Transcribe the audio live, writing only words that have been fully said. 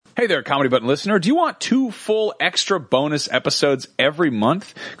Hey there, Comedy Button listener. Do you want 2 full extra bonus episodes every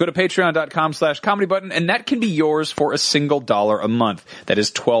month? Go to patreon.com/comedybutton, and that can be yours for a single $1 a month. That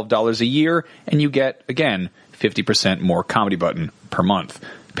is $12 a year, and you get, again, 50% more Comedy Button per month.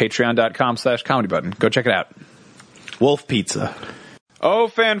 Patreon.com/comedybutton. Go check it out. Wolf Pizza. Oh,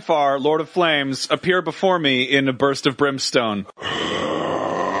 Fanfare, Lord of Flames, appear before me in a burst of brimstone.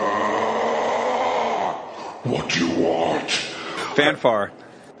 What do you want? Fanfare.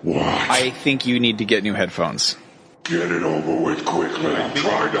 What? I think you need to get new headphones. Get it over with quickly. I'm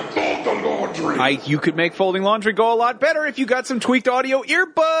trying to fold the laundry. You could make folding laundry go a lot better if you got some tweaked audio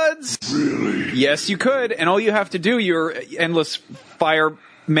earbuds. Really? Yes, you could. And all you have to do, your endless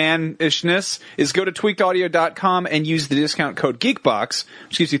fireman-ishness, is go to tweakedaudio.com and use the discount code GeekBox,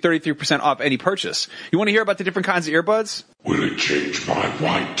 which gives you 33% off any purchase. You want to hear about the different kinds of earbuds? Will it change my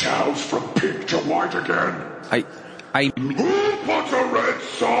white towels from pink to white again? Who puts a red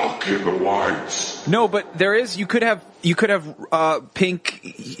sock in the whites? No, but there is. You could have pink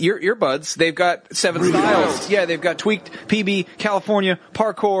earbuds. They've got 7 styles. Yeah, they've got tweaked, PB, California,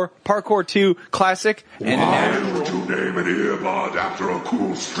 Parkour 2, Classic, and why would you name an earbud after a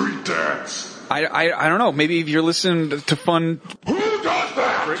cool street dance? I don't know. Maybe if you're listening to fun Who does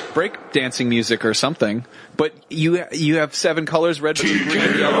that? break dancing music or something. But you have 7 colors: red, blue,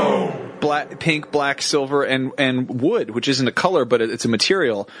 green, yellow, black, pink, black, silver, and wood, which isn't a color, but it's a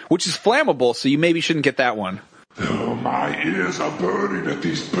material, which is flammable. So you maybe shouldn't get that one. Oh, my ears are burning at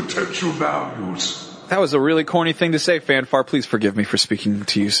these potential values. That was a really corny thing to say, Fanfare. Please forgive me for speaking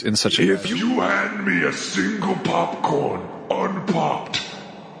to you in such a... If you hand me a single popcorn, unpopped,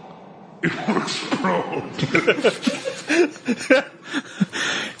 it will explode.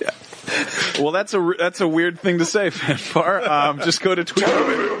 Well, that's a weird thing to say, Fanfare. Just go to Tweak. Tell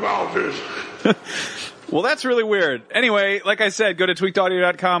me about it. Well, that's really weird. Anyway, like I said, go to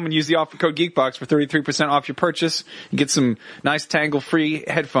tweakedaudio.com and use the offer code GeekBox for 33% off your purchase. You get some nice tangle-free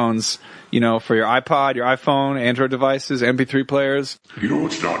headphones, for your iPod, your iPhone, Android devices, MP3 players. You know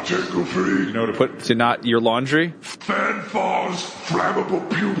what's not tangle-free? To put to not your laundry. Fanfare's flammable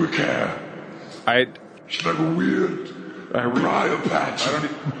pubic hair. It's like a weird briar patch. I don't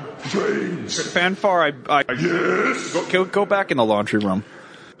need... Frames. Fanfare, Yes? Go back in the laundry room.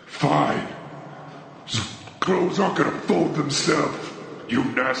 Fine. So clothes aren't gonna fold themselves, you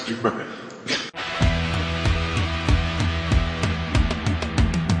nasty man.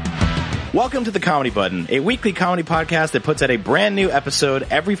 Welcome to the Comedy Button, a weekly comedy podcast that puts out a brand new episode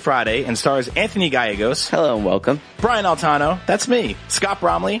every Friday and stars Anthony Gallegos. Hello and welcome. Brian Altano, that's me. Scott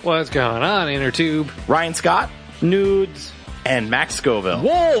Bromley. What's going on, Inner Tube? Ryan Scott. Nudes. And Max Scoville.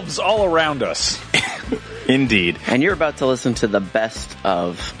 Wolves all around us. Indeed. And you're about to listen to the best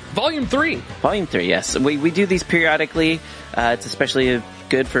of... Volume 3. Volume 3, yes. We do these periodically. It's especially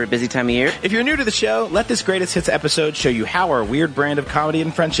good for a busy time of year. If you're new to the show, let this greatest hits episode show you how our weird brand of comedy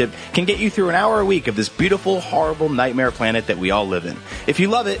and friendship can get you through an hour a week of this beautiful, horrible nightmare planet that we all live in. If you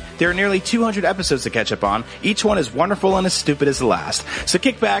love it, there are nearly 200 episodes to catch up on. Each one is wonderful and as stupid as the last. So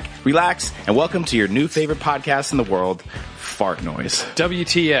kick back, relax, and welcome to your new favorite podcast in the world, Fart Noise.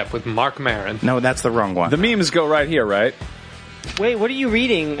 WTF with Mark Maron. No, that's the wrong one. The memes go right here, right? Wait, what are you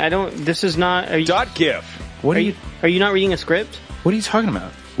reading? This is not... .gif. What are you not reading a script? What are you talking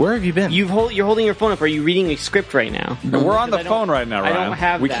about? Where have you been? You're holding your phone up. Are you reading a script right now? We're on the phone right now, Ryan. I don't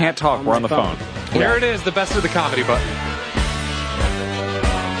have We can't talk. We're on the phone. Here it is, the best of the Comedy Button.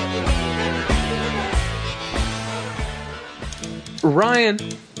 Ryan.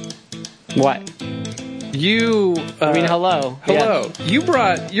 What? You... hello. Hello. Yeah.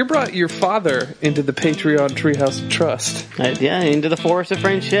 You brought your father into the Patreon Treehouse of Trust. Into the forest of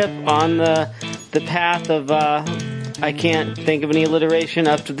friendship, on the path of... I can't think of any alliteration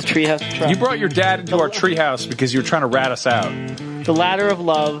up to the Treehouse of Trust. You brought your dad into our treehouse because you were trying to rat us out. The ladder of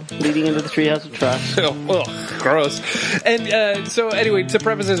love leading into the Treehouse of Trust. Ugh, gross. And so anyway, to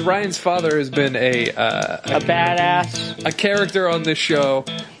preface this, Ryan's father has been a badass, a character on this show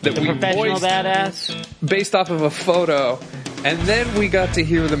that we professional voiced badass based off of a photo, and then we got to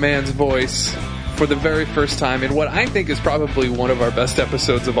hear the man's voice for the very first time in what I think is probably one of our best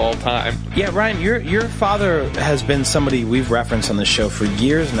episodes of all time. Yeah, Ryan, your father has been somebody we've referenced on the show for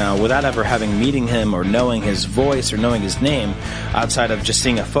years now without ever meeting him or knowing his voice or knowing his name outside of just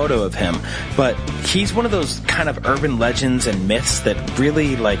seeing a photo of him. But he's one of those kind of urban legends and myths that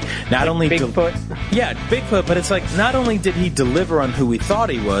really, not only... Bigfoot? Bigfoot, but it's not only did he deliver on who we thought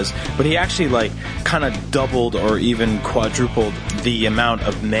he was, but he actually, kind of doubled or even quadrupled the amount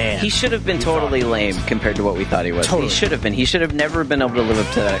of man. He should have been totally lame compared to what we thought he was. Totally. He should have been. He should have never been able to live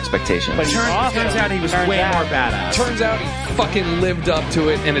up to that expectation. But Turns out he was way more badass. Turns out he fucking lived up to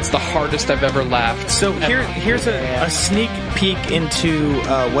it, and it's the hardest I've ever laughed. So here's a sneak peek into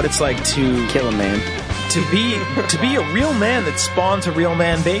what it's like to Kill a man. to be a real man that spawns a real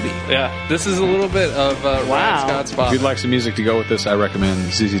man baby. Yeah, this is a little bit of Ryan Scott's If father. you'd like some music to go with this, I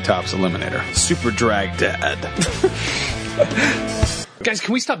recommend ZZ Top's Eliminator. Super drag dad. Guys,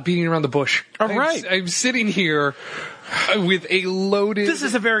 can we stop beating around the bush? All right. I'm sitting here with a loaded... This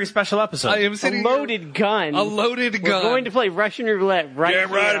is a very special episode. I am A sitting loaded gun. A loaded We're gun. going to play Russian roulette right Damn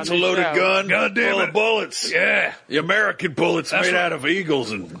here right, on it's a this loaded show. gun. God damn full it. of bullets. Yeah. The American bullets made out of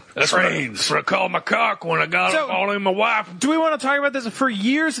eagles and trains. That's what I call my cock when I got So- it all in my wife. Do we want to talk about this for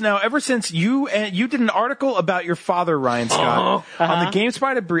years now? Ever since you did an article about your father, Ryan Scott, on the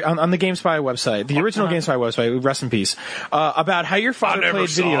GameSpy on the GameSpy website, the original GameSpy website, rest in peace, about how your father never played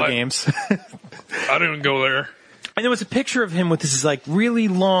saw video it. games. I didn't go there. And there was a picture of him with this like really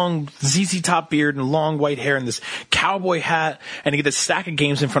long ZZ Top beard and long white hair and this cowboy hat, and he had this stack of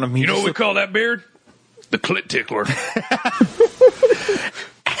games in front of me. You know what we call that beard? The clit tickler.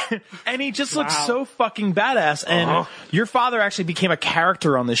 And he just looked so fucking badass. And your father actually became a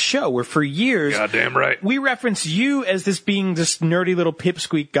character on this show where for years, Goddamn right. we reference you as this being this nerdy little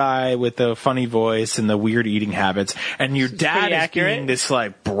pipsqueak guy with the funny voice and the weird eating habits. And your dad pretty is accurate. being this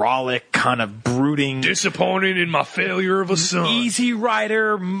like brolic, kind of brooding, Disappointed in my failure of a son. easy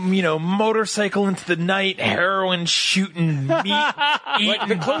rider, motorcycle into the night, heroin shooting, meat eating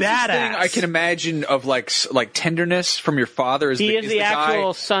The closest badass. thing I can imagine of like tenderness from your father is He is the guy,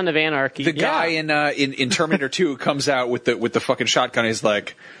 actual son of anarchy. the guy in Terminator 2 who comes out with the fucking shotgun. He's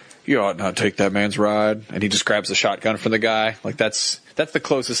like, "You ought not take that man's ride," and he just grabs the shotgun from the guy. Like that's the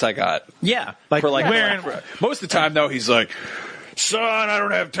closest I got. Yeah, like For like wearing. most of the time though, he's like, Son, I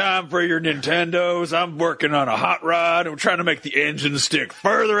don't have time for your Nintendos. I'm working on a hot rod. I'm trying to make the engine stick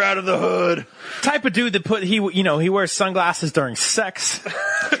further out of the hood. Type of dude that he wears sunglasses during sex.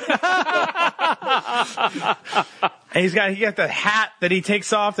 And he got the hat that he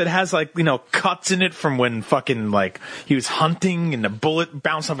takes off that has cuts in it from when fucking he was hunting and the bullet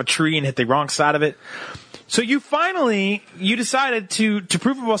bounced off a tree and hit the wrong side of it. So you decided to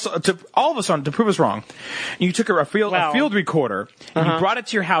prove us to all of us to prove us wrong. You took a field recorder and you brought it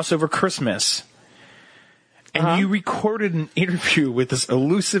to your house over Christmas. And you recorded an interview with this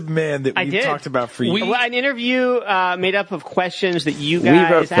elusive man that we've talked about for years. An interview made up of questions that you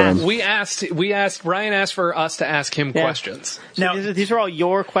guys asked. Ryan asked for us to ask him questions. So Now- these are all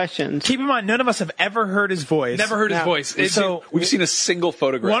your questions. Keep in mind, none of us have ever heard his voice. Never heard his voice. So we've seen a single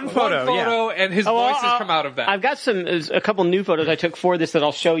photograph. one photo, and his voice has come out of that. I've got a couple new photos I took for this that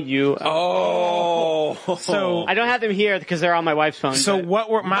I'll show you. So I don't have them here because they're on my wife's phone. So but- what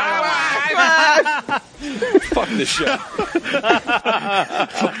were my Fuck this show.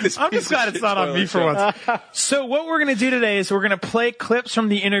 Fuck this. I'm just glad it's not on me for once. So what we're going to do today is we're going to play clips from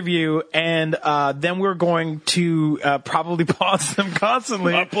the interview, and then we're going to probably pause them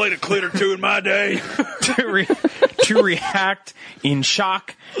constantly I played a clit or two in my day. to react in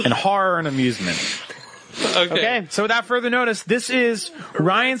shock and horror and amusement. Okay. So without further notice, this is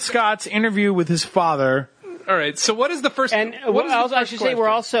Ryan Scott's interview with his father. All right. So what is the first? And what is the I first should say we're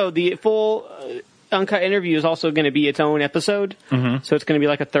question? also the full uncut interview is also going to be its own episode. Mm-hmm. So it's going to be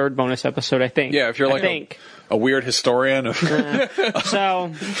like a third bonus episode, I think. Yeah, if you're like a weird historian of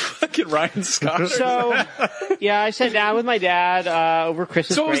So fucking Ryan Scott. So yeah, I sat down with my dad over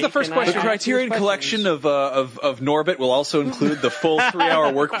Christmas. So what was break, the first and question? The I asked Criterion him collection questions. of Norbit will also include the full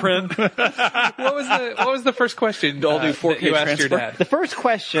 3-hour work print. What was the first question? I'll do 4K that you asked your transfer. dad. The first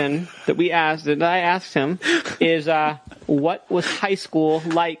question that I asked him is, what was high school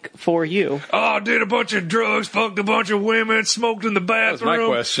like for you? Oh, did a bunch of drugs, fucked a bunch of women, smoked in the bathroom. That was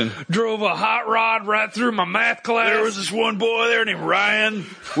my question. Drove a hot rod right through my math class. There was this one boy there named Ryan.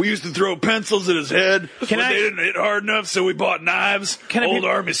 We used to throw pencils at his head, but they didn't hit hard enough, so we bought knives. Old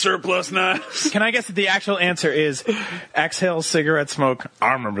Army surplus knives. Can I guess that the actual answer is exhale cigarette smoke?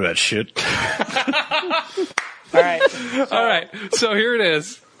 I remember that shit. All right. All right. So here it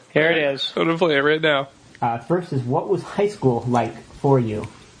is. Here it is. I'm gonna play it right now. First is, what was high school like for you?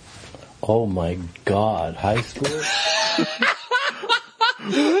 Oh my God, high school?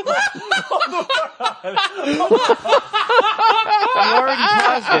 I already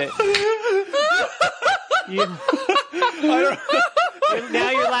paused it. Now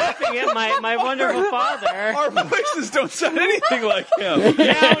you're laughing at my wonderful father. Our voices don't sound anything like him.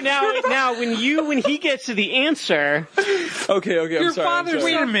 Now, when he gets to the answer, Okay, I'm sorry. I'm sorry.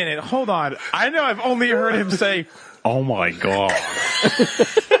 Wait a minute, hold on. I know I've only heard him say, "Oh my God."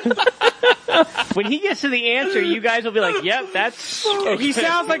 When he gets to the answer, you guys will be like, "Yep, that's." Okay. He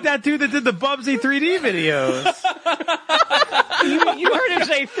sounds like that dude that did the Bubsy 3D videos. You heard him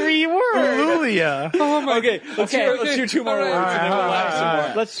say 3 words. Lulia. Oh my. Okay, let's hear 2 more words and then we'll laugh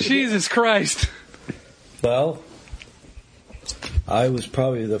some more. Jesus Christ. Well, I was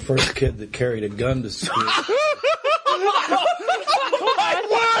probably the first kid that carried a gun to school.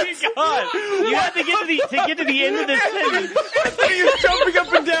 God. You have to get to the end of this sentence. He was jumping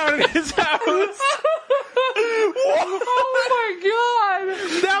up and down in his house. Oh my God.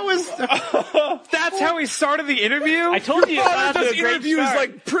 That's how he started the interview? I told you. This interview is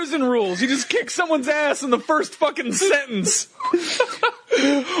like prison rules. You just kick someone's ass in the first fucking sentence.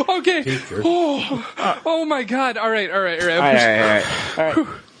 Okay. Oh my God. All right. All right.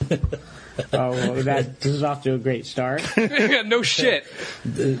 Oh, well, this is off to a great start. Yeah, no shit.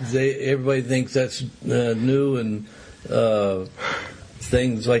 Everybody thinks that's new and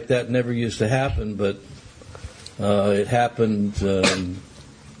things like that never used to happen, but it happened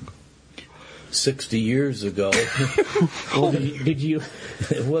 60 years ago. Well, did you?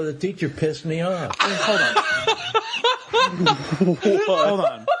 Well, the teacher pissed me off.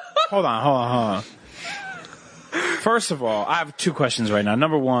 Hold on. First of all, I have 2 questions right now.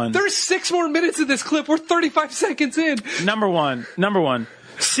 Number one. There's 6 more minutes of this clip. We're 35 seconds in. Number one.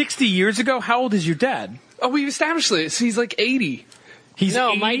 60 years ago, how old is your dad? Oh, we established this. He's like 80. He's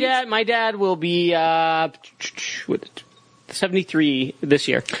 80? My dad will be 73 this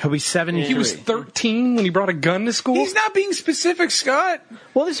year. He'll be 73. He was 13 when he brought a gun to school. He's not being specific, Scott.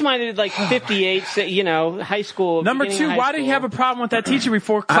 Well, this might have like 58, high school. Number 2, why did he have a problem with that teacher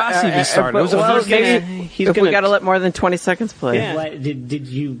before class even started? If we got to let more than 20 seconds play. Yeah. What, did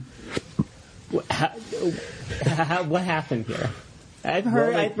you? What happened here?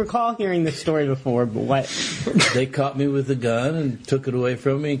 I recall hearing this story before, but what? They caught me with a gun and took it away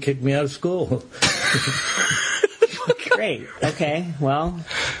from me and kicked me out of school. Great. Okay. Well,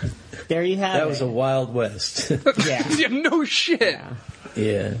 there you have it. That was a Wild West. Yeah. Yeah, no shit.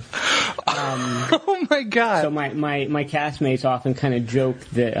 Yeah. Oh my God. So my castmates often kind of joke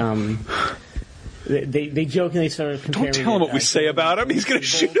that they jokingly sort of compare. Don't tell him what we say about him. He's going to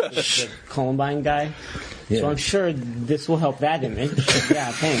shoot us. The Columbine guy. Yeah. So I'm sure this will help that image.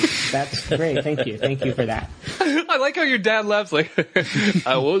 Yeah, thanks. That's great. Thank you for that. I like how your dad laughs like,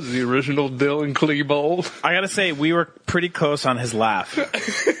 I was the original Dylan Klebold. I gotta say, we were pretty close on his laugh.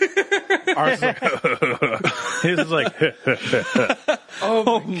 Ours was like,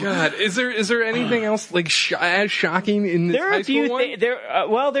 oh my God. Is there anything else like as shocking in this high school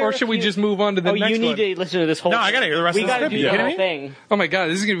one? Or should we just move on to the next one? You need to listen to this whole No, thing. I gotta hear the rest of the We gotta do the whole thing. Oh my God,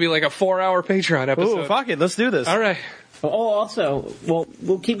 this is gonna be like a 4-hour Patreon episode. ooh, fuck it, let's do this. All right. Oh, also,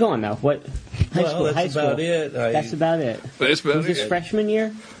 we'll keep going though. What? That's about it. That's about it. That's about Was this freshman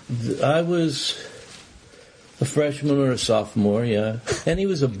year? I was a freshman or a sophomore, yeah. And he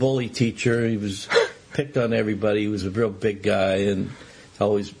was a bully teacher. He was picked on everybody. He was a real big guy and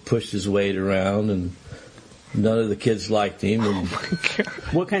always pushed his weight around, and none of the kids liked him. And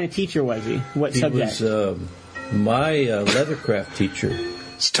What kind of teacher was he? What subject? He was my leathercraft teacher.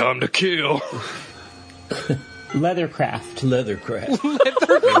 It's time to kill. Leathercraft. Leathercraft.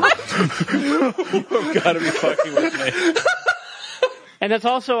 You've got to be fucking with me. And that's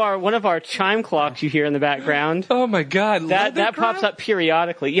also one of our chime clocks you hear in the background. Oh my God. That pops up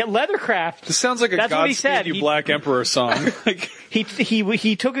periodically. Yeah, Leathercraft. This sounds like a That's what he said. Godspeed You Black Emperor song.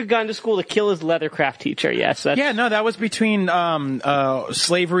 He took a gun to school to kill his Leathercraft teacher. Yes. Yeah, no, that was between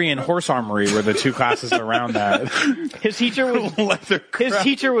slavery and horse armory were the 2 classes around that. His teacher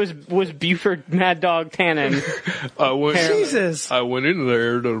was Buford Mad Dog Tannen. I went in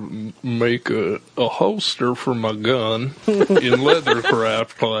there to make a holster for my gun in leathercraft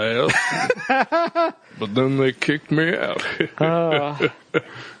class, but then they kicked me out.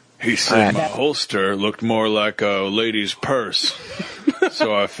 He said my holster looked more like a lady's purse,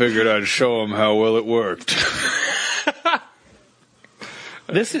 so I figured I'd show him how well it worked.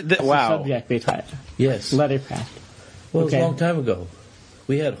 Wow. Subject they taught. Yes. Leathercraft. Well, it was a long time ago.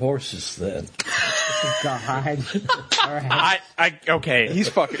 We had horses then. God. All right. Okay.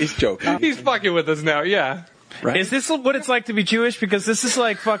 He's joking. He's fucking with us now, yeah. Right. Is this what it's like to be Jewish? Because this is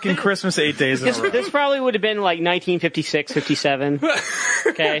like fucking Christmas 8 days in a row. This probably would have been like 1956, 57.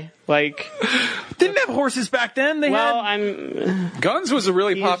 Okay, like didn't have horses back then. Guns was a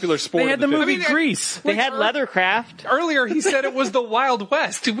really popular sport. They had the movie Grease. They had Leathercraft. Earlier he said it was the Wild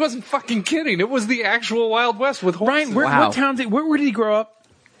West. He wasn't fucking kidding. It was the actual Wild West with horses. Ryan, what town where did he grow up?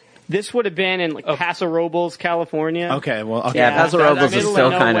 This would have been in Paso Robles, California. Okay, well, okay. Yeah, Paso Robles is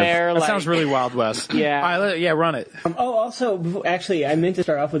still kind of... That sounds really Wild West. Yeah. All right, run it. Also, actually, I meant to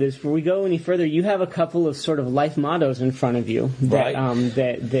start off with this. Before we go any further, you have a couple of sort of life mottos in front of you that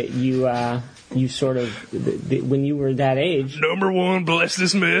that you sort of when you were that age. Number 1, bless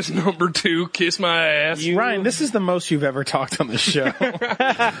this mess. Number 2, kiss my ass. Ryan, this is the most you've ever talked on the show.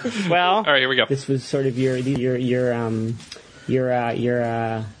 Well, all right, here we go. This was sort of your creeds.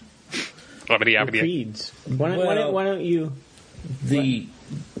 Why don't you? The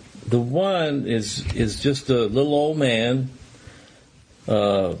one is just a little old man,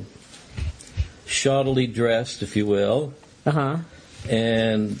 shoddily dressed, if you will.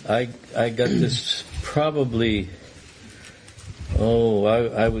 And I got this probably,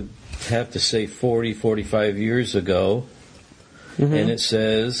 I would have to say 40, 45 years ago. And it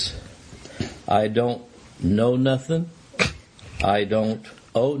says, I don't know nothing. I don't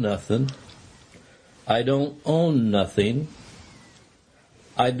owe nothing. I don't own nothing.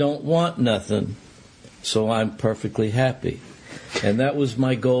 I don't want nothing. So I'm perfectly happy. And that was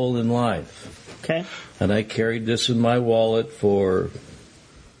my goal in life. Okay. And I carried this in my wallet for,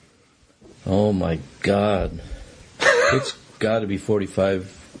 oh my God, it's got to be 45,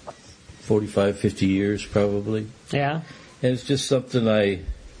 50 years probably. Yeah. And it's just something I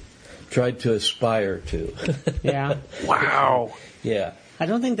tried to aspire to. Yeah. Wow. Yeah. I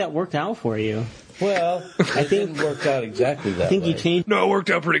don't think that worked out for you. Well, I think it worked out exactly that way. I think you changed. No, it worked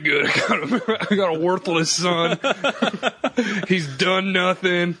out pretty good. I got a worthless son. He's done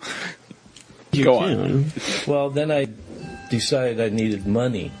nothing. Go on. Well, then I decided I needed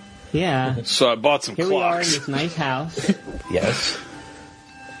money. Yeah. So I bought some Here clocks. we are in this nice house. Yes.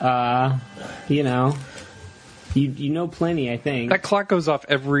 You know. You know plenty, I think. That clock goes off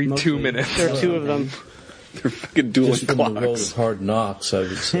every 2 minutes. There are 2 of them. They're fucking dueling Just from the road clocks. of hard knocks, I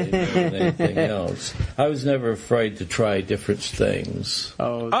would say, more than anything else. I was never afraid to try different things.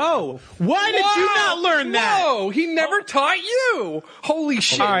 Oh, why did you not learn that? No, he never taught you. Holy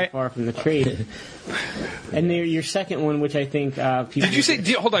shit! All right. Far from the tree. And your second one, which I think people... Did you say?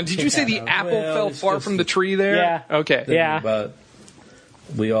 Hold on. Did you say the apple fell far from the tree there? Yeah. Okay. Yeah. But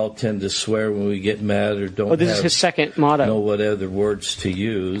we all tend to swear when we get mad or don't this is his second motto. know what other words to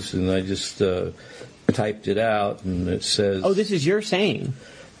use, and I just typed it out, and it says... Oh, this is your saying.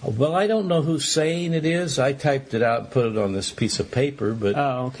 Well, I don't know whose saying it is. I typed it out and put it on this piece of paper, but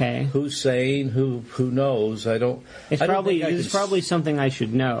okay. Who's saying, who knows? I don't... It's probably something I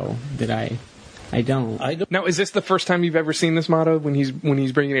should know that I don't. Now, is this the first time you've ever seen this motto when he's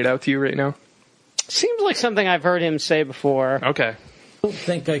bringing it out to you right now? Seems like something I've heard him say before. Okay. I don't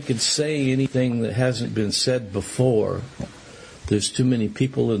think I could say anything that hasn't been said before. There's too many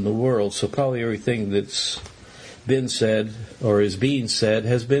people in the world, so probably everything that's been said or is being said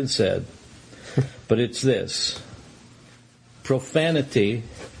has been said. But it's this. Profanity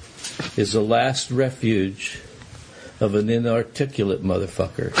is the last refuge of an inarticulate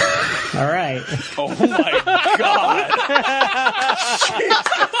motherfucker. All right. Oh my God! Jesus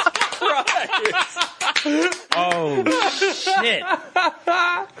Christ! Oh shit!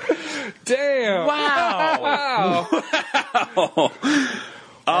 Damn! Wow!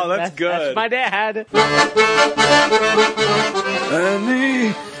 Oh, that's good. That's my dad.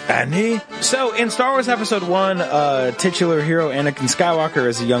 Annie. So, in Star Wars Episode 1, titular hero Anakin Skywalker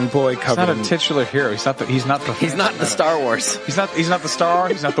is a young boy covered. He's not a titular hero. He's not the Star Wars. He's not the Star.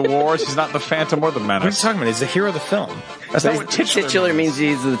 He's not the Wars. He's not the Phantom or the Menace. What are you talking about? He's the hero of the film. That's not what Titular means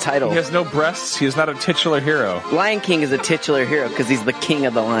he's the title. He has no breasts. He is not a titular hero. Lion King is a titular hero because he's the king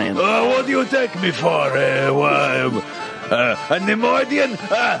of the lions. What do you take me for? A Nemoidian?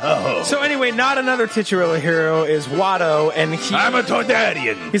 So anyway, not another titular hero is Watto, and I'm a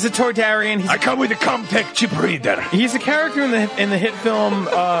Toydarian. He's a Toydarian. I come with the Comtech chip reader. He's a character in the hit film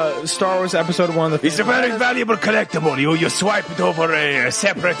Star Wars Episode 1. It's a very valuable collectible. You swipe it over a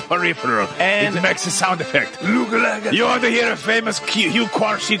separate peripheral, and it makes a sound effect. You want to hear a famous Hugh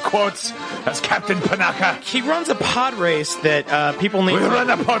Quarshie quotes as Captain Panaka? He runs a pod race that people need. We run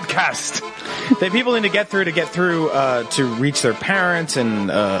a podcast that people need to get through to reach their parents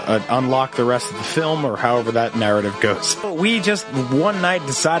and unlock the rest of the film, or however that narrative goes. We just one night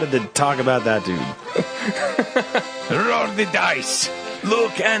decided to talk about that dude. Roll the dice.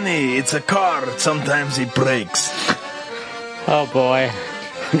 Look, Annie, it's a car. Sometimes it breaks. Oh boy,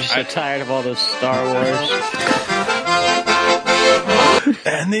 I'm just so tired of all those Star Wars.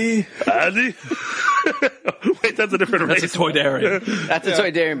 Annie. Wait, that's a different race. That's a Toydarian. That's a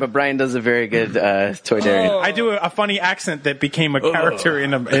Toydarian, but Brian does a very good Toydarian. I do a funny accent that became a character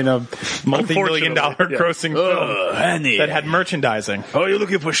in a multi-million-dollar grossing film Annie. that had merchandising. Oh, you're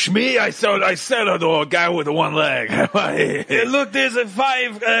looking for Shmee? I sell a guy with one leg. Hey, look, there's a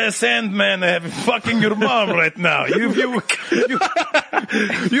 5 Sandman fucking your mom right now. You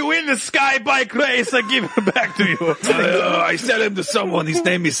win the sky bike race, I give it back to you. I sell him to someone. His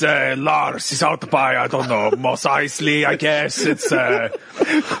name is Lars. He's out by, I don't know, Mos Eisley, I guess. It's Yeah.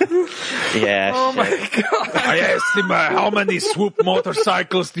 Oh my god. I asked him, how many swoop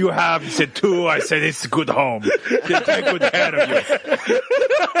motorcycles do you have? He said 2. I said, it's a good home. He'll take good care of you.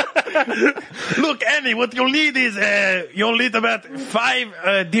 Look, Annie, what you'll need is you'll need about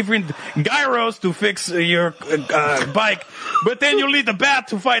 5 different gyros to fix your bike, but then you'll need a bat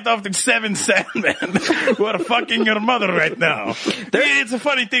to fight off the 7 Sandmen who are fucking your mother right now. It's a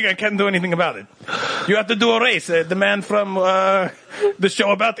funny thing. I can't do anything about it. You have to do a race. The man from the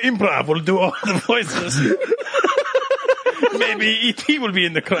show about improv will do all the voices. Maybe E.T. will be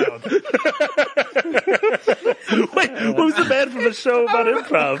in the crowd. Wait, who's the man from the show about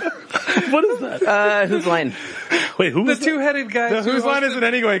improv? What is that? Whose line? Wait, who The is that? two-headed guy. Whose line is it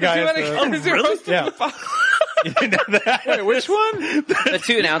anyway, guys? Really? Yeah. You know that? Wait, which one? The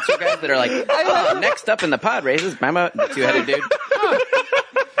 2 announcer guys that are like, next up in the pod races, Mama, the 2-headed dude.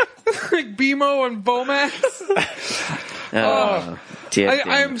 Like BMO and Bomax.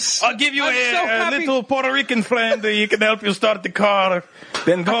 I'll give you a little Puerto Rican friend. He can help you start the car.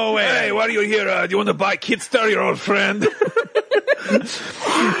 Then go away. Hey, why are you here? Do you want to buy Kidster, your old friend?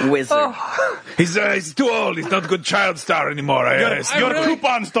 Wizard. He's too old. He's not a good child star anymore. Your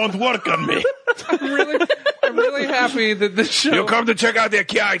coupons don't work on me. I'm really happy that this show. You come to check out the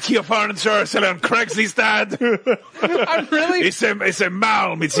IKEA furniture selling on Craigslist ad. I'm really. It's a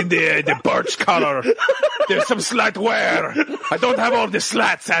malm. It's in the birch color. There's some slight wear. I don't have all the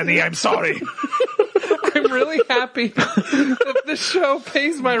slats, Annie. I'm sorry. I'm really happy that this show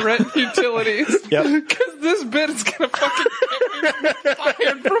pays my rent and utilities. Yep. Because this bit is gonna fucking get me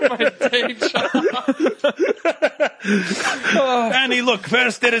fired from my day job. Annie, look,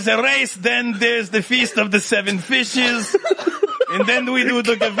 first there is a race, then there's the Feast of the 7 Fishes, and then we do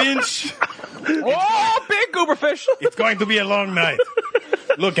the Gavinch. Oh, big gooberfish! It's going to be a long night.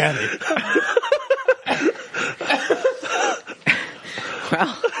 Look, Annie.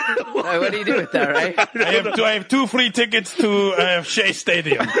 Well, what do you do with that, right? I have 2 free tickets to Shea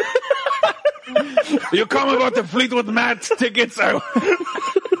Stadium. You come about the Fleetwood Mac tickets? What?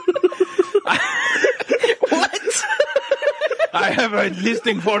 I have a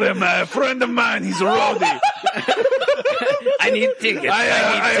listing for them. A friend of mine, he's a roadie. I need tickets.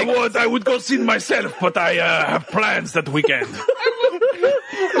 I would go see it myself, but I have plans that weekend. I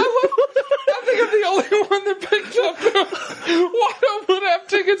think I'm the only one that picked up. Why don't we have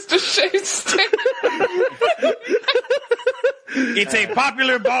tickets to Shea Stadium? It's a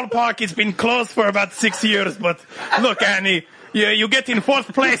popular ballpark. It's been closed for about 6 years, but look, Annie, you get in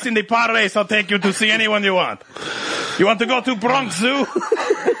 4th place in the par race. I'll take you to see anyone you want. You want to go to Bronx Zoo?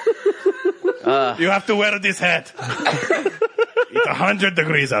 You have to wear this hat. It's 100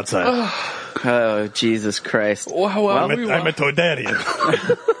 degrees outside. Oh, Jesus Christ. Well, I'm a Toydarian.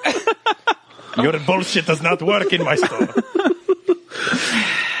 Your bullshit does not work in my store.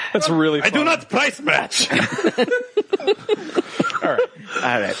 That's really I do not price match. All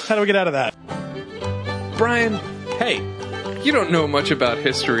right. How do we get out of that? Brian, Hey, you don't know much about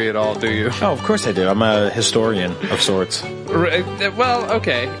history at all, do you? Oh, of course I do. I'm a historian of sorts. Right, well,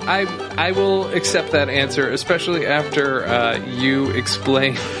 okay. I will accept that answer, especially after you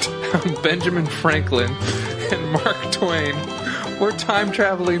explained how Benjamin Franklin and Mark Twain were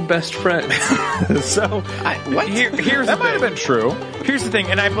time-traveling best friends. Here's that might have been true. Here's the thing,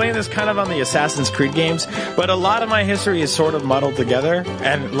 and I blame this kind of on the Assassin's Creed games, but a lot of my history is sort of muddled together,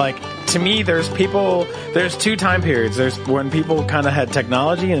 and to me, there's 2 time periods. There's when people kind of had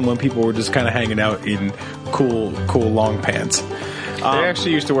technology and when people were just kind of hanging out in cool long pants. They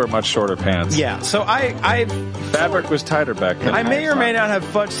actually used to wear much shorter pants. Yeah, so Fabric was tighter back then. I may or may not have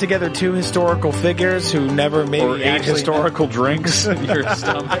fudged together 2 historical figures who never or ate historical drinks in your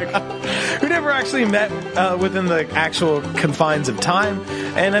stomach. Who never actually met within the actual confines of time,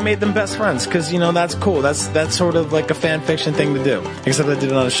 and I made them best friends because that's cool. That's sort of like a fan fiction thing to do. Except I did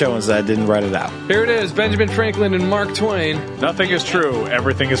it on a show instead. I didn't write it out. Here it is, Benjamin Franklin and Mark Twain. Nothing is true.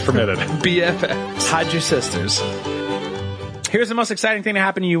 Everything is permitted. BFFs. Hide your sisters. Here's the most exciting thing to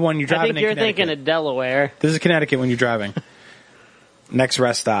happen to you when you're driving. I think you're thinking of Delaware. This is Connecticut when you're driving. Next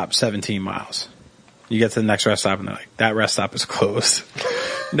rest stop, 17 miles. You get to the next rest stop and they're like, that rest stop is closed.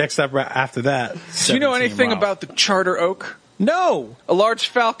 Next up after that. Do you know anything miles. about the Charter Oak? No. A large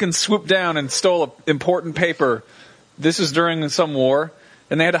falcon swooped down and stole an important paper. This was during some war,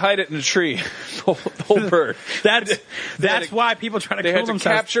 and they had to hide it in a tree. The whole bird. That's why people try to They kill had to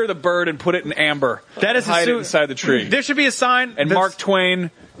themselves. capture the bird and put it in amber. That is hide it inside the tree. There should be a sign. And Mark Twain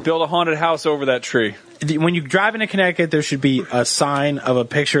built a haunted house over that tree. When you drive into Connecticut, there should be a sign of a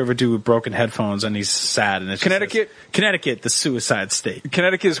picture of a dude with broken headphones, and he's sad. And it's Connecticut, the suicide state.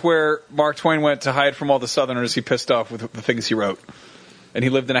 Connecticut is where Mark Twain went to hide from all the Southerners he pissed off with the things he wrote. And he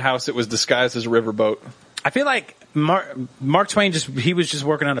lived in a house that was disguised as a riverboat. I feel like Mark Twain he was just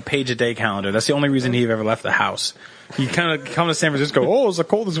working on a page-a-day calendar. That's the only reason he ever left the house. He kind of come to San Francisco, oh, it's the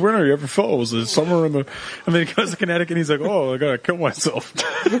coldest winter you ever felt. It was the summer and then he goes to Connecticut and he's like, oh, I gotta kill myself.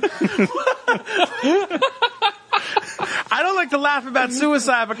 I don't like to laugh about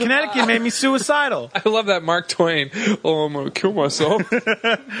suicide, but Connecticut made me suicidal. I love that Mark Twain. Oh, I'm gonna kill myself.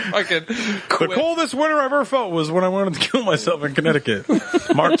 The coldest winter I ever felt was when I wanted to kill myself in Connecticut.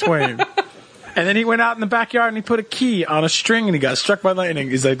 Mark Twain. And then he went out in the backyard and he put a key on a string and he got struck by lightning.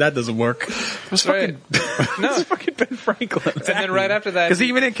 He's like, that doesn't work. It's fucking Ben Franklin. Exactly. And then right after that, because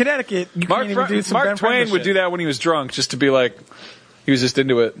even in Connecticut, you can't even do some Mark Ben Twain Franklin would shit. do that when he was drunk, just to be like, he was just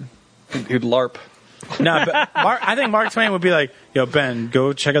into it. He'd LARP. No, but I think Mark Twain would be like, yo, Ben,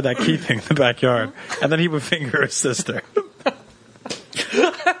 go check out that key thing in the backyard. And then he would finger his sister.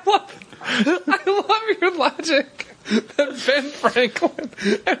 I love your logic that Ben Franklin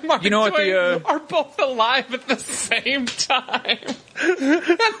and Mark Twain are both alive at the same time. And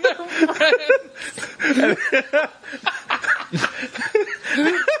they're friends.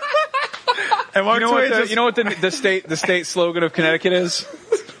 And Mark you know what the state slogan of Connecticut is?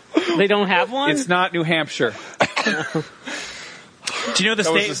 They don't have one? It's not New Hampshire. Do you know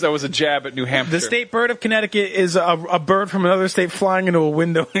that was a jab at New Hampshire. The state bird of Connecticut is a bird from another state flying into a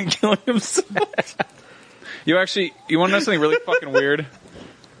window and killing himself. You want to know something really fucking weird?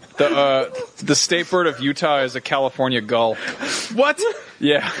 The state bird of Utah is a California gull. What?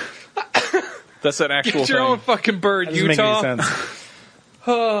 Yeah. That's an actual Get your thing. own fucking bird, that doesn't Utah. make any sense.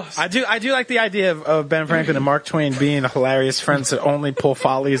 I do like the idea of Ben Franklin and Mark Twain being hilarious friends that only pull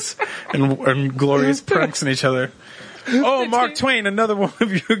follies and glorious pranks on each other. Oh, Mark Twain, another one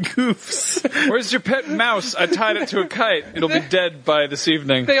of your goofs. Where's your pet mouse? I tied it to a kite. It'll be dead by this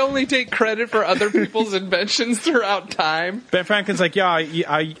evening. They only take credit for other people's inventions throughout time. Ben Franklin's like, yeah,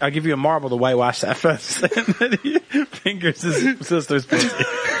 I give you a marble to whitewash that fence. And then he fingers his sister's pussy.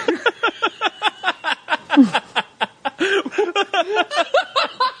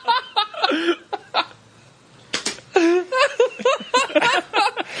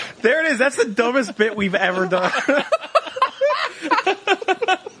 There it is. That's the dumbest bit we've ever done.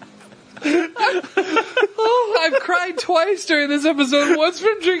 I've cried twice during this episode. Once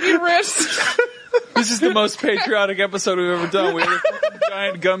from drinking rest. This is the most patriotic episode we've ever done. We had a fucking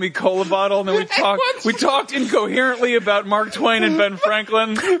giant gummy cola bottle, and then we talked incoherently about Mark Twain and Ben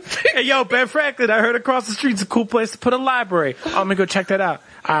Franklin. Hey, yo, Ben Franklin, I heard across the street's a cool place to put a library. I'm gonna go check that out.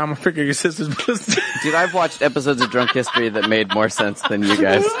 I'm gonna figure your sister's pussy. Dude, I've watched episodes of Drunk History that made more sense than you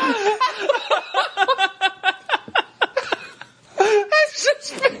guys.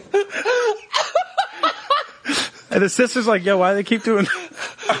 And the sister's like, yo, why do they keep doing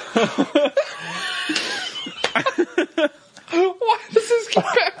Why does this keep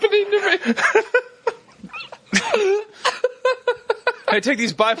happening to me? Hey, take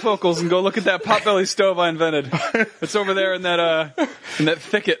these bifocals and go look at that potbelly stove I invented. It's over there in that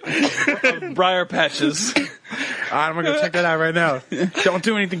thicket of briar patches. I'm gonna go check that out right now. Don't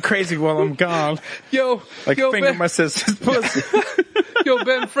do anything crazy while I'm gone. Yo, finger Ben, my sister's pussy. Yo,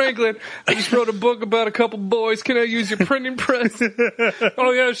 Ben Franklin, I just wrote a book about a couple boys. Can I use your printing press?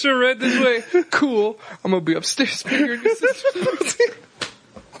 Oh yeah, sure, right this way. Cool. I'm gonna be upstairs fingering your sister's pussy.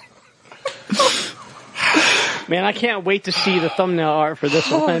 Man, I can't wait to see the thumbnail art for this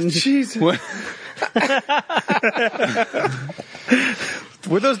one. Jesus.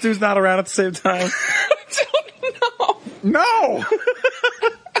 Were those dudes not around at the same time? No!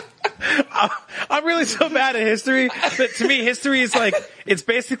 I'm really so bad at history that to me history is like, it's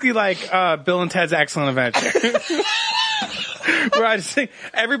basically like Bill and Ted's Excellent Adventure. Where I just think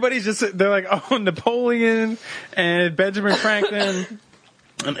everybody's just, they're like, oh, Napoleon and Benjamin Franklin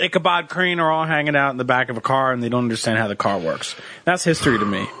and Ichabod Crane are all hanging out in the back of a car and they don't understand how the car works. That's history to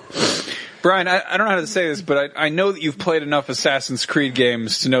me. Brian, I don't know how to say this, but I know that you've played enough Assassin's Creed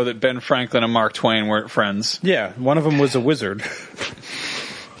games to know that Ben Franklin and Mark Twain weren't friends. Yeah, one of them was a wizard.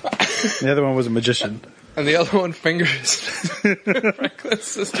 The other one was a magician. And the other one fingers Franklin's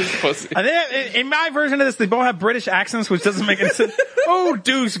sister's pussy. And then, in my version of this, they both have British accents, which doesn't make any sense. Oh,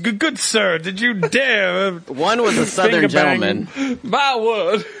 Deuce, good sir, did you dare? One was a southern gentleman. My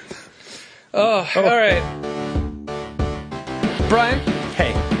word. Oh, all right. Brian?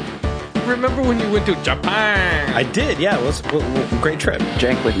 Hey. Remember when you went to Japan? I did, yeah. It was a great trip.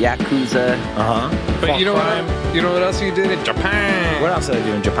 Drank with Yakuza. But you know what else you did in Japan? What else did I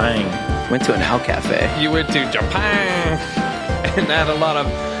do in Japan? Went to an Al Cafe. You went to Japan and had a lot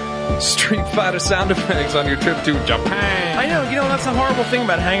of Street Fighter sound effects on your trip to Japan. I know. That's the horrible thing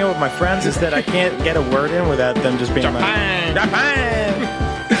about hanging out with my friends is that I can't get a word in without them just being Japan. like, Japan!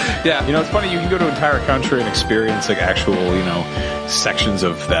 Yeah. It's funny, you can go to an entire country and experience actual, sections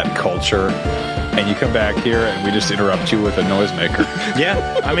of that culture, and you come back here and we just interrupt you with a noisemaker.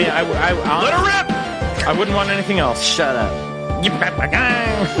 Yeah. I mean, I let her rip! I wouldn't want anything else. Shut up.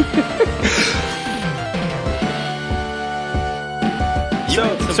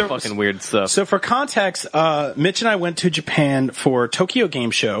 So fucking weird stuff. So for context, Mitch and I went to Japan for Tokyo Game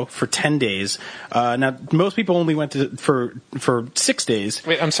Show for 10 days. Now, most people only went for 6 days.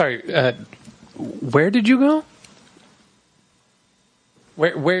 Wait, I'm sorry. Where did you go?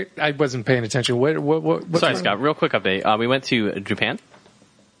 Where? I wasn't paying attention. What Sorry, Scott. Real quick update. We went to Japan.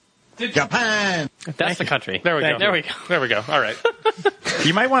 Japan! That's the country. There we go. There we go. All right.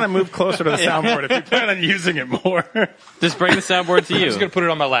 You might want to move closer to the soundboard if you plan on using it more. Just bring the soundboard to you. I'm just gonna put it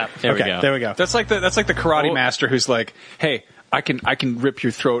on my lap. There we go. There we go. That's like the karate master who's like, "Hey, I can rip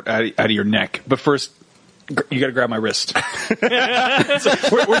your throat out of your neck, but first you got to grab my wrist." Where'd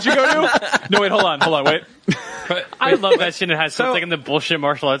you go to? No, wait, hold on, wait. I love that shit in high school. Taking the bullshit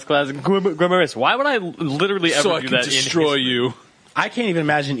martial arts class. Grab my wrist. Why would I literally ever so I do can that? Destroy you. I can't even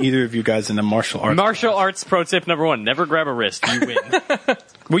imagine either of you guys in the martial arts. Martial arts pro tip number 1: never grab a wrist. You win.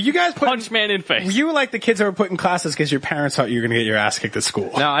 Were you guys punch man in face? Were you like the kids that were put in classes because your parents thought you were going to get your ass kicked at school?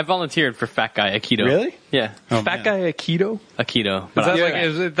 No, I volunteered for Fat Guy Aikido. Really? Yeah. Fat guy Aikido? Aikido.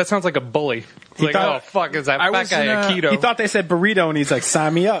 That sounds like a bully. It's like, oh fuck, is that fat guy Aikido? He thought they said burrito, and he's like,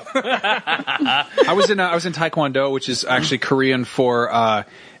 sign me up. I was in Taekwondo, which is actually Korean for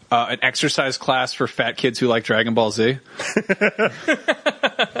an exercise class for fat kids who like Dragon Ball Z.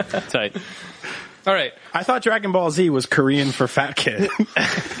 Tight. All right. I thought Dragon Ball Z was Korean for fat kid.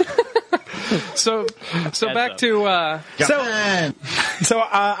 So back to Japan. So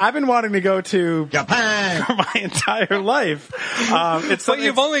I've been wanting to go to Japan for my entire life. But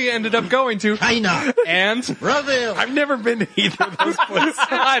you've only ended up going to China and Brazil. I've never been to either of those places.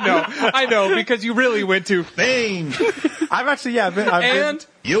 I know, because you really went to Spain. I've actually I've been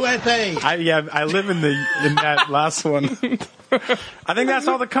USA. I live in that last one. I think that's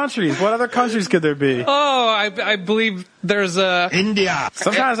all the countries. What other countries could there be? Oh, I believe there's India.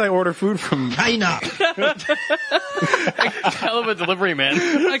 Sometimes I order food from China. Hell of a delivery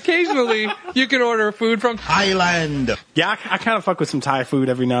man. Occasionally, you can order food from Thailand. Yeah, I kind of fuck with some Thai food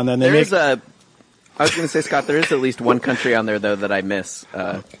every now and then. I was going to say, Scott, there is at least one country on there, though, that I miss.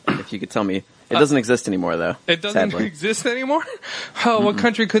 If you could tell me. It doesn't exist anymore, though. It doesn't exist anymore? Oh, what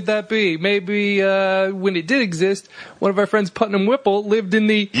country could that be? Maybe when it did exist, one of our friends, Putnam Whipple, lived in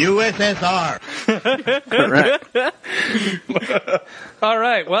the USSR. Correct. All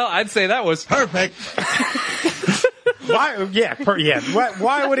right. Well, I'd say that was perfect. Why? Yeah.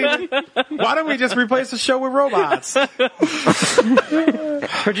 Why would he? Why don't we just replace the show with robots? For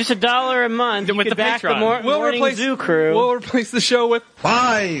just $1 a month, you could back the morning zoo crew. We'll replace the show with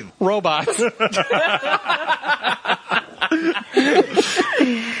 5 robots.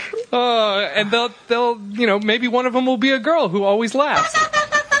 And they'll maybe one of them will be a girl who always laughs.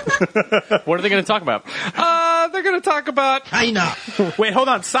 What are they going to talk about? They're going to talk about China. Wait, hold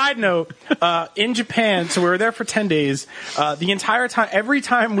on. Side note, in Japan, so we were there for 10 days. The entire time, every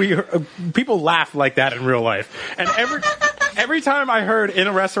time people laugh like that in real life. And every time I heard in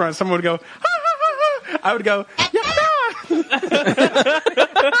a restaurant someone would go, ha, ha, ha, ha, I would go, yeah.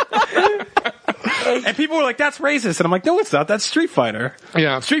 And people were like, that's racist. And I'm like, no, it's not. That's Street Fighter.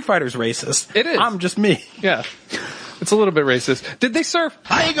 Yeah. Street Fighter's racist. It is. I'm just me. Yeah. It's a little bit racist. Did they serve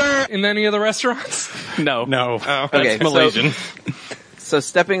tiger in any of the restaurants? No. Oh, okay, that's Malaysian. So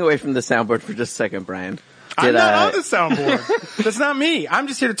stepping away from the soundboard for just a second, Brian. I'm not on the soundboard. That's not me. I'm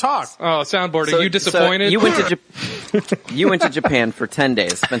just here to talk. Oh, soundboard. Are you disappointed? So you went to Japan for 10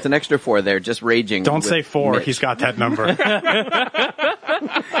 days, spent an extra 4 there just raging. Don't say 4. Mitch. He's got that number.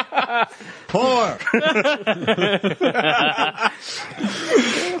 4.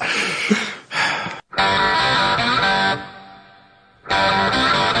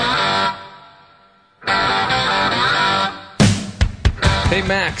 Hey,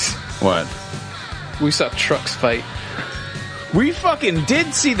 Max. What? We saw trucks fight. We fucking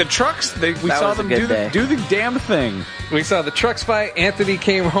did see the trucks. We saw them do the damn thing. We saw the trucks fight. Anthony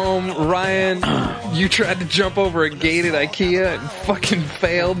came home. Ryan, you tried to jump over a gate at IKEA and fucking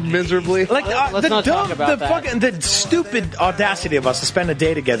failed miserably. Like the stupid audacity of us to spend a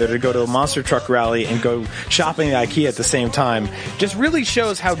day together to go to a monster truck rally and go shopping at IKEA at the same time just really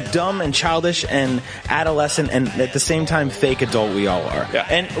shows how dumb and childish and adolescent and at the same time fake adult we all are. Yeah.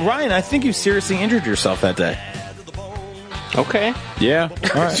 And Ryan, I think you seriously injured yourself that day. Okay. Yeah.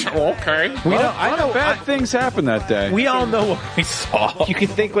 All right. Okay. I know bad things happened that day. We all know what we saw. You can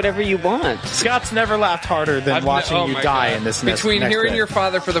think whatever you want. Scott's never laughed harder than watching you die in this next Between hearing day. your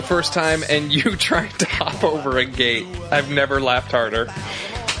father for the first time and you trying to hop over a gate, I've never laughed harder.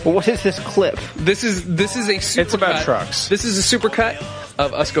 What is this clip? This is a super It's about cut. trucks. This is a super cut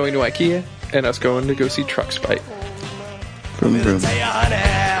of us going to IKEA and us going to go see trucks fight.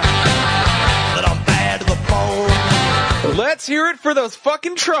 Let's hear it for those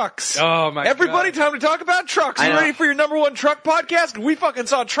fucking trucks. Oh my Everybody, God. time to talk about trucks. You ready for your number one truck podcast? We fucking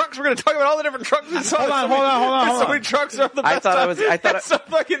saw trucks. We're going to talk about all the different trucks we saw. Hold on. So many trucks are the best. I'm so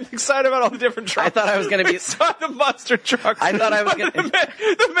fucking excited about all the different trucks. I thought I was going to be... We saw the monster trucks. I thought I was going to...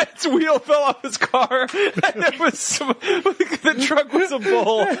 The man's wheel fell off his car, and it was the truck was a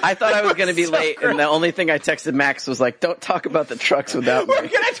bull. I thought I was going to be late, and the only thing I texted Max was like, don't talk about the trucks without me. We're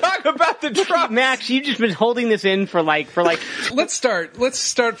going to talk about the trucks. Max, you've just been holding this in for like. Let's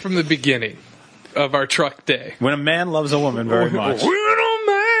start from the beginning of our truck day. When a man loves a woman very much. When a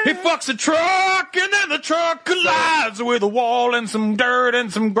man... He fucks a truck, and then the truck collides with a wall and some dirt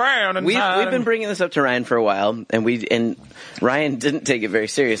and some ground. And We've been bringing this up to Ryan for a while, and Ryan didn't take it very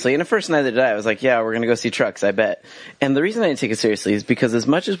seriously. And at first, neither did I. I was like, yeah, we're going to go see trucks, I bet. And the reason I didn't take it seriously is because as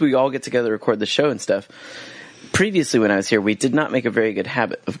much as we all get together to record the show and stuff, previously when I was here, we did not make a very good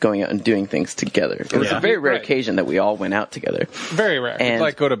habit of going out and doing things together. It was a very rare occasion that we all went out together. Very rare. And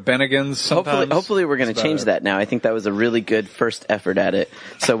like go to Bennigan's sometimes. Hopefully we're going to change that now. I think that was a really good first effort at it.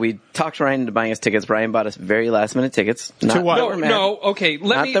 So we talked Ryan into buying us tickets. Brian bought us very last minute tickets. To what? Okay.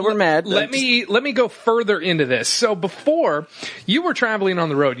 Let me go further into this. So before, you were traveling on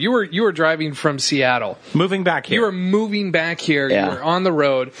the road. You were driving from Seattle. Moving back here. You were moving back here. Yeah. You were on the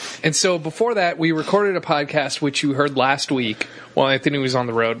road. And so before that, we recorded a podcast, which you heard last week while Anthony was on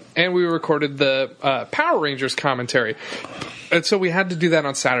the road. And we recorded the Power Rangers commentary. And so we had to do that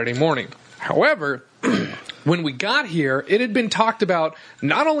on Saturday morning. However, when we got here, it had been talked about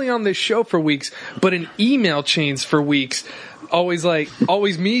not only on this show for weeks, but in email chains for weeks. Always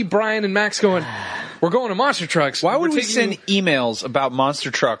me, Brian, and Max going, we're going to monster trucks. Why would we send emails about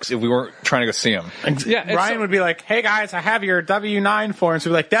monster trucks if we weren't trying to go see them? Yeah, Ryan would be like, hey guys, I have your W9 form. So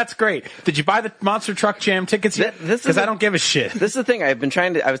we're like, that's great. Did you buy the Monster Truck Jam tickets yet? Because I don't give a shit. This is the thing. I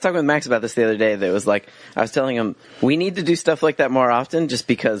was talking with Max about this the other day. That was like, I was telling him, we need to do stuff like that more often just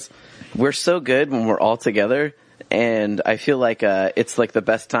because we're so good when we're all together. And I feel like it's like the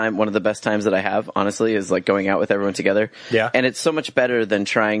best time, one of the best times that I have, honestly, is like going out with everyone together. Yeah. And it's so much better than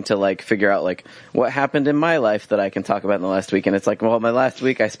trying to like figure out like what happened in my life that I can talk about in the last week. And it's like, well, my last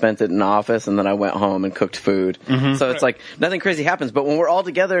week I spent it in the office and then I went home and cooked food. Mm-hmm. So it's like nothing crazy happens. But when we're all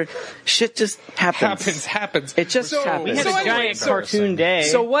together, shit just happens. Happens. It just happens. We had a giant cartoon day.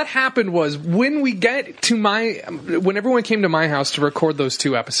 So what happened was when everyone came to my house to record those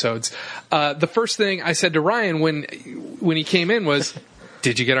two episodes, the first thing I said to Ryan when he came in was,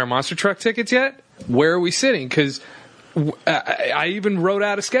 did you get our monster truck tickets yet? Where are we sitting? Because I even wrote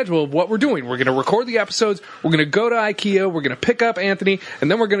out a schedule of what we're doing. We're going to record the episodes. We're going to go to IKEA. We're going to pick up Anthony, and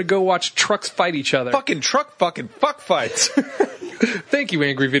then we're going to go watch trucks fight each other. Fucking fuck fights. Thank you,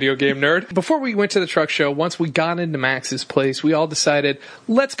 angry video game nerd. Before we went to the truck show, once we got into Max's place, we all decided,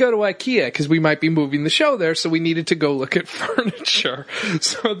 let's go to IKEA, because we might be moving the show there, so we needed to go look at furniture.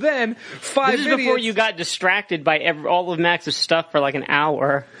 So then, This is before you got distracted by all of Max's stuff for like an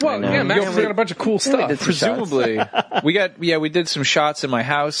hour. Well, yeah, Max has got a bunch of cool stuff. Presumably. We did some shots in my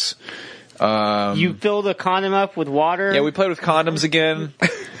house. You filled a condom up with water? Yeah, we played with condoms again.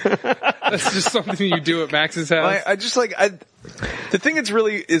 That's just something you do at Max's house. The thing that's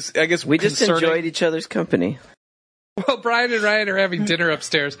really is, I guess, we just enjoyed each other's company. Well, Brian and Ryan are having dinner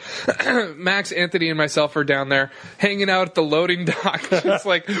upstairs. Max, Anthony, and myself are down there hanging out at the loading dock, just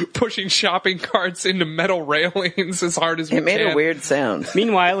like pushing shopping carts into metal railings as hard as we can. It made a weird sound.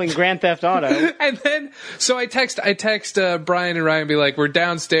 Meanwhile, in Grand Theft Auto. And then, so I text Brian and Ryan, be like, we're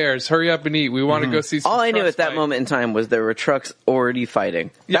downstairs. Hurry up and eat. We want to go see some All I knew trucks at that fight. moment in time was there were trucks already fighting.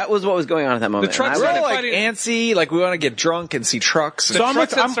 Yeah. That was what was going on at that moment. The trucks We're all started like fighting. antsy, like we want to get drunk and see trucks. The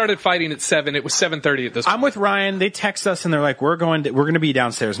trucks had started fighting at 7. It was 7:30 at this point. I'm with Ryan. They text us and they're like, we're going to be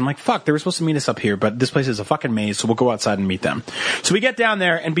downstairs. I'm like, fuck, they were supposed to meet us up here, but this place is a fucking maze, so we'll go outside and meet them. So we get down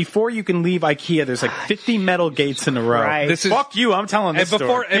there, and before you can leave IKEA, there's like 50 metal gates in a row. Right. Fuck you, I'm telling this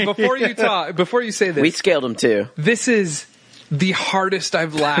story. And before you say this, We scaled them too. this is the hardest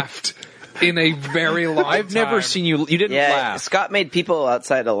I've laughed in a very long time. I've never seen you didn't Yeah, laugh. Scott made people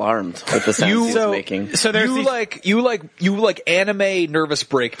outside alarmed with the sounds he was making. So there's you like anime nervous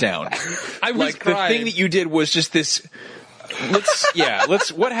breakdown. I was like crying. the thing that you did was just this.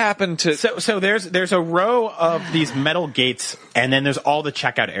 What happened to? So there's a row of these metal gates, and then there's all the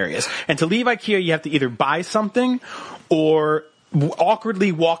checkout areas. And to leave IKEA, you have to either buy something or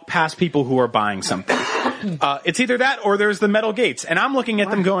awkwardly walk past people who are buying something. It's either that or there's the metal gates. And I'm looking at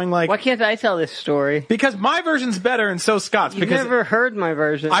them going like... Why can't I tell this story? Because my version's better and so Scott's. You've because never heard my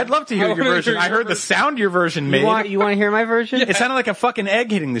version. I'd love to hear your version. I heard the sound your version made. You want to hear my version? It sounded like a fucking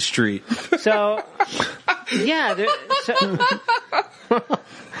egg hitting the street. So, yeah. So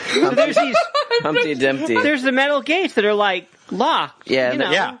there's these... Humpty Dumpty. There's the metal gates that are like locked. Yeah, you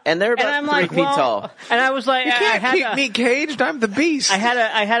know? yeah. And they're about I'm 3 feet tall. And I was like, You can't keep me caged. I'm the beast. I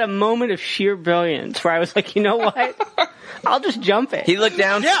had a moment of sheer brilliance where I was like, you know what? I'll just jump it. He looked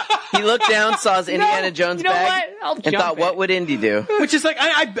down. Yeah. He looked down, saw his Indiana Jones you know bag, what? I'll and jump thought, it. "What would Indy do?" Which is like,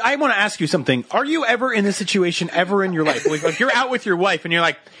 I want to ask you something. Are you ever in this situation ever in your life? Like you're out with your wife and you're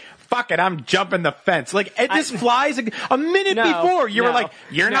like, fuck it, I'm jumping the fence. Like, this flies a minute before. You were like,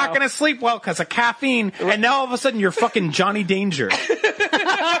 you're not going to sleep well because of caffeine. And now all of a sudden you're fucking Johnny Danger. Please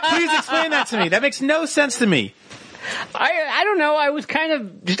explain that to me. That makes no sense to me. I don't know. I was kind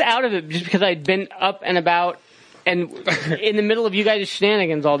of just out of it just because I'd been up and about and in the middle of you guys'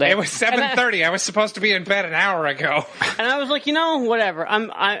 shenanigans all day. It was 7:30. I was supposed to be in bed an hour ago. And I was like, whatever.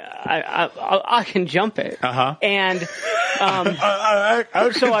 I can jump it. Uh-huh. And so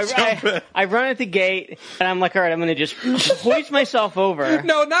I run at the gate, and I'm like, all right, I'm going to just hoist myself over.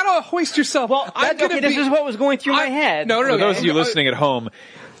 No, not all hoist yourself. Well, this is what was going through my head. No. For those of you listening at home,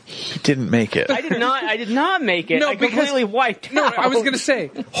 he didn't make it. I did not make it. No, I completely wiped out. I was going to say,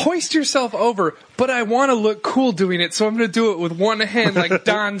 hoist yourself over, but I want to look cool doing it, so I'm going to do it with one hand like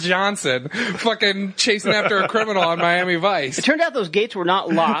Don Johnson, fucking chasing after a criminal on Miami Vice. It turned out those gates were not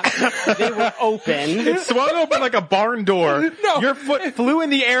locked. They were open. It swung open like a barn door. No. Your foot flew in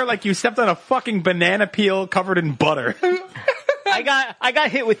the air like you stepped on a fucking banana peel covered in butter. I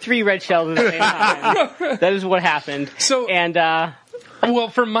got hit with 3 red shells at the same time. That is what happened. Well,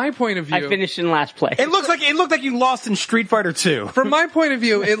 from my point of view, I finished in last place. It looked like you lost in Street Fighter 2. From my point of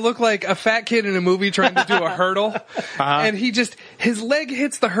view, it looked like a fat kid in a movie trying to do a hurdle, and his leg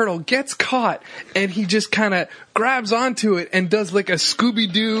hits the hurdle, gets caught, and he just kind of grabs onto it and does like a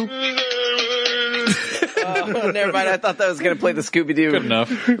Scooby-Doo. Oh, never mind. I thought that was going to play the Scooby-Doo Good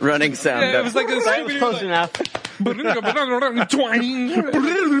enough. running sound. Yeah, it was like a That was close enough. but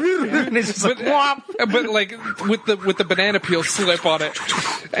like with the banana peel slip on it,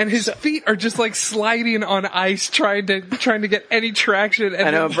 and his feet are just like sliding on ice, trying to get any traction. And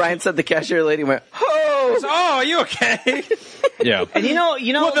I know. Brian said the cashier lady went, "Oh, are you okay?" Yeah. And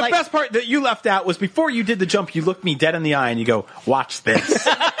Well, the best part that you left out was before you did the jump, you looked me dead in the eye and you go, "Watch this."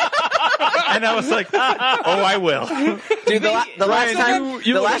 And I was like, "Oh, I will." dude, the last time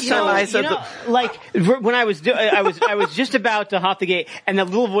I said like when I was just about to hop the gate, and the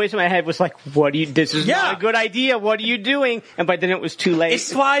little voice in my head was like, this is not a good idea. What are you doing? And by then it was too late. It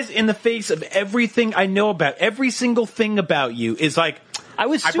flies in the face of everything I know about. Every single thing about you is like, I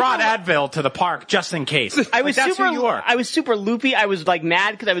brought Advil to the park just in case. That's who you are. I was super loopy. I was like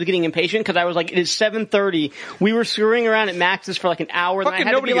mad because I was getting impatient because I was like, it is 7:30. We were screwing around at Max's for like an hour. Fucking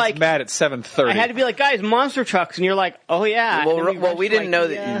nobody gets mad at 7:30. I had to be like, guys, monster trucks, and you're like, oh yeah. Well, we didn't know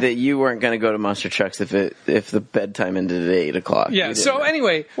that you weren't going to go to Monster Trucks if the bedtime ended at 8 o'clock. Yeah. So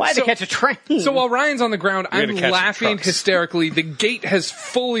anyway, why had to catch a train? So while Ryan's on the ground, I'm laughing hysterically. The gate has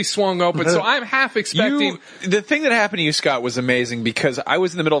fully swung open, so I'm half expecting. The thing that happened to you, Scott, was amazing because I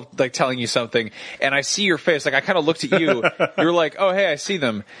was in the middle of like telling you something, and I see your face. Like I kind of looked at you. You're like, "Oh, hey, I see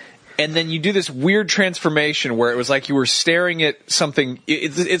them." And then you do this weird transformation where it was like you were staring at something.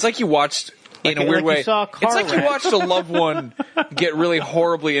 It's like you watched in a weird way. It's like you watched a loved one get really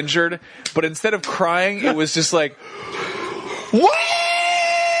horribly injured, but instead of crying, it was just like, what?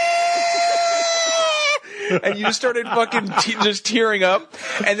 And you just started fucking just tearing up.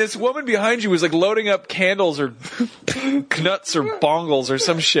 And this woman behind you was like loading up candles or nuts or bongles or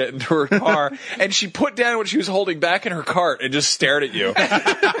some shit into her car. And she put down what she was holding back in her cart and just stared at you.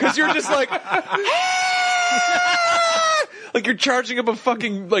 Because you're just like, like you're charging up a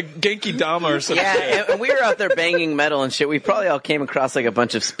fucking like Genki Dama or something. Yeah, and we were out there banging metal and shit. We probably all came across like a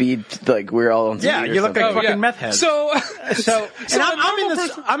bunch of speed, like we were all on speed. Yeah, you look like fucking meth heads. So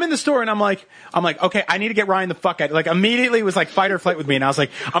I'm in the store and I'm like, okay, I need to get Ryan the fuck out. Like immediately it was like fight or flight with me, and I was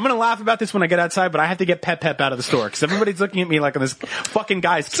like, I'm gonna laugh about this when I get outside, but I have to get Pep out of the store because everybody's looking at me like I'm this fucking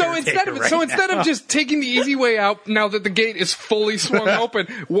guy's. So instead of just taking the easy way out, now that the gate is fully swung open,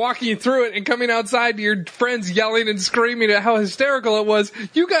 walking through it and coming outside to your friends yelling and screaming at how hysterical it was,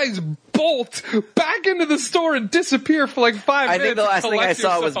 you guys bolt back into the store and disappear for like 5 minutes. I think the last thing I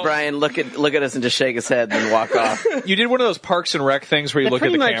saw was Brian look at us and just shake his head and then walk off. You did one of those Parks and Rec things where you look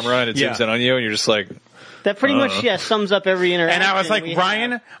at the camera and it zooms in on you and you're just like... That pretty much, sums up every interaction. And I was like,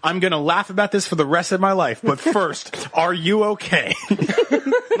 Ryan, I'm going to laugh about this for the rest of my life. But first, are you okay?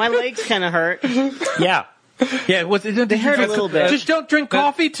 My legs kind of hurt. Yeah. Yeah, they hurt a little bit. Just don't drink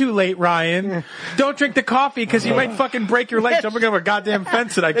coffee too late, Ryan. Don't drink the coffee because you might fucking break your leg jumping over a goddamn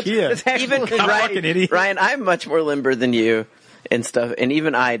fence at IKEA. Even fucking idiot. Ryan, I'm much more limber than you. And stuff, and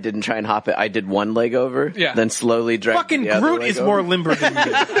even I didn't try and hop it. I did one leg over, then slowly dragged fucking the other Groot leg is over. more limber than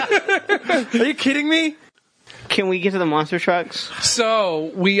you. Are you kidding me? Can we get to the monster trucks?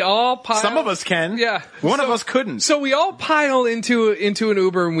 So we all pile. Some of us can. Yeah. One of us couldn't. So we all pile into an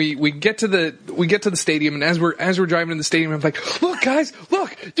Uber and we get to the stadium, and as we're driving in the stadium, I'm like, look guys,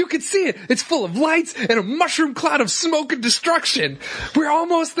 look, you can see it. It's full of lights and a mushroom cloud of smoke and destruction. We're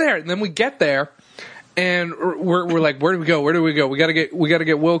almost there. And then we get there. And we're like, where do we go? Where do we go? We gotta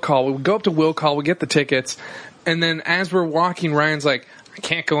get Will Call. We go up to Will Call. We get the tickets, and then as we're walking, Ryan's like, I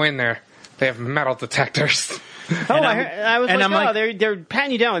can't go in there. They have metal detectors. I was like, they're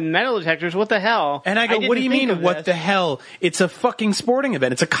patting you down with metal detectors. What the hell? And I go, what do you mean? What the hell? It's a fucking sporting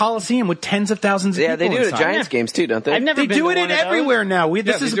event. It's a coliseum with tens of thousands of people. Yeah, they do it at Giants games too, don't they? I've never They been do to it one in of everywhere those. now.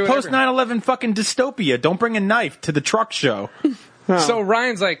 This is a post 9/11 fucking dystopia. Don't bring a knife to the truck show. So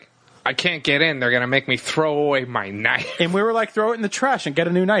Ryan's like, I can't get in. They're going to make me throw away my knife. And we were like, throw it in the trash and get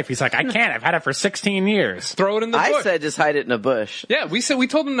a new knife. He's like, I can't. I've had it for 16 years. Throw it in the bush. I said just hide it in a bush. Yeah, we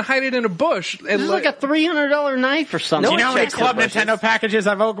told him to hide it in a bush. This is like a $300 knife or something. You know how many Club Nintendo packages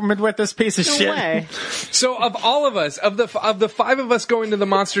I've opened with this piece of shit? Way. So of all of us, of the five of us going to the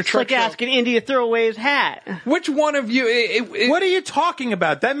monster truck it's like asking Indy to throw away his hat. Which one of you... What are you talking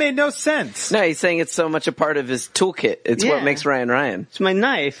about? That made no sense. No, he's saying it's so much a part of his toolkit. It's what makes Ryan Ryan. It's my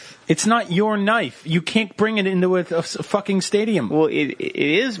knife. It's not your knife. You can't bring it into a fucking stadium. Well, it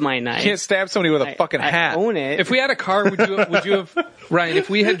is my knife. You can't stab somebody with a fucking hat. I own it. If we had a car, would you have Ryan? If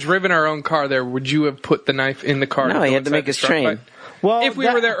we had driven our own car there, would you have put the knife in the car? No, he had to make his train. Well, if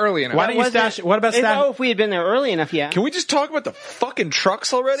we were there early enough. Why don't you stash? What about stash? Oh, if we had been there early enough, yeah. Can we just talk about the fucking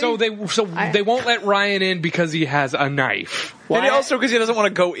trucks already? So they won't let Ryan in because he has a knife. And also because he doesn't want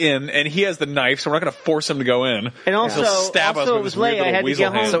to go in, and he has the knife, so we're not going to force him to go in. And also, stab us it with was his weird late. I little had to weasel get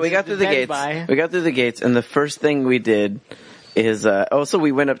home. hand. So we got through the gates. We got through the gates, and the first thing we did is also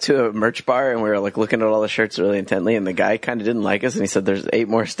we went up to a merch bar and we were like looking at all the shirts really intently, and the guy kind of didn't like us, and he said there's 8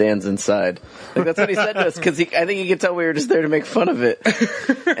 more stands inside. Like that's what he said to us, because I think he could tell we were just there to make fun of it.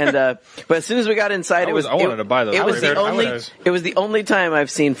 And but as soon as we got inside, I wanted to buy those. It was the only time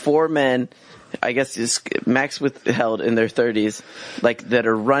I've seen 4 men, I guess just Max withheld, in their 30s, like that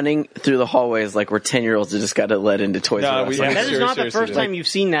are running through the hallways like we're 10-year-olds that just got let into Toys R Us. That is not the first time you've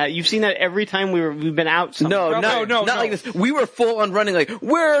seen that. You've seen that every time we've been out. No, not like this. We were full on running like,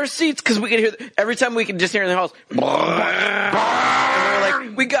 where are our seats? Because we could hear, every time we could just hear in the halls, and we were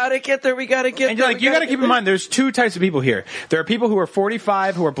like, we gotta get there, we gotta get and there. You're like, you gotta keep in mind, there's 2 types of people here. There are people who are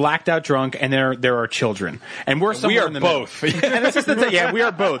 45 who are blacked out drunk, and there are children. And we're somewhere in the both. middle. And this is the thing. Yeah, we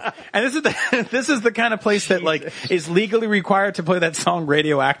are both. And this is the kind of place that like is legally required to play that song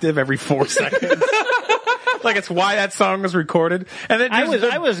Radioactive every 4 seconds. Like it's why that song was recorded. And then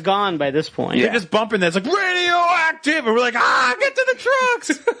I was gone by this point. They're just bumping that. It's like radioactive, and we're like, get to the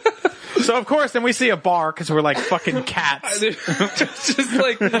trucks. So of course, then we see a bar because we're like fucking cats. Just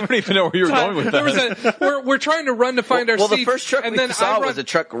like I don't even know where you were going with that. We're trying to run to find our seats. Well, the first truck we saw was a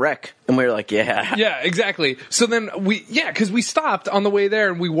truck wreck, and we were like, yeah, exactly. So then because we stopped on the way there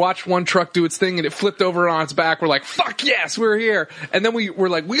and we watched one truck do its thing and it flipped over on its back. We're like, fuck yes, we're here. And then we were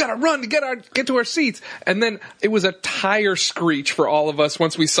like, we gotta run to get to our seats. And then it was a tire screech for all of us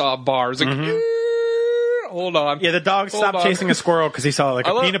once we saw a bar. It was like, hold on. Yeah, the dog stopped chasing a squirrel because he saw like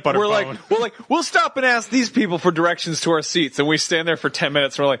a peanut butter bone. We'll stop and ask these people for directions to our seats, and we stand there for 10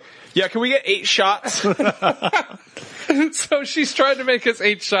 minutes. And we're like, yeah, can we get 8 shots? So she's trying to make us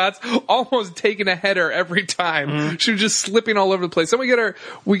 8 shots, almost taking a header every time. Mm-hmm. She was just slipping all over the place. Then we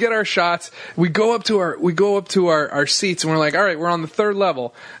get our shots. We go up to our seats, and we're like, all right, we're on the 3rd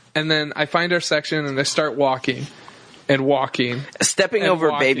level. And then I find our section and I start walking. and walking. Stepping And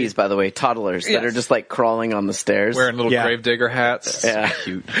over walking. babies, by the way, toddlers that Yes. are just like crawling on the stairs. Wearing little gravedigger hats. Yeah. So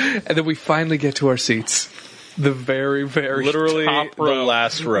cute. And then we finally get to our seats. The very, very Literally top the row.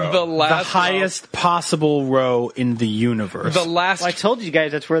 last row. The last The highest possible row in the universe. row. The last Well, I told you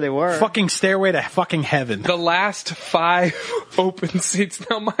guys that's where they were. fucking stairway to fucking heaven. the last 5 open seats.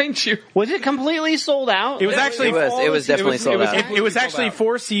 Now, mind you, Was it completely sold out? It was actually It was definitely sold out. It was actually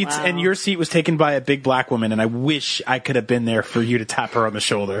 4 seats, and your seat was taken by a big black woman. And I wish I could have been there for you to tap her on the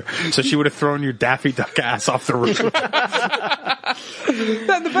shoulder, so she would have thrown your Daffy Duck ass off the roof. the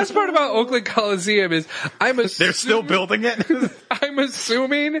best part about Oakland Coliseum is They're still building it. I'm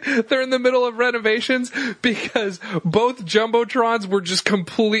assuming they're in the middle of renovations because both jumbotrons were just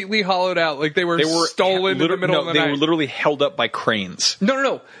completely hollowed out, like they were stolen in the middle of the night. They were literally held up by cranes.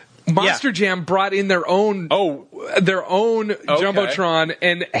 No. Monster Jam brought in their own jumbotron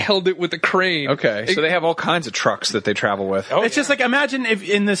and held it with a crane. Okay, so they have all kinds of trucks that they travel with. It's just like, imagine if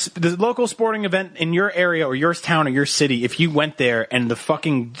in the local sporting event in your area or your town or your city, if you went there and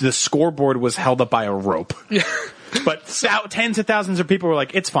the scoreboard was held up by a rope. Yeah. But tens of thousands of people were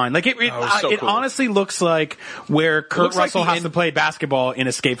like, it's fine. Like it cool. honestly looks like where Kurt Russell has to play basketball in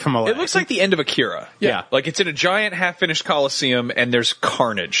Escape from LA. It looks like the end of Akira. Yeah. Like it's in a giant half-finished coliseum and there's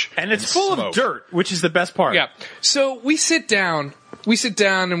carnage. And it's full smoke. of dirt, which is the best part. Yeah. So we sit down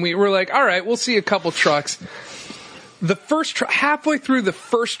and we're like, all right, we'll see a couple trucks. The first halfway through the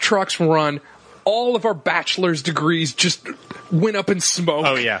first truck's run, all of our bachelor's degrees just went up in smoke.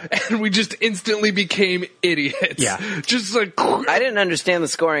 Oh, yeah. And we just instantly became idiots. Yeah. Just like... I didn't understand the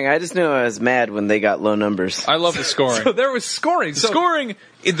scoring. I just knew I was mad when they got low numbers. I love the scoring. So there was scoring.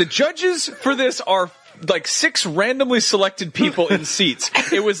 The judges for this are like 6 randomly selected people in seats.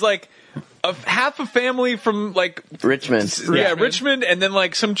 It was like half a family from like Richmond. Yeah, Richmond, and then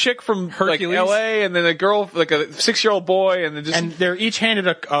like some chick from Hercules. like LA, and then a girl, like a 6-year-old boy, and then just. And they're each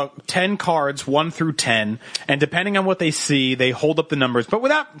handed 10 cards, 1 through 10, and depending on what they see, they hold up the numbers, but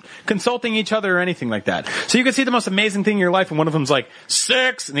without consulting each other or anything like that. So you can see the most amazing thing in your life, and one of them's like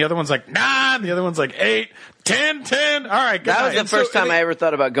 6, and the other one's like 9, and the other one's like 8, 10. All right, good That was night. the first time I ever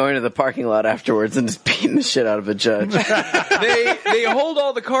thought about going to the parking lot afterwards and just beating the shit out of a judge. They hold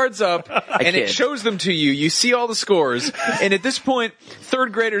all the cards up, and it shows them to you. You see all the scores, and at this point,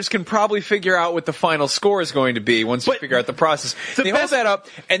 3rd graders can probably figure out what the final score is going to be once you figure out the process. They hold that up,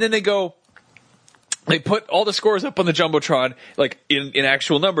 and then they go. They put all the scores up on the jumbotron, like in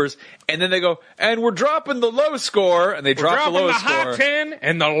actual numbers, and then they go, and we're dropping the low score, and they drop the lowest score. High 10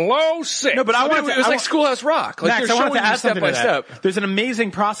 and the low 6. No, but It was like Schoolhouse Rock. Like Max, they're I wanted showing to you add step something by to that. step. There's an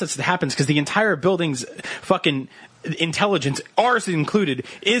amazing process that happens because the entire building's fucking intelligence, ours included,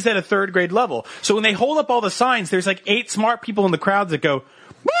 is at a 3rd grade level. So when they hold up all the signs, there's like 8 smart people in the crowd that go,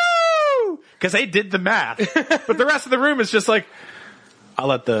 woo! Because they did the math. But the rest of the room is just like, I'll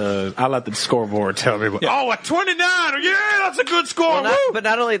let the scoreboard tell me. Oh, a 29! Yeah, that's a good score. But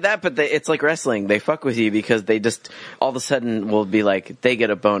not only that, but it's like wrestling. They fuck with you because they just all of a sudden will be like, they get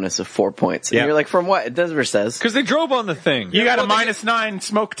a bonus of 4 points. And you're like, from what? It never says. Because they drove on the thing. You got a -9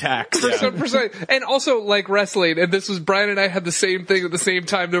 smoke tax. And also, like wrestling, and this was Brian and I had the same thing at the same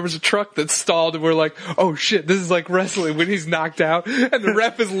time. There was a truck that stalled, and we're like, "Oh shit, this is like wrestling when he's knocked out." And the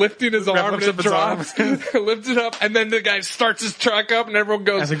ref is lifting his arm, and it drops, lifts it up, and then the guy starts his truck up, and everyone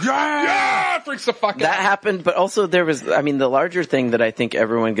goes, like, "Yeah!" Freaks the fuck out. That happened, but also there was, the larger thing that I think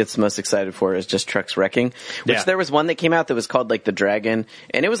everyone gets most excited for is just trucks wrecking. Which there was one that came out that was called like the Dragon,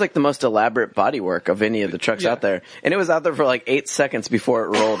 and it was like the most elaborate bodywork of any of the trucks out there. And it was out there for like 8 seconds before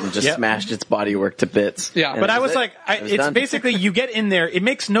it rolled and just smashed its bodywork to bits. Yeah, but I was like, it's it's done. basically you get in there. It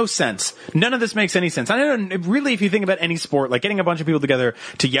makes no sense. None of this makes any sense. I don't know, really, if you think about any sport, like getting a bunch of people together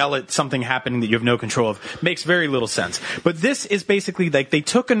to yell at something happening that you have no control of makes very little sense. But this is basically like they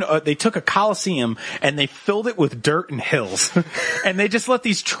took a coliseum and they filled it with dirt and hills, and they just let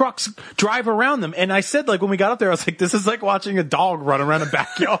these trucks drive around them. And I said, like, when we got up there, I was like, this is like watching a dog run around a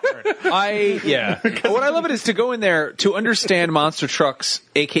backyard. What I love it is to go in there to understand monster trucks,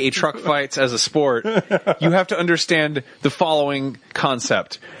 aka truck fights, as a sport. You have to understand the following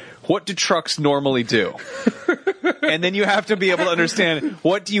concept. What do trucks normally do? And then you have to be able to understand,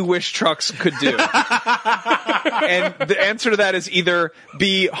 what do you wish trucks could do? And the answer to that is either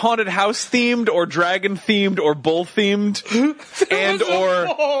be haunted house themed or dragon themed or bull themed and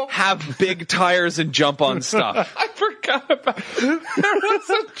or have big tires and jump on stuff. I forgot forgot about there was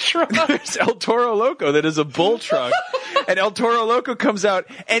a truck. There's El Toro Loco that is a bull truck. And El Toro Loco comes out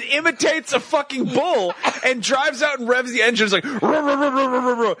and imitates a fucking bull and drives out and revs the engines like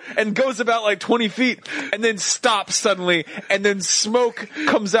and goes about like 20 feet and then stops suddenly, and then smoke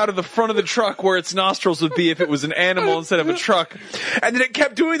comes out of the front of the truck where its nostrils would be if it was an animal instead of a truck. And then it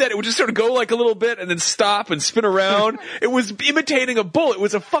kept doing that. It would just sort of go like a little bit and then stop and spin around. It was imitating a bull. It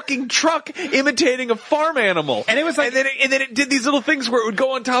was a fucking truck imitating a farm animal. And it was like, and then it did these little things where it would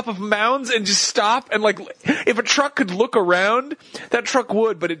go on top of mounds and just stop. And like, if a truck could look around, that truck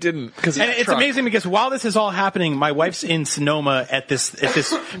would, but it didn't. And it's amazing because while this is all happening, my wife's in Sonoma at this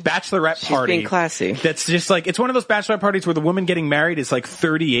bachelorette party. She's being classy. That's just like, it's one of those bachelorette parties where the woman getting married is like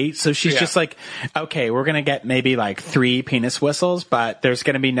 38. So she's just like, okay, we're going to get maybe like 3 penis whistles, but there's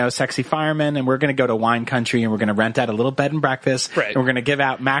going to be no sexy firemen, and we're going to go to wine country, and we're going to rent out a little bed and breakfast. Right. And we're going to give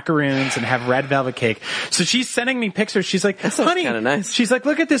out macaroons and have red velvet cake. So she's sending me pictures. She's like, honey, nice. She's like,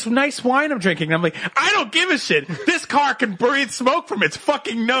 look at this nice wine I'm drinking. And I'm like, I don't give a shit. This car can breathe smoke from its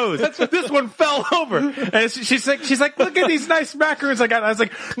fucking nose. This one fell over. And she's like, look at these nice macaroons I got. And I was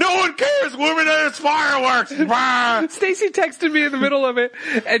like, no one cares, woman. It's fireworks. Stacy texted me in the middle of it,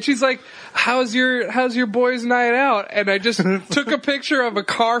 and she's like, how's your boys' night out? And I just took a picture of a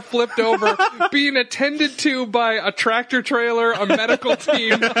car flipped over being attended to by a tractor trailer, a medical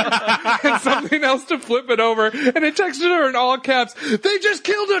team, and something else to flip it over. And I texted her in all caps, they just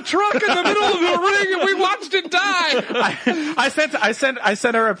killed a truck in the middle of the ring and we watched it die. I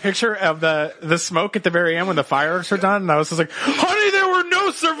sent her a picture of the smoke at the very end when the fireworks were done, and I was just like, honey, there were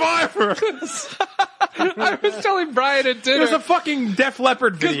no survivors. I was telling Brian at dinner. It was a fucking Def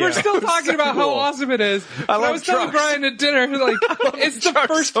Leppard video. Because we're still talking about how awesome it is. I was telling Brian at dinner, like, it's the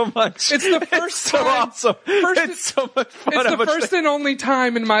first so much. It's the first so time. Awesome. It's so much fun. It's the first and only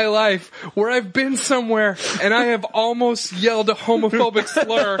time in my life where I've been somewhere and I have almost yelled a homophobic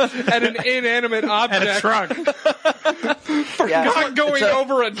slur at an inanimate object. At a truck. For not going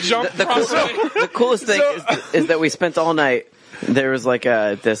over a jump properly. The coolest thing is that we spent all night. There was like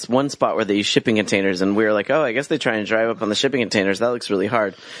this one spot where they use shipping containers, and we were like, oh, I guess they try and drive up on the shipping containers. That looks really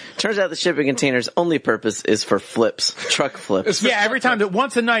hard. Turns out the shipping containers' only purpose is for flips, truck flips. Yeah, every time that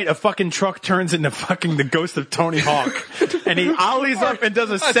once a night a fucking truck turns into fucking the ghost of Tony Hawk, and he ollies up and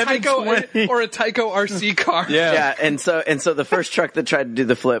does a 720 or a Tyco RC car. Yeah, and so the first truck that tried to do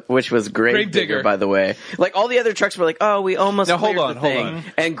the flip, which was Gravedigger, by the way, like all the other trucks were like, oh, we almost cleared the thing. Hold on.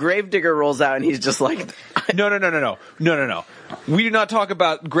 And Gravedigger rolls out, and he's just like, No. We do not talk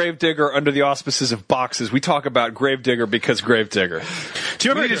about Gravedigger under the auspices of boxes. We talk about Gravedigger because Gravedigger.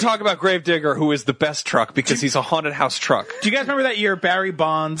 We need to talk about Gravedigger, who is the best truck because he's a haunted house truck. Do you guys remember that year Barry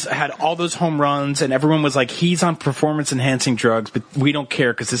Bonds had all those home runs and everyone was like, he's on performance-enhancing drugs, but we don't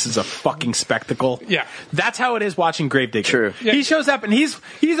care because this is a fucking spectacle? Yeah. That's how it is watching Gravedigger. True. Yeah. He shows up and he's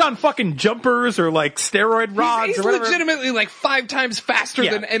on fucking jumpers or like steroid rods he's or whatever. legitimately like 5 times faster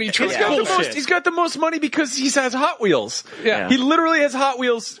than any truck. He's got the most money because he has Hot Wheels. Yeah. He literally has Hot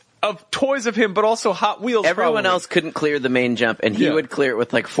Wheels of toys of him, but also Hot Wheels. Everyone else couldn't clear the main jump, and he would clear it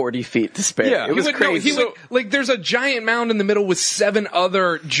with like 40 feet to spare. Yeah. It was crazy. Like, there's a giant mound in the middle with 7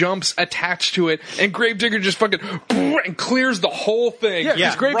 other jumps attached to it, and Gravedigger just fucking and clears the whole thing. Yeah,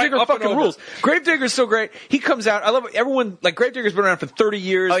 because Gravedigger fucking rules. Gravedigger's so great. He comes out. I love it. Everyone, like, Gravedigger's been around for 30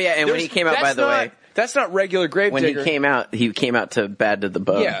 years. Oh, yeah, and when he came out, by the way. That's not regular Gravedigger. When he came out to Bad to the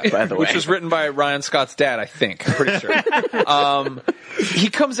Bone, by the way. Which was written by Ryan Scott's dad, I think. I'm pretty sure. He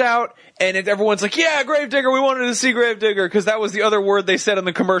comes out, and everyone's like, yeah, Gravedigger, we wanted to see Gravedigger, because that was the other word they said in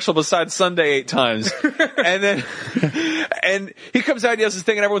the commercial besides Sunday 8 times. And he comes out, he does his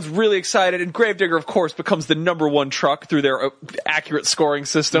thing, and everyone's really excited, and Gravedigger, of course, becomes the #1 truck through their accurate scoring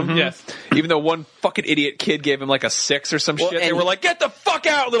system. Mm-hmm. Yes. Even though one fucking idiot kid gave him like a 6 or some shit. They were like, get the fuck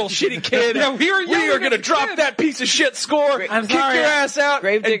out, little shitty kid. We are going to drop that piece of shit score, kick your ass out,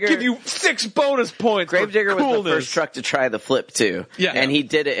 and give you 6 bonus points. Gravedigger was the first truck to try the flip, too. Yeah. And he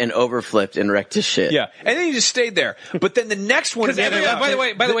did it and overflipped and wrecked his shit. Yeah. And then he just stayed there. But then the next one... By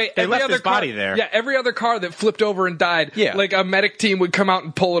the way, they left his body there. Yeah, every other car that flipped over and died, like a medic team would come out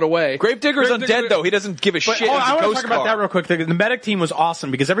and pull it away. Gravedigger's undead, though. He doesn't give a shit. I want to talk about that real quick. The medic team was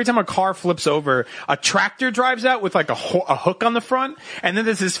awesome because every time a car flips over, a tractor drives out with like a hook on the front, and then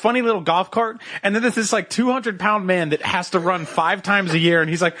there's this funny little golf cart, and then there's this like 200-pound man that has to run 5 times a year, and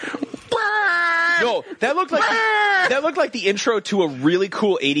he's like... No, that looked like the intro to a really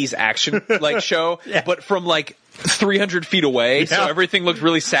cool 80s action like show, but from like 300 feet away, so everything looked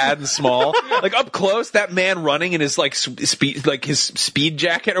really sad and small. Like up close, that man running in his like his speed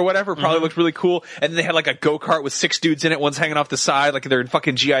jacket or whatever probably looked really cool. And then they had like a go-kart with 6 dudes in it, one's hanging off the side like they're in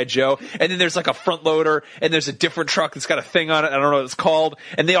fucking G.I. Joe. And then there's like a front loader, and there's a different truck that's got a thing on it. I don't know what it's called.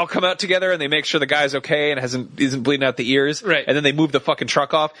 And they all come out together and they make sure the guy's okay and isn't bleeding out the ears. Right. And then they move the fucking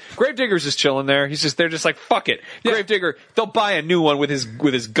truck off. Gravedigger's just chilling there. They're just like, fuck it. Gravedigger, they'll buy a new one with his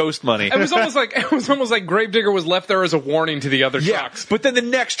ghost money. It was almost like Gravedigger was left there as a warning to the other trucks. But then the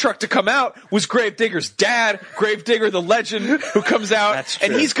next truck to come out was Gravedigger's dad, Gravedigger the legend, who comes out. That's true.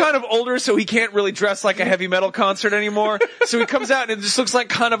 And he's kind of older, so he can't really dress like a heavy metal concert anymore. So he comes out and it just looks like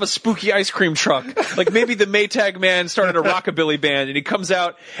kind of a spooky ice cream truck. Like maybe the Maytag man started a rockabilly band, and he comes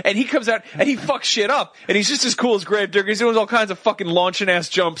out and he fucks shit up. And he's just as cool as Gravedigger. He's doing all kinds of fucking launching ass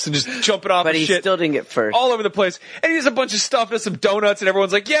jumps and just jumping off but and he shit. Still didn't get first. All over the place. And he has a bunch of stuff, does some donuts, and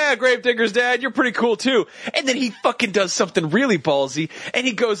everyone's like, yeah, Gravedigger's dad, you're pretty cool too. And then he fucking does something really ballsy, and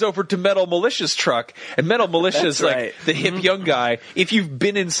he goes over to Metal Militia's truck. And Metal Militia's like the hip young guy. If you've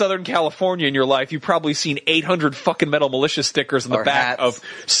been in Southern California in your life, you've probably seen 800 fucking Metal Militia stickers on the back of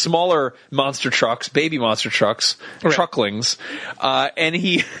smaller monster trucks, baby monster trucks, trucklings. And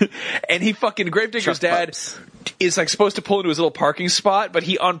he fucking Gravedigger's dad is like supposed to pull into his little parking spot, but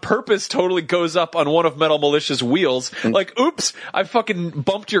he on purpose totally goes up on one of Metal Militia's wheels. Like, oops, I fucking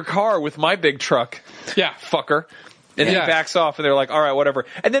bumped your car with my big truck. Yeah. Fucker. And then he backs off, and they're like, all right, whatever.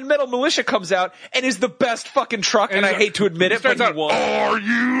 And then Metal Militia comes out and is the best fucking truck, and I hate to admit it, but he won. Are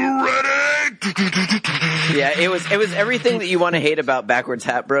you ready? Yeah, it was everything that you want to hate about Backwards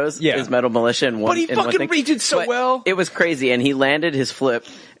Hat Bros. Is Metal Militia in one. But he fucking redid so well. It was crazy, and he landed his flip.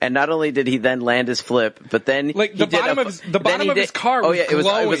 And not only did he then land his flip, but then like the bottom of his car was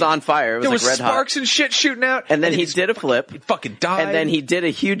glowing. It was on fire. It was there like red hot. Sparks and shit shooting out. And then he did a flip. He fucking died. And then he did a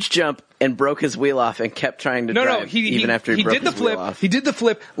huge jump and broke his wheel off and kept trying to drive even after he broke did the his flip. wheel off. He did the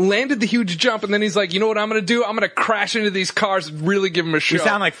flip, landed the huge jump, and then he's like, you know what I'm going to do? I'm going to crash into these cars and really give them a show. You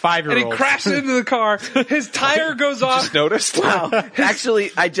sound like 5-year-olds. And he crashes into the car. His tire goes off. Just noticed? Wow.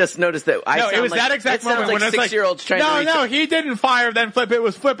 Actually, I just noticed that. It was that exact moment when it's like 6-year-olds trying to reach. No, he didn't fire, then flip. It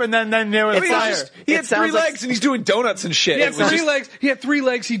was flip, and then there was fire. He had 3 legs, and he's doing donuts and shit. He had 3 legs. He had 3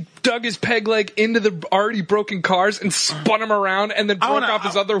 legs. He dug his peg leg into the already broken cars and spun him around, and then broke off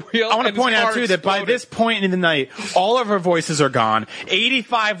his other wheel. I want to point out too that by this point in the night, all of our voices are gone.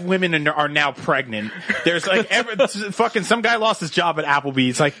 85 women are now pregnant. There's like fucking some guy lost his job at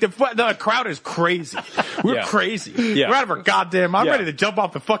Applebee's. Like the crowd is crazy. We're crazy. Yeah. We're out of our goddamn. I'm ready to jump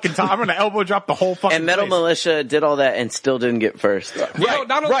off the fucking top. I'm gonna elbow drop the whole fucking. And Metal Militia did all that and still didn't get first.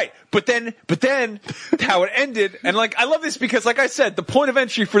 Right. But then how it ended, and like I love this because, like I said, the point of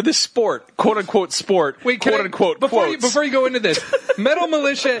entry for this sport, quote unquote sport, wait, quote unquote quotes. Before you go into this, Metal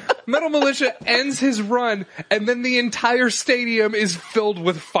Militia ends his run, and then the entire stadium is filled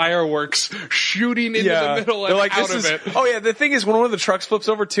with fireworks shooting into the middle and like, out of it. Oh yeah, the thing is when one of the trucks flips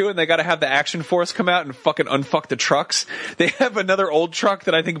over too, and they got to have the action force come out and fucking unfuck the trucks. They have another old truck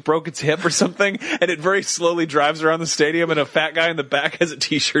that I think broke its hip or something, and it very slowly drives around the stadium, and a fat guy in the back has a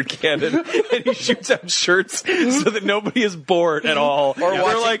t-shirt cannon, and he shoots out shirts so that nobody is bored at all.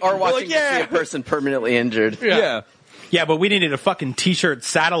 Or watching to see a person permanently injured. Yeah, but we needed a fucking t-shirt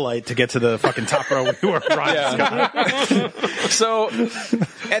satellite to get to the fucking top row. We were Brian. So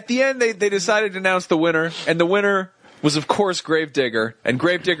at the end, they decided to announce the winner, and the winner was, of course, Gravedigger. And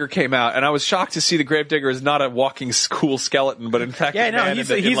Gravedigger came out, and I was shocked to see the Gravedigger is not a walking cool skeleton, but in fact,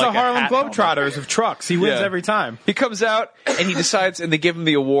 he's a Harlem Globetrotters of trucks. He wins every time. He comes out, and he decides, and they give him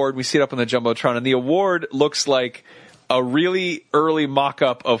the award. We see it up on the Jumbotron, and the award looks like a really early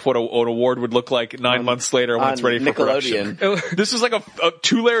mock-up of what an award would look like 9 months later when it's ready for production. This is like a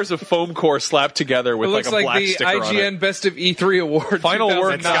 2 layers of foam core slapped together with like a black sticker on it. It looks like the IGN Best of E3 award. Final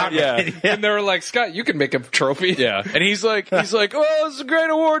word, Scott. And they were like, Scott, you can make a trophy. Yeah. And he's like, oh, this is a great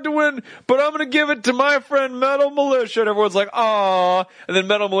award to win, but I'm going to give it to my friend Metal Militia. And everyone's like, aw. And then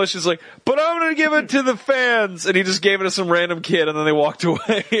Metal Militia's like, but I'm going to give it to the fans. And he just gave it to some random kid, and then they walked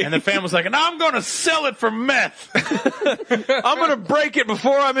away. And the fan was like, and I'm going to sell it for meth. I'm going to break it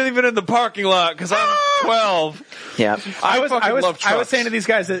before I'm even in the parking lot because I'm 12. Yeah. I was saying to these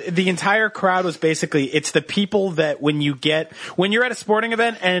guys that the entire crowd was basically, it's the people that when you're at a sporting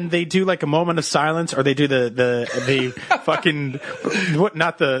event and they do like a moment of silence, or they do the fucking,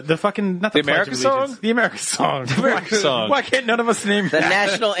 not the American song? The American song. The American song. Why can't none of us name the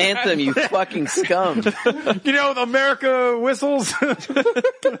national anthem, you fucking scum. You know, America whistles.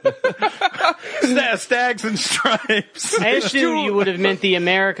 Stags and stripes. stripes. I assume you would have meant the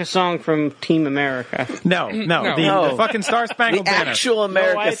America song from Team America. No. The fucking Star Spangled The Banner. actual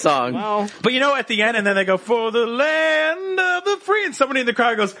America song. Well, But at the end, and then they go, for the land of the free, and somebody in the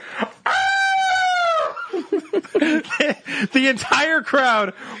crowd goes, ah! The entire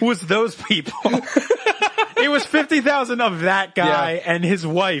crowd was those people. It was 50,000 of that guy and his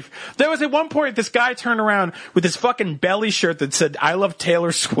wife. There was at one point, this guy turned around with his fucking belly shirt that said, I love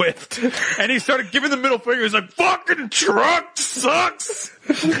Taylor Swift. And he started giving the middle finger. He's like, fucking truck sucks.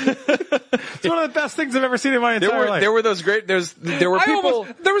 It's one of the best things I've ever seen in my entire life. There were those great. There were people.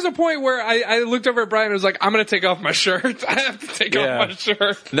 There was a point where I looked over at Brian and was like, I'm going to take off my shirt. I have to take off my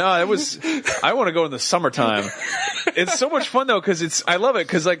shirt. No, it was. I want to go in the summertime. It's so much fun though because I love it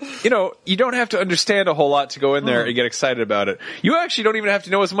because you don't have to understand a whole lot to go in there and get excited about it. You actually don't even have to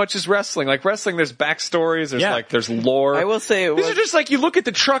know as much as wrestling. Like wrestling, there's backstories. There's lore. I will say these are just like you look at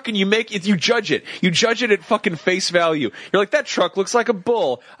the truck and you judge it. You judge it at fucking face value. You're like, that truck looks like a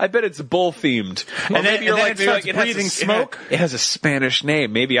bull. I bet it's bull themed. And then it starts breathing smoke. It has a Spanish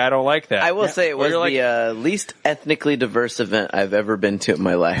name. Maybe I don't like that. I will say it was the least ethnically diverse event I've ever been to in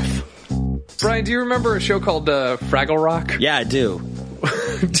my life. Brian, do you remember a show called Fraggle Rock? Yeah, I do.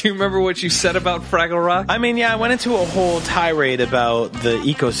 Do you remember what you said about Fraggle Rock? I mean, I went into a whole tirade about the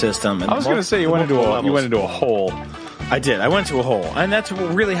ecosystem. And I was going to say you went into a hole. I did. I went to a hole, and that's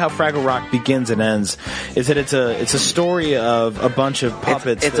really how Fraggle Rock begins and ends. Is that it's a story of a bunch of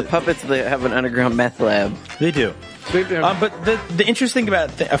puppets. It's a puppets that have an underground meth lab. They do. But the interesting thing about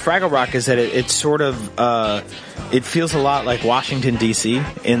Fraggle Rock is that it sort of it feels a lot like Washington D.C.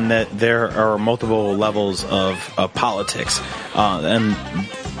 in that there are multiple levels of politics, and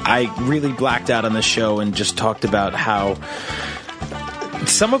I really blacked out on this show and just talked about how.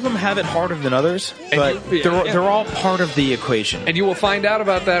 Some of them have it harder than others, but they're all part of the equation. And you will find out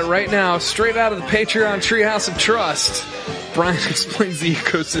about that right now, straight out of the Patreon Treehouse of Trust. Brian explains the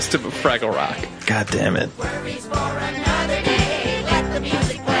ecosystem of Fraggle Rock. God damn it.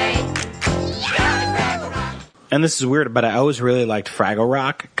 And this is weird, but I always really liked Fraggle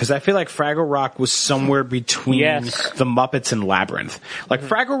Rock because I feel like Fraggle Rock was somewhere between the Muppets and Labyrinth. Like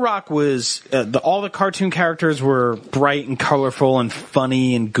Fraggle Rock was all the cartoon characters were bright and colorful and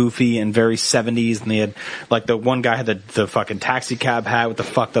funny and goofy and very 70s. And they had like the one guy had the fucking taxi cab hat with the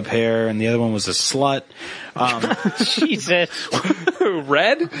fucked up hair, and the other one was a slut. Jesus,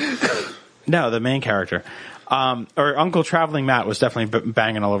 Red? No, the main character. Or Uncle Traveling Matt was definitely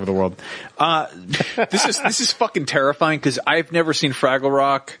banging all over the world. This is fucking terrifying because I've never seen Fraggle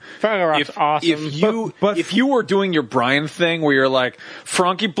Rock. Fraggle Rock's awesome. If you were doing your Brian thing where you're like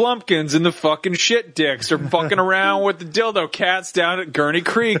Frankie Blumpkins and the fucking shit dicks are fucking around with the dildo cats down at Gurney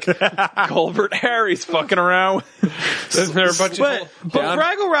Creek, Colbert Harry's fucking around. But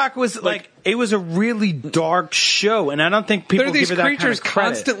Fraggle Rock was like it was a really dark show, and I don't think people give it that kind of credit. There are these creatures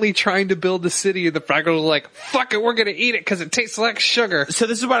constantly trying to build the city, and the Fraggles are like, fuck it, we're going to eat it because it tastes like sugar. So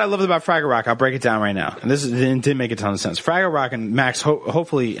this is what I love about Fraggle Rock. I'll break it down right now. And it didn't make a ton of sense. Fraggle Rock and Max,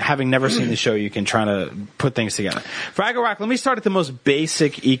 hopefully, having never seen the show, you can try to put things together. Fraggle Rock, let me start at the most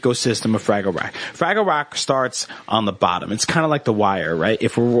basic ecosystem of Fraggle Rock. Fraggle Rock starts on the bottom. It's kind of like The Wire, right?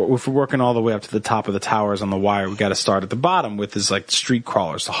 If we're working all the way up to the top of the towers on The Wire, we got to start at the bottom with this like street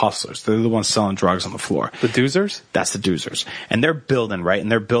crawlers, the hustlers. They're the ones selling drugs on the floor. The doozers? That's the doozers. And they're building, right?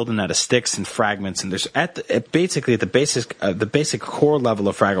 And they're building out of sticks and fragments. And there's basically at the basic core level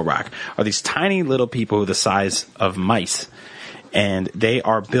of Fraggle Rock are these tiny little people who are the size of mice. And they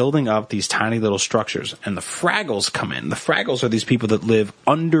are building up these tiny little structures. And the Fraggles come in. The Fraggles are these people that live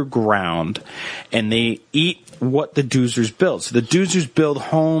underground, and they eat what the doozers build. So the doozers build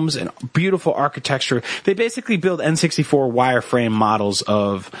homes and beautiful architecture. They basically build N64 wireframe models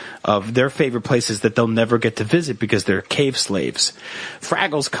of their favorite places that they'll never get to visit because they're cave slaves.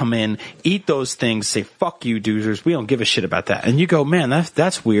 Fraggles come in, eat those things, say, fuck you, doozers. We don't give a shit about that. And you go, man,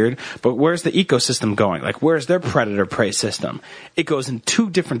 that's weird. But where's the ecosystem going? Like, where's their predator-prey system? It goes in two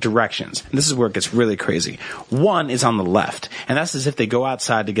different directions. And this is where it gets really crazy. One is on the left, and that's as if they go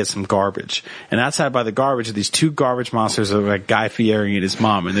outside to get some garbage. And outside by the garbage are these two garbage monsters of like Guy Fieri and his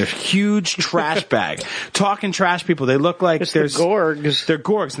mom, and they're huge trash bag. Talking trash people. They look like there's the Gorgs. They're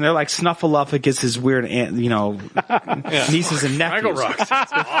Gorgs, and they're like Snuffleupagus, his weird nieces and nephews.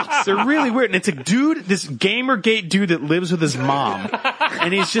 They're really weird. And it's a dude, this Gamergate dude that lives with his mom.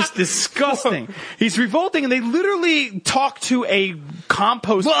 And he's just disgusting. He's revolting, and they literally talk to a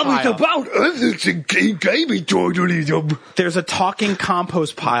compost pile. There's a talking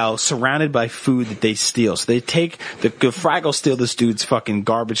compost pile surrounded by food that they steal. So they take the Fraggles steal this dude's fucking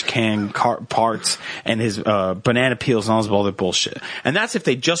garbage can parts and his banana peels and all this other bullshit. And that's if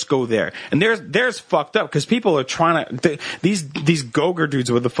they just go there. And there's fucked up because people are trying to these Gogurt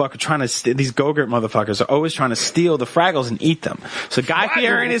dudes with the fuck are trying to these Gogurt motherfuckers are always trying to steal the Fraggles and eat them. So Guy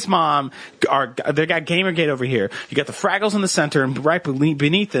Fieri and his mom they got Gamergate over here. You got the Fraggles in the center, and right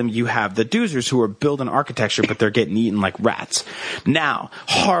beneath them you have the Doozers who are building architecture, but they're getting eaten like rats. Now,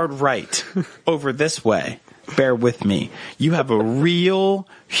 hard right over this way. Bear with me. You have a real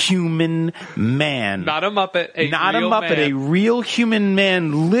human man. Not a Muppet. A real human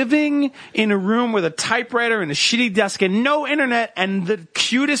man living in a room with a typewriter and a shitty desk and no internet and the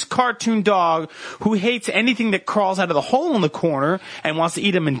cutest cartoon dog who hates anything that crawls out of the hole in the corner and wants to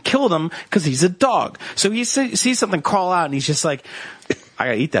eat him and kill them because he's a dog. So he sees something crawl out and he's just like, I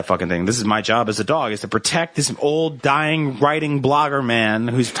gotta eat that fucking thing. This is my job as a dog, is to protect this old, dying, writing blogger man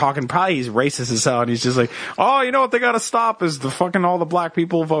who's talking, probably he's racist as hell, and he's just like, oh, you know what they gotta stop is the fucking all the black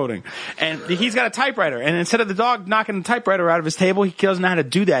people voting. And he's got a typewriter, and instead of the dog knocking the typewriter out of his table, he doesn't know how to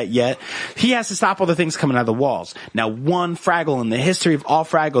do that yet. He has to stop all the things coming out of the walls. Now, one Fraggle in the history of all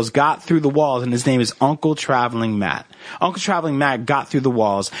Fraggles got through the walls, and his name is Uncle Traveling Matt. Uncle Traveling Matt got through the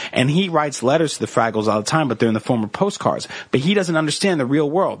walls, and he writes letters to the Fraggles all the time, but they're in the form of postcards. But he doesn't understand the real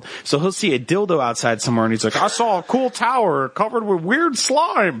world. So he'll see a dildo outside somewhere, and he's like, I saw a cool tower covered with weird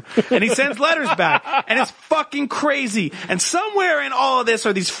slime. And he sends letters back, and it's fucking crazy. And somewhere in all of this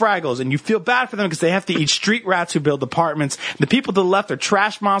are these Fraggles, and you feel bad for them because they have to eat street rats who build apartments. The people to the left are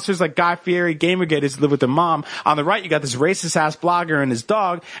trash monsters like Guy Fieri, Gamergators who live with their mom. On the right, you got this racist-ass blogger and his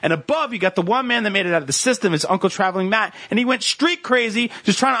dog. And above, you got the one man that made it out of the system, is Uncle Traveling Matt, and he went street crazy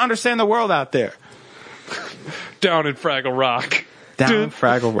just trying to understand the world out there. Down in Fraggle Rock. Down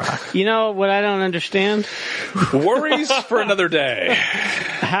Fraggle Rock. You know what I don't understand? Worries for another day.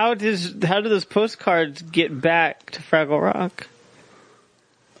 How do those postcards get back to Fraggle Rock?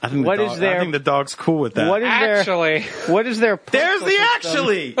 I think the dog's cool with that. What is their There's the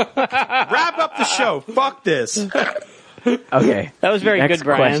actually! Wrap up the show. Fuck this. Okay. That was very Next good,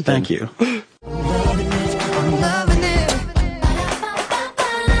 Brian. question. Thank you.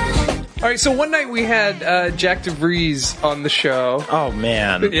 All right, so one night we had Jack DeVries on the show. Oh,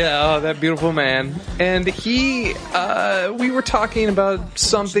 man. Yeah, that beautiful man. And we were talking about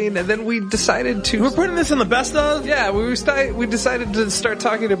something, and then we decided to... We're putting this in the best of? Yeah, we decided to start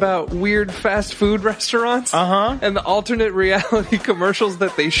talking about weird fast food restaurants. Uh-huh. And the alternate reality commercials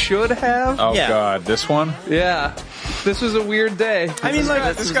that they should have. Oh, Yeah. God, this one? Yeah. This was a weird day. I mean,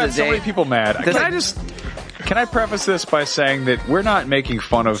 like, this got so many people mad. Can I preface this by saying that we're not making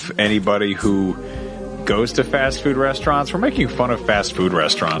fun of anybody who goes to fast food restaurants. We're making fun of fast food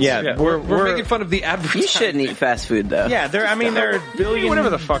restaurants. Yeah, we're making fun of the advertising. You shouldn't eat fast food, though. Yeah, they're whatever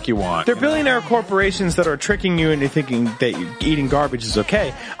the fuck you want. They're billionaire corporations that are tricking you into thinking that eating garbage is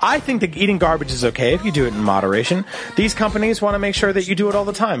okay. I think that eating garbage is okay if you do it in moderation. These companies want to make sure that you do it all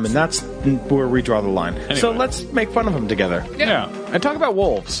the time, and that's where we draw the line. Anyway. So let's make fun of them together. Yeah. And talk about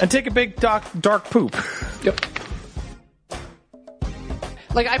wolves. And take a big dark poop. Yep.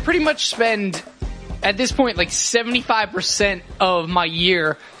 Like, I pretty much spend, at this point, like 75% of my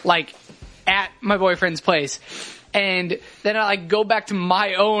year, like, at my boyfriend's place. And then I, like, go back to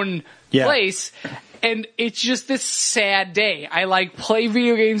my own place, and it's just this sad day. I, like, play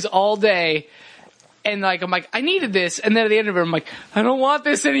video games all day, and, like, I'm like, I needed this, and then at the end of it, I'm like, I don't want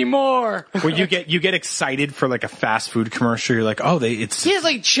this anymore. Where you get excited for, like, a fast food commercial. You're like, it's... Yeah,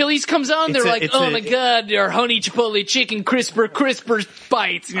 like, Chili's comes on, they're like, oh my god, our honey chipotle chicken crisper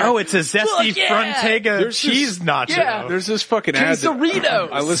bites. It's a zesty Frontega cheese nacho. Yeah. There's this fucking ad. Quesadoritos.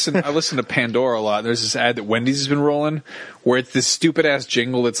 I listen to Pandora a lot. There's this ad that Wendy's has been rolling where it's this stupid ass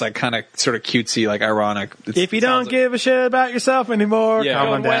jingle that's like kind of sort of cutesy, like ironic. If you don't give a shit about yourself anymore, come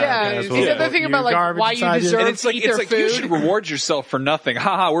on down. Yeah, is that the thing about like why you deserve to eat their food? You should reward yourself for nothing.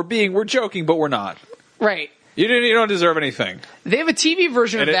 Haha, we're joking, but we're not. Right. You don't deserve anything. They have a TV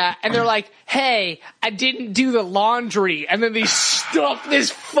version of that, and they're like, hey, I didn't do the laundry. And then they stuff this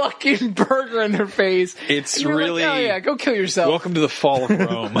fucking burger in their face. It's really... Like, oh, yeah, go kill yourself. Welcome to the fall of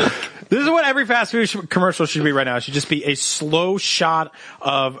Rome. This is what every fast food commercial should be right now. It should just be a slow shot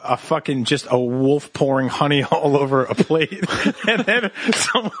of just a wolf pouring honey all over a plate. And then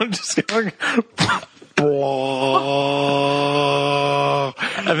someone just going...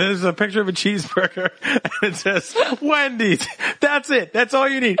 And then there's a picture of a cheeseburger, and it says Wendy's. That's it. That's all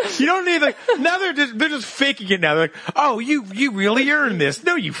you need. You don't need now they're just faking it now. They're like, oh, you really earned this.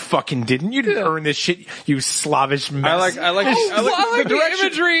 No, you fucking didn't. You didn't earn this shit. You Slavish mess. I like the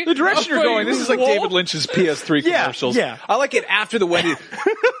imagery. The direction you're going. This is like David Lynch's PS3 commercials. Yeah. I like it after the Wendy's.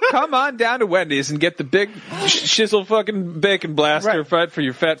 come on down to Wendy's and get the big shizzle fucking bacon blaster for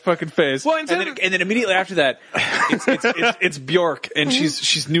your fat fucking face. Well, and then immediately after that, it's Bjork, and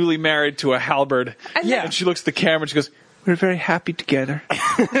she's newly married to a halberd. And she looks at the camera and she goes, "We're very happy together."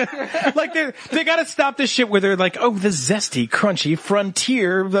 Like they got to stop this shit where they're like, "Oh, the zesty, crunchy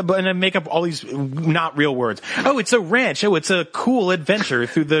frontier," and then make up all these not real words. Oh, it's a ranch. Oh, it's a cool adventure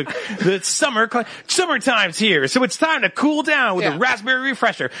through the summertime's here, so it's time to cool down with a raspberry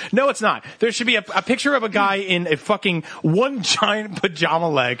refresher. No, it's not. There should be a picture of a guy in a fucking one giant pajama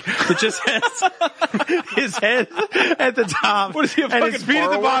leg that just has his head at the top and his feet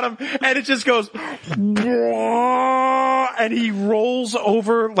at the bottom, and it just goes. And he rolls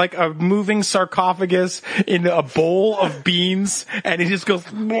over like a moving sarcophagus in a bowl of beans, and he just goes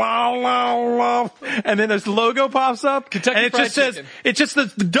blah, blah, blah. And then his logo pops up, Kentucky and it Fried just says Chicken. it's just the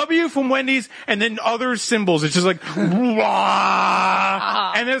W from Wendy's, and then other symbols. It's just like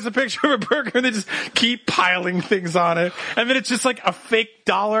blah, and there's a picture of a burger, and they just keep piling things on it, and then it's just like a fake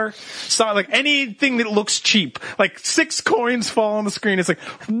dollar, so like anything that looks cheap, like 6 coins fall on the screen. It's like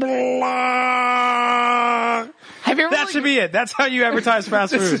blah. That should be it. That's how you advertise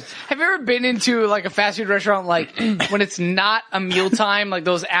fast food. Have you ever been into like a fast food restaurant, like when it's not a mealtime, like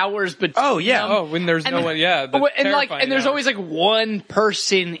those hours between them? When there's no one, and there's always like one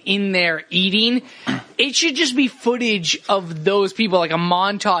person in there eating. It should just be footage of those people, like a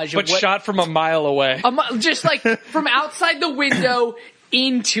montage, but shot from a mile away. Just like from outside the window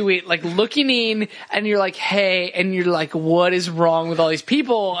into it, like looking in, and you're like, hey, and you're like, what is wrong with all these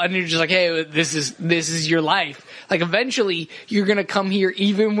people? And you're just like, hey, this is your life. Like eventually you're gonna come here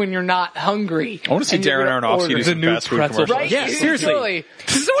even when you're not hungry. I want to see Darren Aronofsky do some fast food commercials. Right? Yeah, seriously. Totally.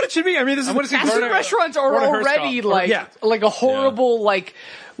 This is what it should be. I mean, this is fast food restaurants are already like a horrible like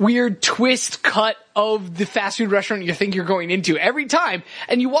weird twist cut of the fast food restaurant you think you're going into every time.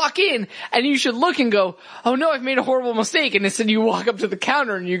 And you walk in and you should look and go, oh no, I've made a horrible mistake. And instead you walk up to the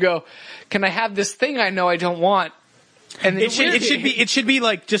counter and you go, can I have this thing I know I don't want? And it should be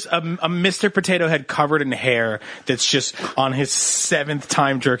like just a Mr. Potato Head covered in hair that's just on his 7th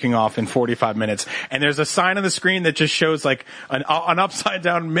time jerking off in 45 minutes. And there's a sign on the screen that just shows like an upside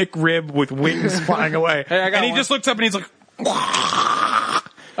down McRib with wings flying away. Hey, and he just looks up and he's like,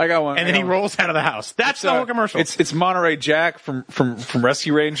 I got one. And then he rolls out of the house. That's the whole commercial. It's Monterey Jack from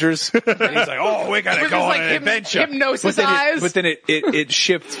Rescue Rangers. And he's like, oh, we gotta go on an adventure. Hypnosis eyes. But then it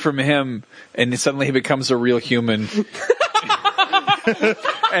shifts from him, and suddenly he becomes a real human. and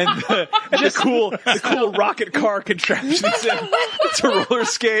the cool rocket car contraption to roller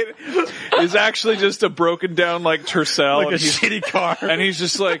skate is actually just a broken down like Tercel, like a shitty car, and he's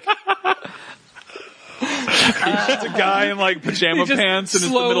just like. He's just a guy in like pajama pants, and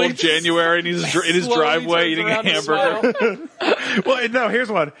it's the middle of January, and he's in his driveway eating a hamburger. Well, no,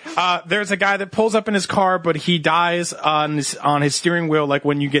 here's one. There's a guy that pulls up in his car, but he dies on his steering wheel, like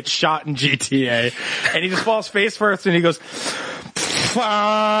when you get shot in GTA, and he just falls face first, and he goes.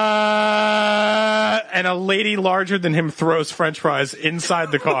 And a lady larger than him throws French fries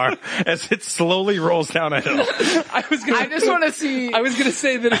inside the car as it slowly rolls down a hill. I just want to see. I was going to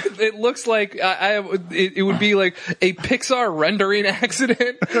say that it looks like it would be like a Pixar rendering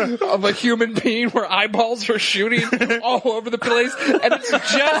accident of a human being where eyeballs are shooting all over the place, and it's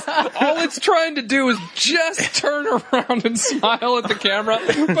just all it's trying to do is just turn around and smile at the camera.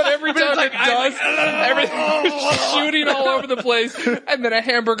 But every time it does, everything is shooting all over the place. And then a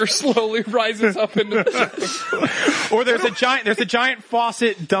hamburger slowly rises up into the Or there's a giant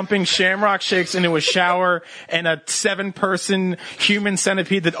faucet dumping Shamrock shakes into a shower, and a 7-person human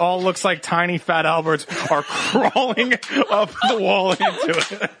centipede that all looks like tiny fat Alberts are crawling up the wall into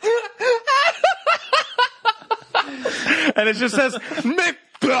it. And it just says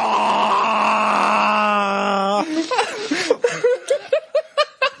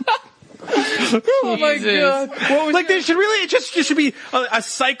Oh my god! Like they should really, it should be a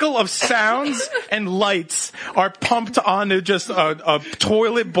cycle of sounds and lights are pumped onto just a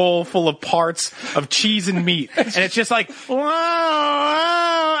toilet bowl full of parts of cheese and meat, and it's just like, and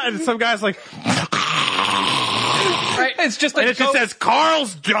some guy's like, right? It's just like, and it just says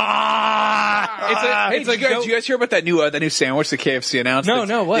Carl's jaw. Did you guys hear about that new sandwich that KFC announced?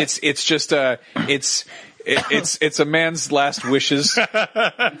 No, what? It's just it's a man's last wishes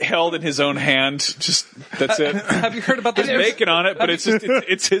held in his own hand. Just that's it. Have you heard about this? There's bacon on it, but it's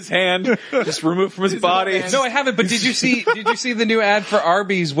his hand just removed from his body. No, I haven't. But did you see the new ad for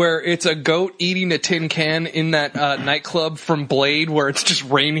Arby's where it's a goat eating a tin can in that nightclub from Blade where it's just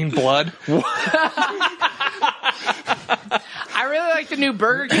raining blood? I really like the new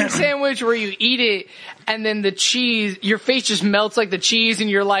Burger King sandwich where you eat it and then the cheese, your face just melts like the cheese and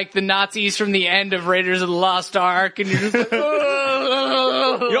you're like the Nazis from the end of Raiders of the Lost Ark and you're just like,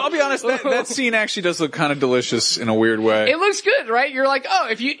 I'll be honest, that scene actually does look kind of delicious in a weird way. It looks good, right? You're like, oh,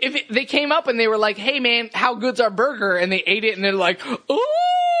 if they came up and they were like, hey man, how good's our burger? And they ate it and they're like,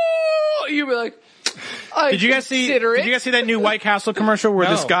 oh, you'd be like, Did you guys see that new White Castle commercial where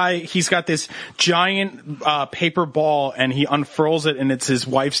this guy, he's got this giant paper ball and he unfurls it and it's his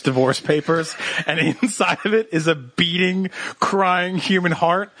wife's divorce papers and inside of it is a beating, crying human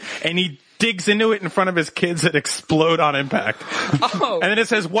heart and he digs into it in front of his kids that explode on impact. Oh. And then it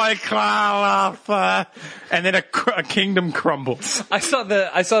says White Claw, and then a kingdom crumbles. I saw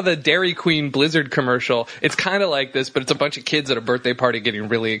the Dairy Queen Blizzard commercial. It's kind of like this, but it's a bunch of kids at a birthday party getting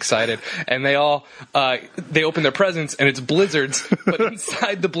really excited, and they all they open their presents and it's blizzards, but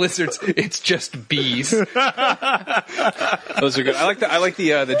inside the blizzards it's just bees. Those are good. I like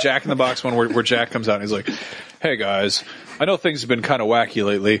the Jack in the Box one where Jack comes out and he's like, "Hey guys, I know things have been kind of wacky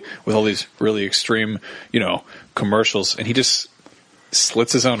lately with all these really extreme, commercials," and he just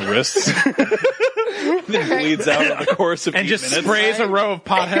slits his own wrists. Then bleeds out in the course of 8 minutes. And just sprays a row of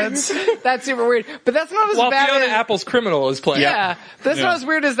potheads. That's super weird. But that's not as bad Fiona as... Apple's Criminal is playing. Yeah. That's not as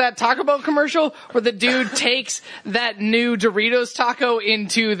weird as that Taco Bell commercial where the dude takes that new Doritos taco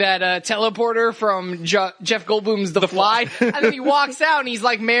into that teleporter from Jeff Goldblum's The Fly. And then he walks out and he's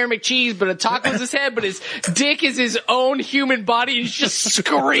like Mayor McCheese, but a taco's his head, but his dick is his own human body and he's just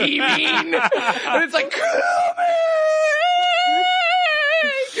screaming. And it's like, kill me!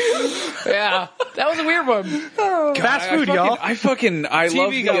 Yeah, that was a weird one. Fast food, y'all. I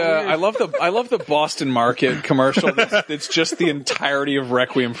love the Boston Market commercial. It's just the entirety of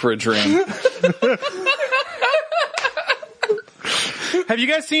Requiem for a Dream. Have you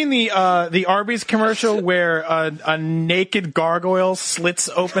guys seen the Arby's commercial where a naked gargoyle slits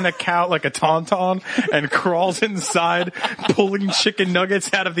open a cow like a tauntaun and crawls inside, pulling chicken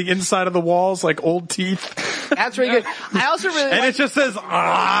nuggets out of the inside of the walls like old teeth? That's really good. I also really and it just says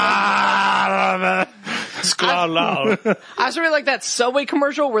I also really like that Subway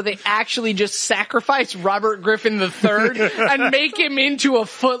commercial where they actually just sacrifice Robert Griffin III and make him into a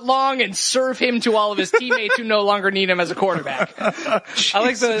foot long and serve him to all of his teammates who no longer need him as a quarterback. I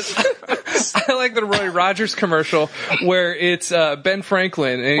like the Roy Rogers commercial where it's Ben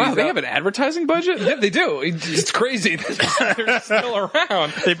Franklin. And wow, they have an advertising budget? Yeah, they do. It's crazy that they're still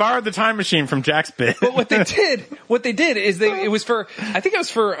around. They borrowed the time machine from Jack's bit. But what they did is it was for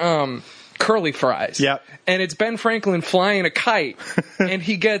curly fries. Yep. And it's Ben Franklin flying a kite and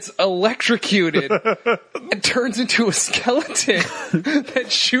he gets electrocuted and turns into a skeleton that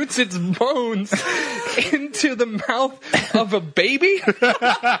shoots its bones into the mouth of a baby.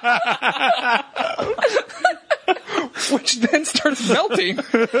 Which then starts melting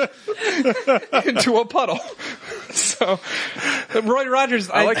into a puddle. So, Roy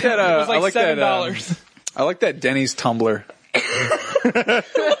Rogers, I like that. It was like I like $7. I like that Denny's tumbler.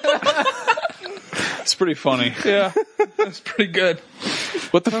 It's pretty funny. Yeah, that's pretty good.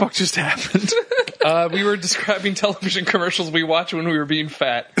 What the fuck just happened? We were describing television commercials we watched when we were being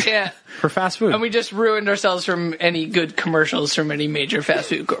fat. Yeah. For fast food. And we just ruined ourselves from any good commercials from any major fast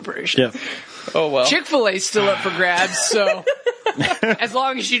food corporation. Yeah. Oh, well. Chick-fil-A's still up for grabs, so as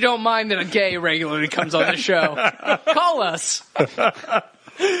long as you don't mind that a gay regularly comes on the show, call us.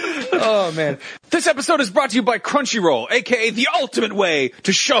 Oh, man. This episode is brought to you by Crunchyroll, aka the ultimate way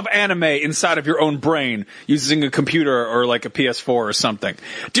to shove anime inside of your own brain using a computer or like a PS4 or something.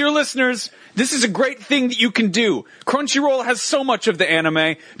 Dear listeners, this is a great thing that you can do. Crunchyroll has so much of the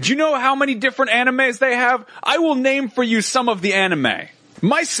anime. Do you know how many different animes they have? I will name for you some of the anime.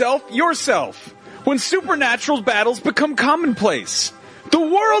 Myself, Yourself. When supernatural battles become commonplace. The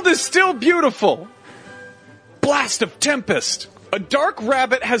world is still beautiful. Blast of Tempest. A Dark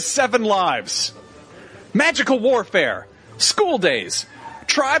Rabbit Has 7 Lives. Magical Warfare. School Days.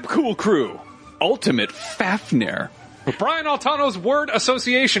 Tribe Cool Crew. Ultimate Fafnir. Brian Altano's word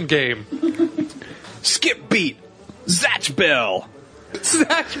association game. Skip Beat. Zatch Bell.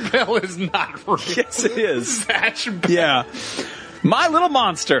 Zatch Bell is not real. Yes, it is. Zatch Bell. Yeah. My Little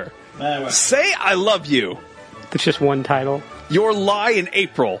Monster. Say I Love You. It's just one title. Your Lie in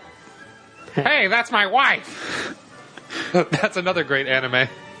April. Hey, that's my wife. That's another great anime.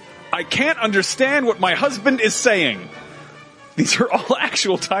 I Can't Understand What My Husband Is Saying. These are all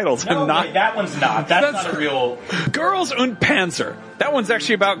actual titles. No, wait, that one's not. That's not a real... Girls und Panzer. That one's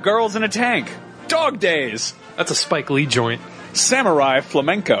actually about girls in a tank. Dog Days. That's a Spike Lee joint. Samurai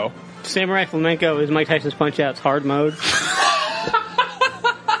Flamenco. Samurai Flamenco is Mike Tyson's Punch-Out's hard mode.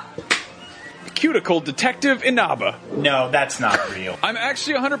 cuticle detective Inaba. No, that's not real. I'm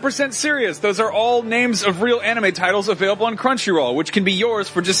actually 100% serious. Those are all names of real anime titles available on Crunchyroll, which can be yours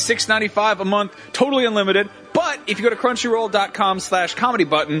for just $6.95 a month, totally unlimited. But if you go to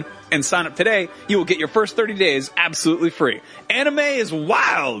crunchyroll.com/comedybutton and sign up today, you will get your first 30 days absolutely free. Anime is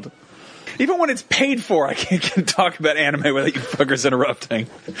wild! Even when it's paid for, I can't talk about anime without you fuckers interrupting.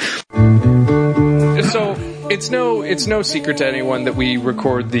 So it's no secret to anyone that we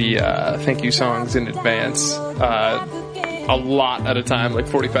record the thank you songs in advance, a lot at a time, like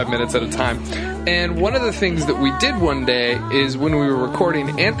 45 minutes at a time. And one of the things that we did one day is when we were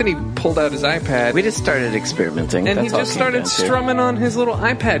recording, Anthony pulled out his iPad. We just started experimenting. And he just started strumming on his little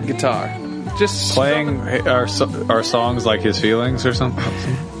iPad guitar. Just playing our songs like his feelings or something.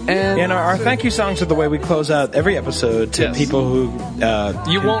 And our thank you songs are the way we close out every episode to people who...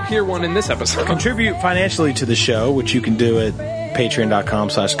 you won't hear one in this episode. Contribute financially to the show, which you can do at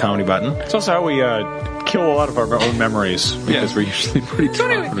patreon.com/comedybutton. It's also how we kill a lot of our own memories, because we're usually pretty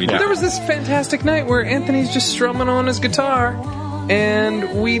drunk. There was this fantastic night where Anthony's just strumming on his guitar, and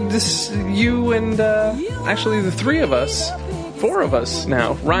you and actually the three of us, 4 of us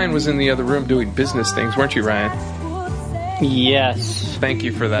now. Ryan was in the other room doing business things, weren't you, Ryan? Yes. Thank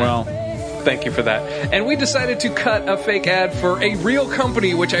you for that. Well, thank you for that. And we decided to cut a fake ad for a real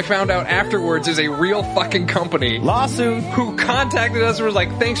company, which I found out afterwards is a real fucking company. Lawsuit. Who contacted us and was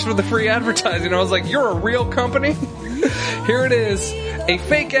like, thanks for the free advertising. I was like, you're a real company? Here it is. A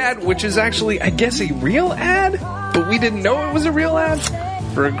fake ad, which is actually, I guess, a real ad? But we didn't know it was a real ad?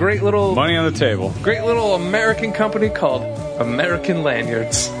 For a great little... money on the table. Great little American company called American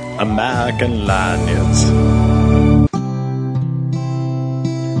Lanyards. American Lanyards.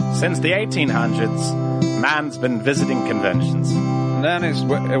 Since the 1800s, man's been visiting conventions. And then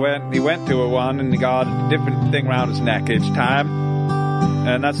he went to one and he got a different thing around his neck each time.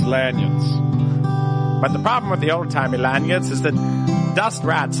 And that's lanyards. But the problem with the old-timey lanyards is that dust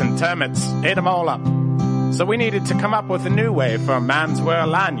rats and termites ate them all up. So we needed to come up with a new way for a man to wear a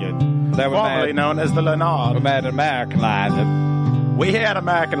lanyard, formerly known as the Lanyard. We made an American lanyard. We here at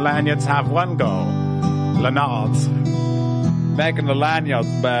American Lanyards have one goal: Lanyards. Making the lanyards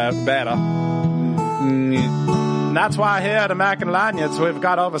better. And that's why here at American Lanyards we've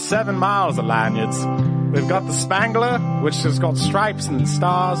got over 7 miles of lanyards. We've got the Spangler, which has got stripes and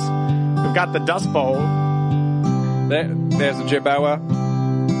stars. We've got the Dust Bowl. There's a Jibboa.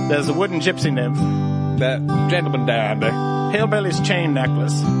 There's a wooden gypsy nymph. That gentleman dandy. Hillbilly's chain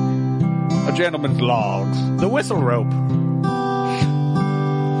necklace. A gentleman's logs. The whistle rope.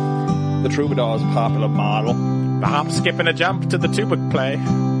 The troubadour's popular model. The hop, skip, and a jump to the tuba play.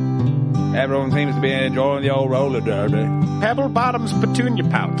 Everyone seems to be enjoying the old roller derby. Pebble Bottom's petunia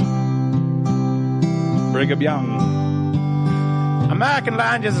pout. Brigham Young. American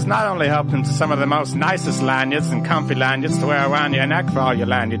Lanyards is not only helping to some of the most nicest lanyards and comfy lanyards to wear around your neck for all your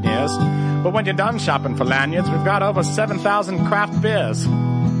lanyard years, but when you're done shopping for lanyards, we've got over 7,000 craft beers.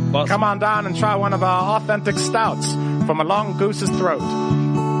 Come on down and try one of our authentic stouts from a long goose's throat.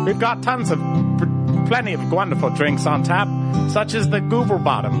 We've got plenty of wonderful drinks on tap, such as the Goober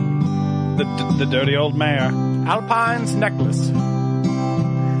Bottom, the dirty old mare, Alpine's necklace,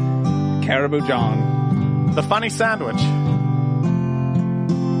 Caribou John, the funny sandwich,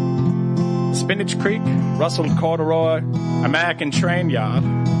 Spinach Creek, Rustled corduroy, American train yard,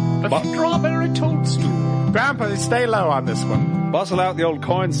 the strawberry toadstool. Grandpa, stay low on this one. Bustle out the old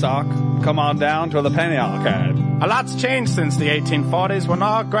coin sock. Come on down to the penny arcade. A lot's changed since the 1840s when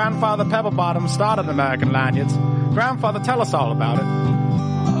our grandfather Pebblebottom started American Lanyards. Grandfather, tell us all about it.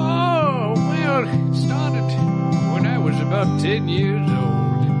 Oh, well, it started when I was about 10 years old.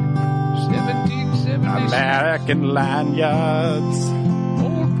 1776. American Lanyards.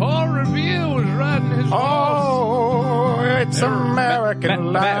 Old Paul Revere was riding his horse. Oh, it's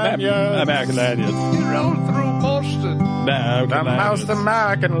American Lanyards. American Lanyards. He rode through Boston. The most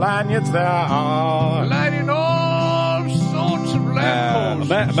American lanyards there are. Lighting all sorts of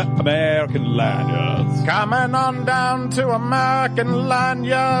lampposts. American Lanyards. Coming on down to American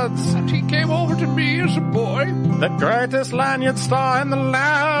Lanyards. And he came over to me as a boy. The greatest lanyard store in the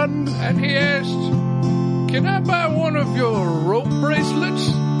land. And he asked, can I buy one of your rope bracelets?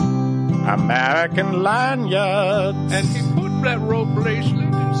 American Lanyards. And he put that rope bracelet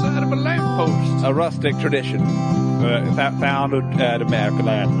inside of a lamppost. A rustic tradition founded at American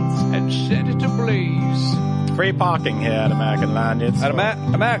Lanyards. And set it ablaze. Free parking here at American Lanyards. At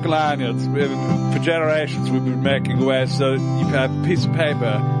American Lanyards, for generations we've been making ways so you have a piece of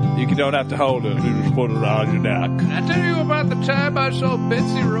paper, you don't have to hold it, you just put it around your neck. Can I tell you about the time I saw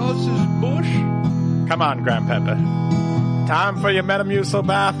Betsy Ross's bush? Come on, Grandpapa. Time for your Metamucil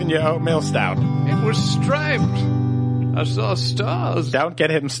bath and your oatmeal stout. was striped. I saw stars. Don't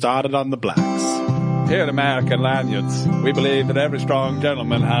get him started on the blacks. Here at American Lanyards, we believe that every strong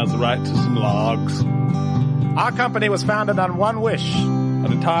gentleman has the right to some logs. Our company was founded on one wish.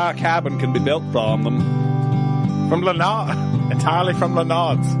 An entire cabin can be built from them. From Leonard. Entirely from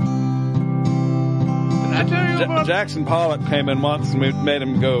Leonard's. Did I tell you about Jackson Pollock came in once and we made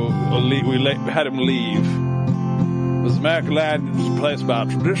him go. We had him leave. This American Lanyards is a place about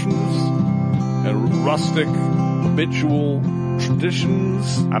traditions and rustic, habitual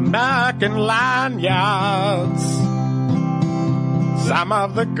traditions. American Lanyards. Some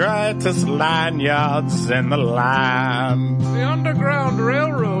of the greatest lanyards in the land. the Underground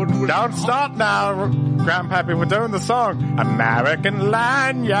Railroad? Don't start now, Grandpappy. We're doing the song. American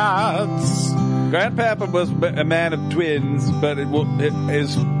Lanyards. Grandpapa was a man of twins, but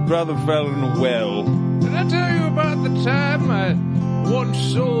his brother fell in a well. Did I tell you about the time I once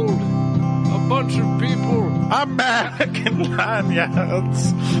sold a bunch of people American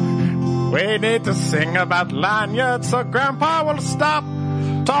lanyards? We need to sing about lanyards so Grandpa will stop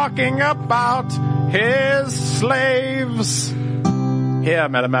talking about his slaves. Here,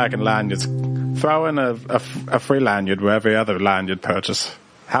 at American Lanyards, throw in a free lanyard with every other lanyard purchase.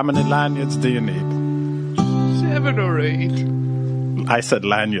 How many lanyards do you need? 7 or 8. I said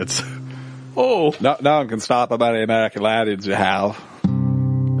lanyards. Oh. No one can stop about the American lanyards you have.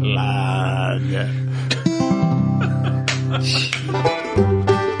 Lanyard.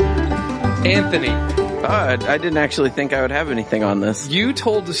 Anthony. I didn't actually think I would have anything on this. You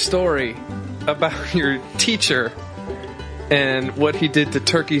told a story about your teacher and what he did to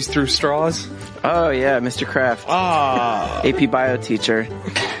turkeys through straws. Oh yeah, Mr. Kraft. AP Bio teacher.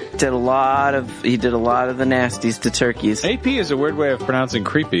 He did a lot of the nasties to turkeys. AP is a weird way of pronouncing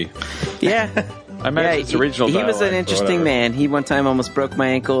creepy. Yeah. I imagine it's a regional He was an dialect or interesting whatever. man. He one time almost broke my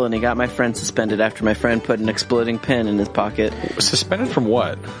ankle, and he got my friend suspended after my friend put an exploding pen in his pocket. Suspended from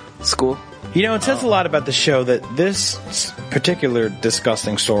what? School. You know, it says a lot about the show that this particular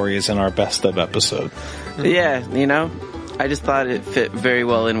disgusting story is in our best of episode. Yeah, you know, I just thought it fit very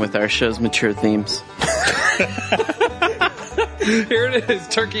well in with our show's mature themes. Here it is,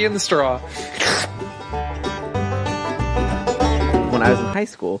 turkey in the straw. When I was in high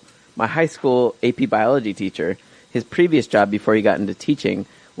school, my high school AP biology teacher, his previous job before he got into teaching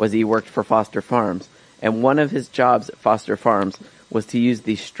was he worked for Foster Farms. And one of his jobs at Foster Farms was to use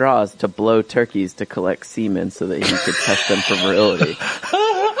these straws to blow turkeys to collect semen so that he could test them for virility.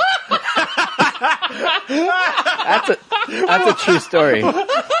 That's a true story. What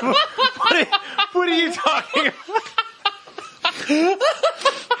are you talking about?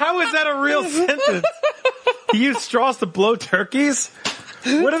 How is that a real sentence? He used straws to blow turkeys?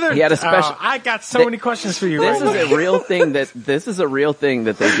 What are their? He had a special. I got so many questions for you. This right is now. a real thing that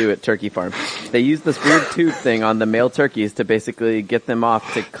they do at turkey farms. They use this weird tube thing on the male turkeys to basically get them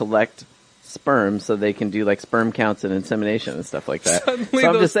off to collect sperm so they can do like sperm counts and insemination and stuff like that. Suddenly So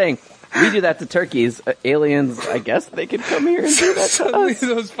I'm just saying, we do that to turkeys. Aliens, I guess they could come here and do that to Suddenly us.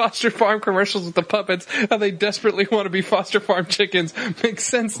 those Foster Farm commercials with the puppets, how they desperately want to be Foster Farm chickens, makes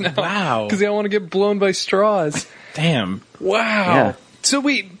sense now. Wow. Because they all want to get blown by straws. Damn. Wow. Yeah. So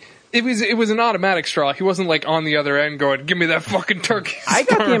it was an automatic straw. He wasn't like on the other end going, "Give me that fucking turkey." I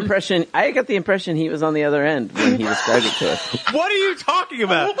got the sperm." impression he was on the other end when he described it to us. What are you talking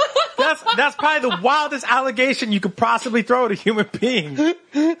about? That's probably the wildest allegation you could possibly throw at a human being.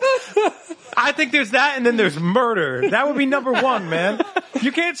 I think there's that, and then there's murder. That would be number one, man.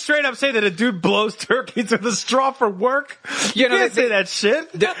 You can't straight up say that a dude blows turkeys with a straw for work. You can't say that shit.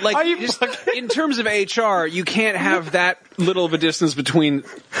 Are you In terms of HR, you can't have that little of a distance between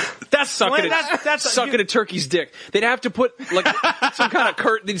sucking a turkey's dick. They'd have to put like some kind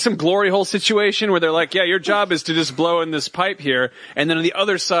of some glory hole situation where they're like, yeah, your job is to just blow in this pipe here, and then on the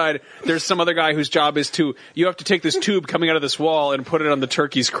other side, there's some other guy whose job is you have to take this tube coming out of this wall and put it on the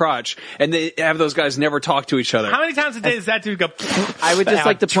turkey's crotch, and they have those guys never talk to each other. How many times a day does that dude go? I would just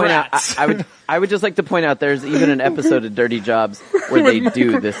like to point out. I would just like to point out. There's even an episode of Dirty Jobs where they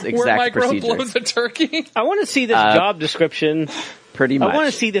do this Where exact Mike Rowe procedure. blows a turkey. I want to see this job description. Pretty much. I want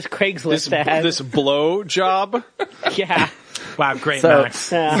to see this Craigslist ad. This blow job. Yeah. Wow, great, So- Max.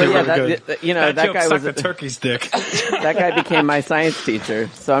 so Really yeah, good. that That guy joke was sucked the turkey's dick. that guy became my science teacher.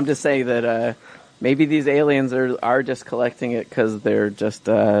 So I'm just saying that maybe these aliens are just collecting it because they're just.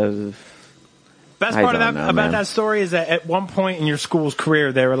 Best I part don't know, about man. that story is that at one point in your school's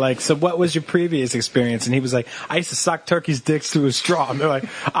career, they were like, "So what was your previous experience?" And he was like, "I used to suck turkeys' dicks through a straw." And they're like,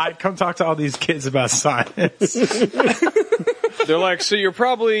 "All right, come talk to all these kids about science." They're like, so you're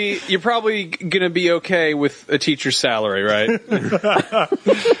probably gonna be okay with a teacher's salary, right?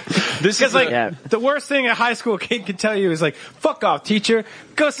 This is the worst thing a high school kid can tell you is like, fuck off, teacher.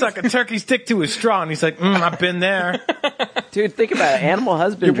 Go suck a turkey's dick to a straw. And he's like, I've been there. Dude, think about it. Animal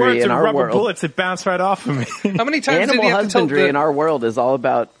husbandry Your words in are our rubber world. bullets that bounce right off of me. How many times Animal did he have husbandry to in our world is all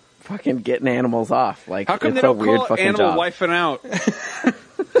about fucking getting animals off. Like, how come it's they don't a weird call it fucking animal job. wifing out?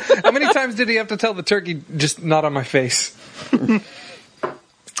 How many times did he have to tell the turkey, just not on my face?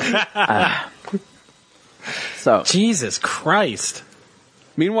 So Jesus Christ.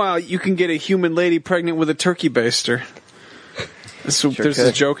 Meanwhile, you can get a human lady pregnant with a turkey baster. There's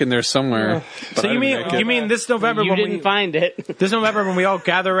a joke in there somewhere. So you mean this November You didn't find it. This November when we all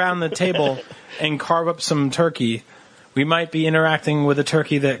gather around the table and carve up some turkey, we might be interacting with a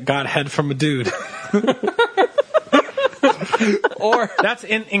turkey that got head from a dude. Or that's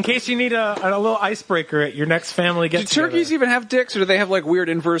in case you need a little icebreaker at your next family get together. Do turkeys even have dicks, or do they have like weird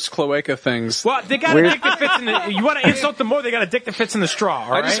inverse cloaca things? Well, they got a dick that fits in the. You want to insult them more? They got a dick that fits in the straw.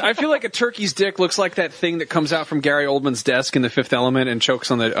 All right? I feel like a turkey's dick looks like that thing that comes out from Gary Oldman's desk in The Fifth Element and chokes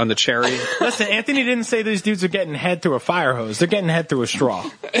on the cherry. Listen, Anthony didn't say these dudes are getting head through a fire hose. They're getting head through a straw.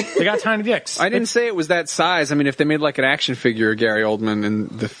 They got tiny dicks. I didn't say it was that size. I mean, if they made like an action figure of Gary Oldman in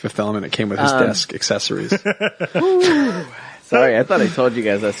The Fifth Element, it came with his desk accessories. sorry, I thought I told you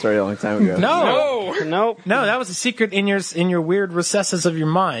guys that story a long time ago. No, that was a secret in your weird recesses of your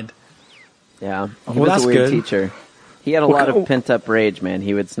mind. Yeah, he Well, was a weird that's good. teacher. He had a lot of pent up rage, man.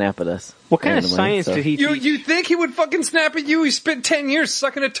 He would snap at us. What kind of randomly, science so. did he teach? You think he would fucking snap at you? He spent 10 years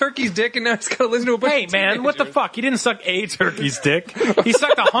sucking a turkey's dick, and now he's got to listen to a bunch Hey of man, what the fuck? He didn't suck a turkey's dick. He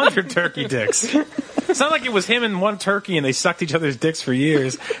sucked 100 turkey dicks. It's not like it was him and one turkey and they sucked each other's dicks for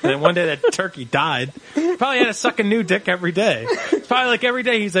years, and then one day that turkey died. Probably had to suck a new dick every day. It's probably like every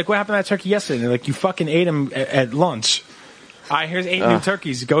day he's like, what happened to that turkey yesterday? And they're like, you fucking ate him at lunch. All right, here's 8 new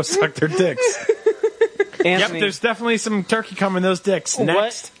turkeys. Go suck their dicks. Anthony, Yep, there's definitely some turkey coming those dicks.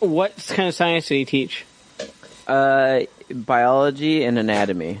 Next. What kind of science did he teach? Biology and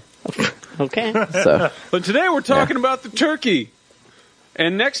anatomy. Okay. So But today we're talking about the turkey.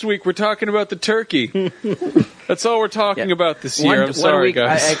 And next week we're talking about the turkey. That's all we're talking about this year. I'm sorry, week,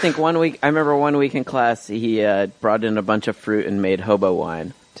 guys. I think 1 week, I remember 1 week in class, he brought in a bunch of fruit and made hobo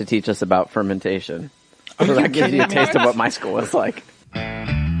wine to teach us about fermentation. So that gives you a taste of what my school was like.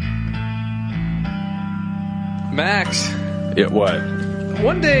 Max, Yeah, what?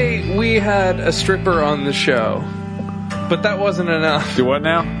 one day we had a stripper on the show, but that wasn't enough. Do what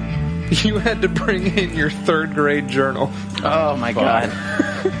now? You had to bring in your 3rd grade journal. Oh my god.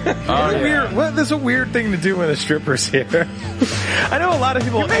 There's a weird thing to do when a stripper's here. I know a lot of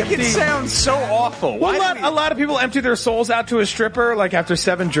people Make it sound so awful. Well, a lot of people empty their souls out to a stripper, like after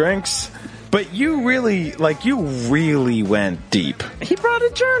 7 drinks. But you really went deep. He brought a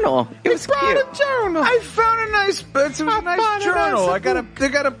journal. It was cute. journal. I found a nice journal. They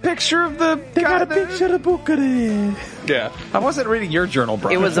got a picture of the of the book of it. Yeah. I wasn't reading your journal, bro.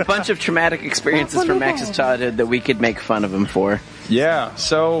 It was a bunch of traumatic experiences from Max's childhood that we could make fun of him for. Yeah,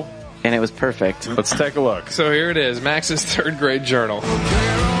 so And it was perfect. let's take a look. So here it is, Max's 3rd grade journal.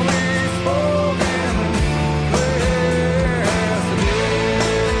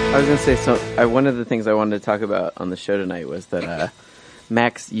 I was going to say, one of the things I wanted to talk about on the show tonight was that,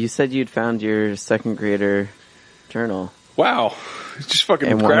 Max, you said you'd found your 2nd grader journal. Wow. Just fucking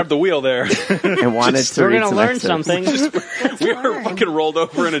And grabbed the wheel there. And wanted to We're read going to some learn excerpts. something. We were fucking rolled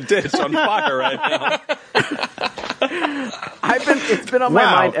over in a ditch on fire right now. It's been on my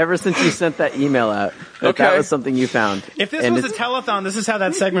mind ever since you sent that email out. That was something you found. If this was a telethon, this is how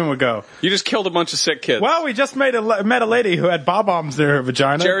that segment would go. You just killed a bunch of sick kids. Well, we just met a lady who had bombs in her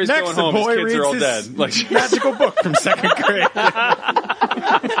vagina. Jerry's Next, going home. the His boy kids are all reads dead. his Like- magical book from 2nd grade.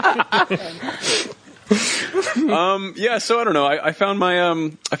 Yeah, so I don't know. I found my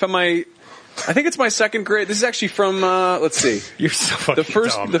I think it's my 2nd grade. This is actually from let's see. You're so fucking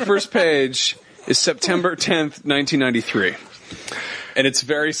dumb. The first page is September 10th, 1993. And it's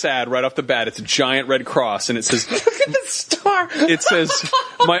very sad right off the bat. It's a giant red cross, and it says, Look at the star. It says,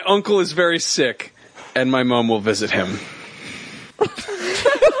 my uncle is very sick, and my mom will visit him.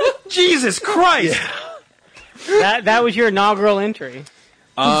 Jesus Christ! That was your inaugural entry.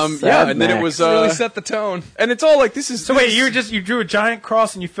 Yeah, and then it was Really set the tone. and it's all like this is So wait, you drew a giant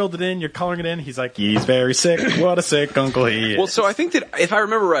cross and you filled it in, you're coloring it in, he's like, he's very sick, what a sick uncle he is. Well, so I think that if I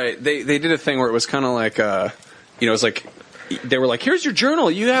remember right, they did a thing where it was kind of like it was like they were like, here's your journal,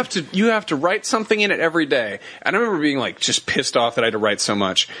 you have to write something in it every day. And I remember being like just pissed off that I had to write so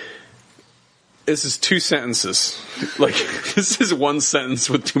much. This is 2 sentences. Like, this is 1 sentence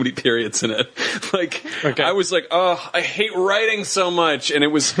with too many periods in it. Like, okay. I was like, oh, I hate writing so much. And it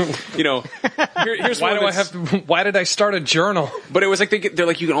was, here's why did I start a journal? But it was like, they're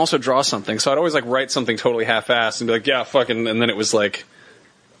like, you can also draw something. So I'd always like write something totally half-assed and be like, yeah, fucking, and then it was like,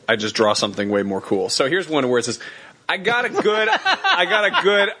 I just draw something way more cool. So here's one where it says, I got a good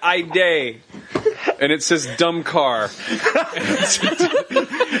idea. And it says dumb car.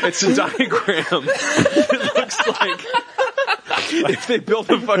 It's a diagram. It looks like if they built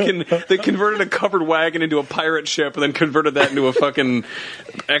they converted a covered wagon into a pirate ship and then converted that into a fucking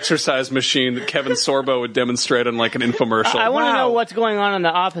exercise machine that Kevin Sorbo would demonstrate on like an infomercial. I want to know what's going on the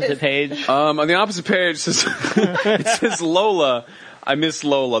opposite page. On the opposite page it says Lola. I miss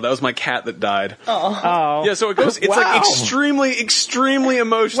Lola. That was my cat that died. Oh. Yeah, so it goes. It's like extremely, extremely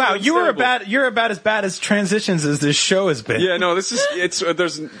emotional. Wow, you're about as bad as transitions as this show has been. Yeah, no, this is.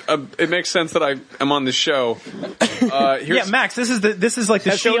 It makes sense that I am on this show. Yeah, Max, this is like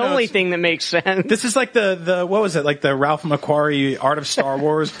the That's show the only notes. thing that makes sense. This is like the what was it? Like the Ralph McQuarrie Art of Star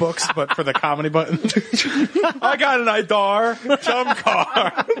Wars books, but for the comedy button. I got an idar, dumb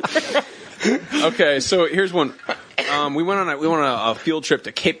car. Okay, so here's one. We went on a field trip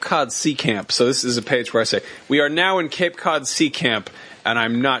to Cape Cod Sea Camp. So this is a page where I say, we are now in Cape Cod Sea Camp, and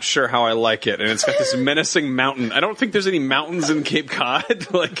I'm not sure how I like it. And it's got this menacing mountain. I don't think there's any mountains in Cape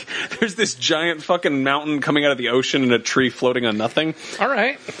Cod. Like, there's this giant fucking mountain coming out of the ocean and a tree floating on nothing. All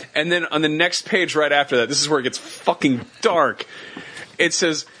right. And then on the next page right after that, this is where it gets fucking dark. It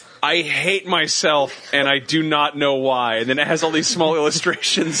says, I hate myself, and I do not know why. And then it has all these small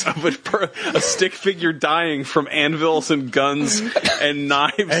illustrations of a stick figure dying from anvils and guns and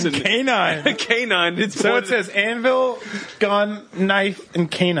knives. And canine. Canine. It says anvil, gun, knife, and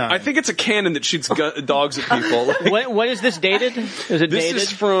canine. I think it's a cannon that shoots dogs at people. What is this dated? Is it dated? This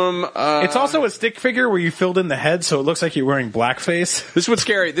is from... it's also a stick figure where you filled in the head, so it looks like you're wearing blackface. This is what's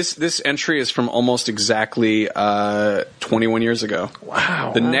scary. This entry is from almost exactly 21 years ago.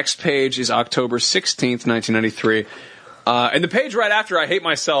 Wow. The next page is October 16th, 1993. And the page right after I hate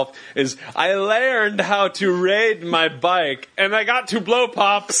myself is, I learned how to raid my bike, and I got to blow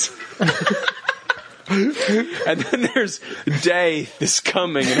pops. And then there's Day is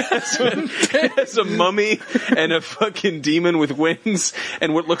coming. It has a mummy and a fucking demon with wings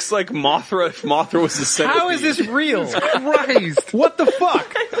and what looks like Mothra if Mothra was a centipede. How is this real? Christ. What the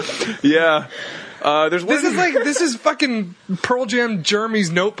fuck? Yeah. There's one. This is fucking Pearl Jam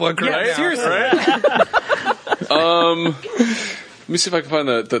Jeremy's notebook, right? Yeah, seriously. Right? Let me see if I can find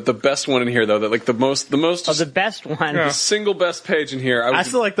the best one in here, though. That like the most. Oh, the best one. The single best page in here. I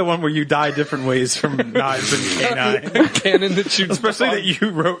still like the one where you die different ways from knives and canine. Cannon that shoots. Especially that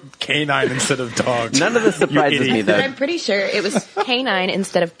you wrote canine instead of dog. None of this surprises me, though. But I'm pretty sure it was canine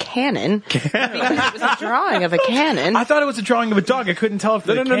instead of cannon. Because it was a drawing of a cannon. I thought it was a drawing of a dog. I couldn't tell if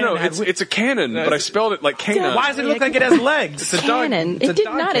No. It's a cannon, but I spelled it like canine. Why does it look like it has legs? It's a cannon. It did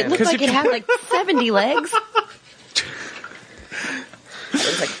not. It looked like it had like 70 legs. It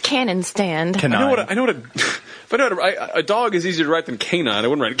was like cannon stand. A dog is easier to write than canine. I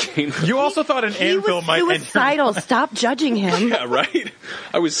wouldn't write canine. You also thought an anvil might enter. Suicidal. Stop judging him. Yeah, right?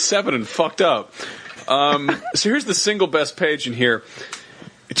 I was 7 and fucked up. So here's the single best page in here.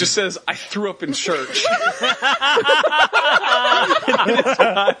 It just says, I threw up in church. Is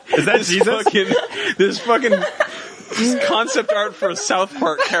that Jesus? This fucking concept art for a South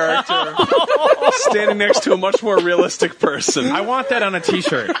Park character standing next to a much more realistic person. I want that on a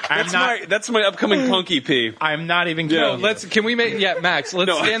t-shirt. That's my upcoming Punky P. I'm not even kidding. Max,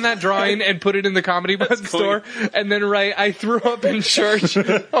 let's scan that drawing and put it in the Comedy Button store and then write, I threw up in church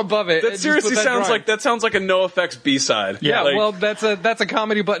above it. That seriously sounds like a NoFX B-side. Yeah, well, that's a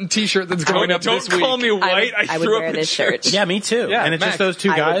Comedy Button t-shirt that's going up this week. Don't call me white. I would threw wear up in this shirt. Yeah, me too. Yeah, and it's Max, just those two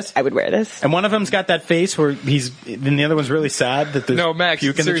guys. I would wear this. And one of them's got that face where and the other one's really sad that there's Max,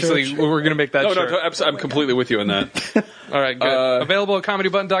 puke in the seriously, church. we're going to make that shirt. No, I'm completely with you on that. All right, good. Available at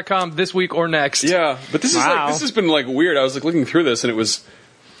comedybutton.com this week or next. Yeah, but this has been like weird. I was like looking through this and it was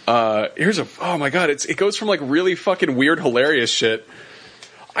oh my god, it goes from like really fucking weird hilarious shit.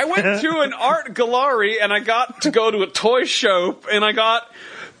 I went to an art gallery and I got to go to a toy show and I got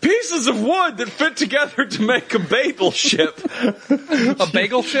pieces of wood that fit together to make a bagel ship. A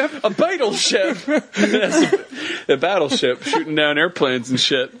bagel ship? A bagel ship. A battleship shooting down airplanes and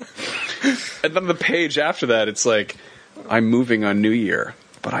shit. And then the page after that, it's like, I'm moving on New Year,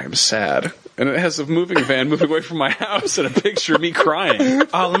 but I am sad. And it has a moving van moving away from my house and a picture of me crying.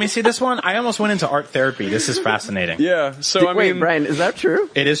 Oh, let me see this one. I almost went into art therapy. This is fascinating. Yeah. So Wait, Brian, is that true?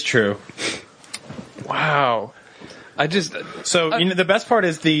 It is true. Wow. So the best part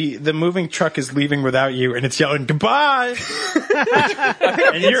is the moving truck is leaving without you, and it's yelling goodbye.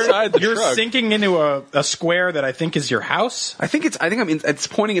 And you're sinking into a square that I think is your house. It's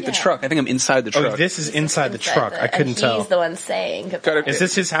pointing at the truck. I think I'm inside the truck. Oh, this is inside the truck. I couldn't tell. He's the one saying goodbye. Is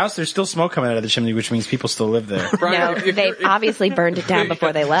this his house? There's still smoke coming out of the chimney, which means people still live there. No, they obviously burned it down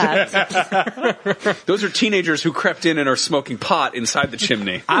before they left. Those are teenagers who crept in and are smoking pot inside the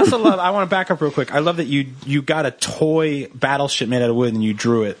chimney. I want to back up real quick. I love that you got a toy battleship made out of wood and you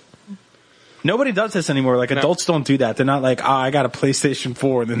drew it. Nobody does this anymore. Like, adults don't do that. They're not like, I got a PlayStation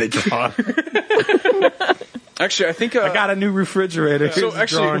 4 and then they draw it. Actually, I think I got a new refrigerator. So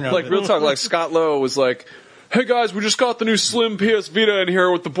actually, like, real talk, like, Scott Lowe was like, hey guys, we just got the new Slim PS Vita in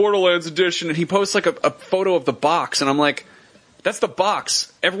here with the Borderlands edition, and he posts like a photo of the box, and I'm like, that's the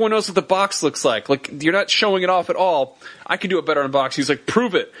box. Everyone knows what the box looks like. Like, you're not showing it off at all. I can do it better on a box. He's like,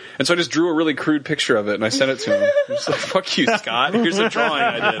 prove it. And so I just drew a really crude picture of it, and I sent it to him. I was like, fuck you, Scott. Here's a drawing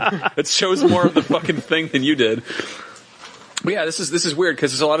I did. It shows more of the fucking thing than you did. But yeah, this is weird,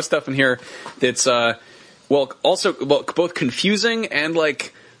 because there's a lot of stuff in here that's, both confusing and,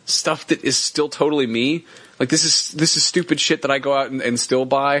 like, stuff that is still totally me. Like, this is stupid shit that I go out and still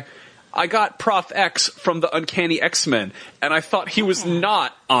buy. I got Prof X from the Uncanny X-Men, and I thought he was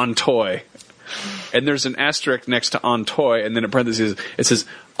not on toy. And there's an asterisk next to on toy, and then in parentheses it says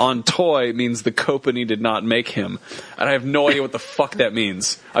on toy means the company did not make him. And I have no idea what the fuck that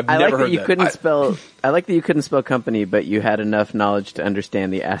means. I've never heard that. I like that you couldn't spell company, but you had enough knowledge to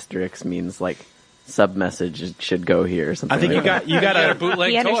understand the asterisk means like sub message should go here or something. I think like you got a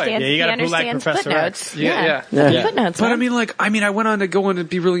bootleg toy. Yeah, you got a bootleg Professor X. Yeah. Footnotes. But I went on to go in and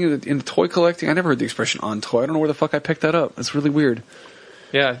be really into toy collecting. I never heard the expression on toy. I don't know where the fuck I picked that up. It's really weird.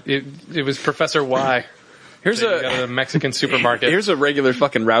 Yeah, it was Professor Y. Here's a Mexican supermarket. Here's a regular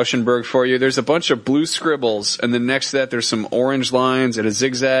fucking Rauschenberg for you. There's a bunch of blue scribbles, and then next to that there's some orange lines and a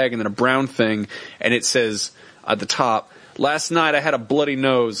zigzag and then a brown thing, and it says at the top, last night I had a bloody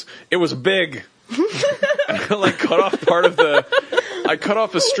nose. It was big. And I cut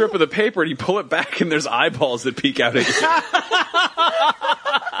off a strip of the paper and you pull it back and there's eyeballs that peek out at you.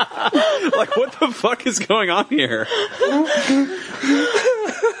 Like, what the fuck is going on here?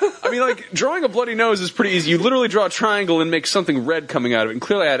 I mean, like, drawing a bloody nose is pretty easy. You literally draw a triangle and make something red coming out of it. And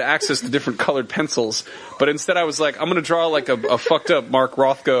clearly I had access to different colored pencils. But instead I was like, I'm going to draw like a fucked up Mark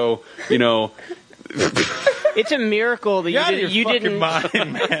Rothko, It's a miracle that you didn't. Mind,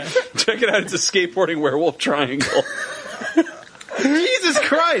 man. Check it out. It's a skateboarding werewolf triangle. Jesus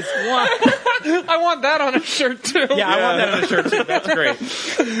Christ! I want that on a shirt too. Yeah, I want that on a shirt too. That's great.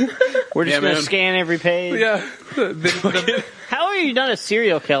 We're just going to scan every page. Yeah. How are you not a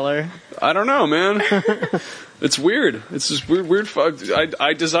serial killer? I don't know, man. It's weird. It's just weird.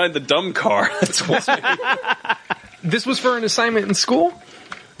 I designed the dumb car. That's what's This was for an assignment in school?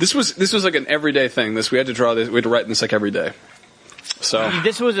 This was like an everyday thing. We had to draw this. We had to write this like every day. So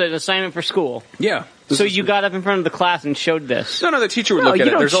this was an assignment for school. Yeah. So you got up in front of the class and showed this. No, the teacher would look at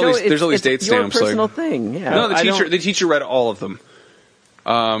it. There's all these date stamps. It's your personal thing. Yeah. No, the teacher read all of them.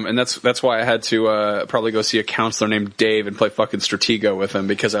 And that's why I had to probably go see a counselor named Dave and play fucking Stratego with him,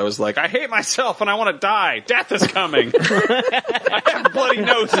 because I was like, I hate myself and I want to die. Death is coming. I have bloody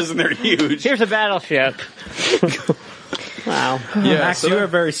noses and they're huge. Here's a battleship. Wow. Yeah, Max, you're a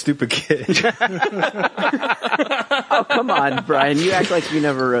very stupid kid. Oh, come on, Brian. You act like you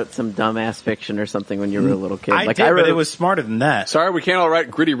never wrote some dumbass fiction or something when you were a little kid. I did, but it was smarter than that. Sorry, we can't all write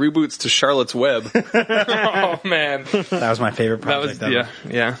gritty reboots to Charlotte's Web. Oh, man. That was my favorite project.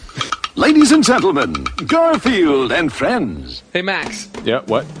 Yeah. Ladies and gentlemen, Garfield and friends. Hey, Max. Yeah,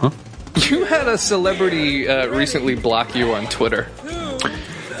 what? Huh? You had a celebrity recently block you on Twitter.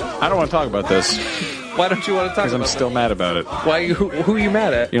 I don't want to talk about this. Why don't you want to talk about it? Because I'm still mad about it. Why? Who are you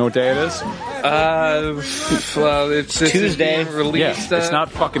mad at? You know what day it is? Well, it's Tuesday. Released, it's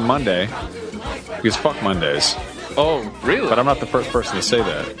not fucking Monday. Because fuck Mondays. Oh, really? But I'm not the first person to say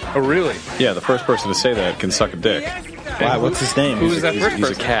that. Oh, really? Yeah, the first person to say that can suck a dick. Wow, what's his name? Who is that first person?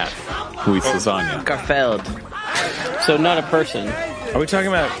 He's a cat who eats lasagna. Garfield. So not a person. Are we talking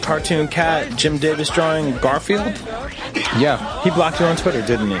about cartoon cat Jim Davis drawing Garfield? Yeah. He blocked you on Twitter,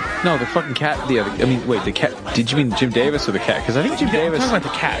 didn't he? No, the fucking cat. The cat. Did you mean Jim Davis or the cat? Because I think Jim Davis. I'm talking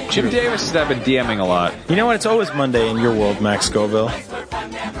about the cat. Jim Davis has been DMing a lot. You know what? It's always Monday in your world, Max Scoville.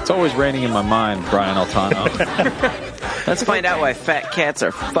 It's always raining in my mind, Brian Altano. Let's find out why fat cats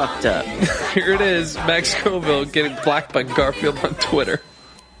are fucked up. Here it is, Max Scoville getting blocked by Garfield on Twitter.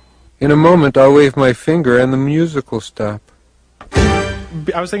 In a moment, I'll wave my finger and the music will stop.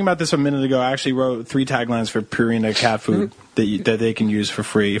 I was thinking about this a minute ago. I actually wrote 3 taglines for Purina cat food that they can use for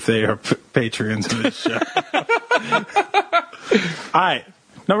free if they are patrons of this show. right.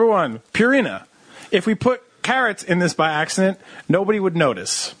 Number 1, Purina. If we put carrots in this by accident, nobody would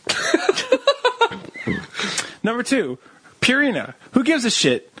notice. Number 2, Purina. Who gives a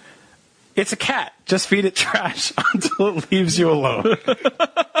shit? It's a cat. Just feed it trash until it leaves you alone.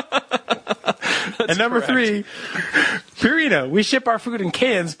 And number 3, Purina. We ship our food in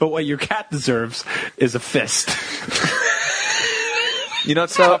cans, but what your cat deserves is a fist. You know,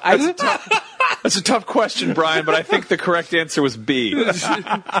 that's a tough question, Brian, but I think the correct answer was B.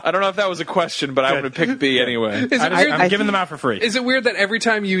 I don't know if that was a question, but I would have picked B anyway. I'm giving them out for free. Is it weird that every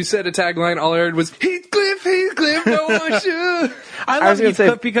time you said a tagline, all I heard was, Heathcliff, no one should? I love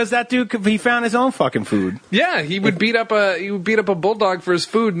Heathcliff because that dude, he found his own fucking food. Yeah, he would beat up a bulldog for his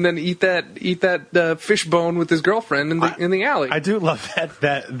food and then eat that fish bone with his girlfriend in the alley. I do love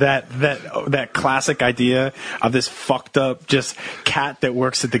that classic idea of this fucked up just cat that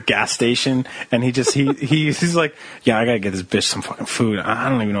works at the gas station, and he's like, yeah, I gotta get this bitch some fucking food. I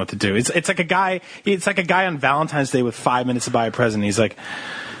don't even know what to do. It's like a guy on Valentine's Day with 5 minutes to buy a present. He's like,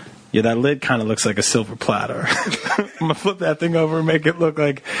 yeah, that lid kind of looks like a silver platter. I'm gonna flip that thing over and make it look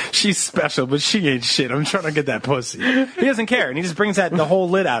like she's special, but she ain't shit. I'm trying to get that pussy. He doesn't care, and he just brings the whole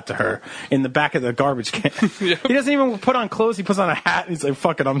lid out to her in the back of the garbage can. Yep. He doesn't even put on clothes. He puts on a hat, and he's like,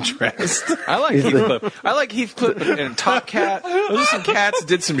 fuck it, I'm dressed. I like Heathcliff. I like Heathcliff and Top Cat. Those are some cats that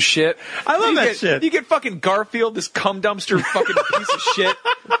did some shit. I love that shit. You get fucking Garfield, this cum dumpster fucking piece of shit.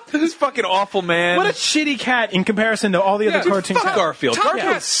 This fucking awful man. What a shitty cat in comparison to all the other cartoons. Fuck Garfield.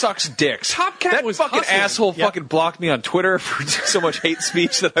 Garfield sucks dicks. Top Cat that was fucking hustling. asshole fucking blocked me on Twitter for so much hate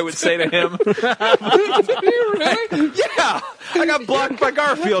speech that I would say to him. Really? Yeah. I got blocked by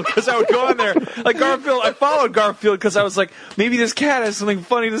Garfield because I would go on there. Like Garfield, I followed Garfield because I was like, maybe this cat has something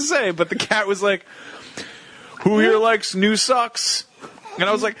funny to say. But the cat was like, who here likes new socks? And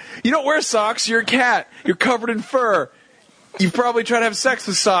I was like, you don't wear socks. You're a cat. You're covered in fur. You probably try to have sex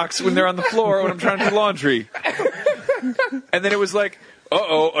with socks when they're on the floor when I'm trying to do laundry. And then it was like,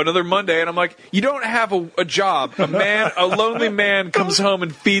 another Monday, and I'm like, you don't have a job. A lonely man comes home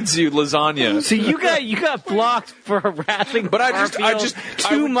and feeds you lasagna. So you got blocked for harassing, but I just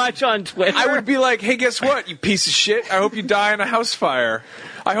too much on Twitter. I would be like, hey, guess what, you piece of shit? I hope you die in a house fire.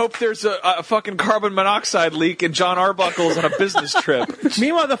 I hope there's a fucking carbon monoxide leak and John Arbuckle's on a business trip.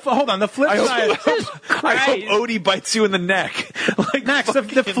 Meanwhile, the flip side. I hope Odie bites you in the neck. Like, Max, the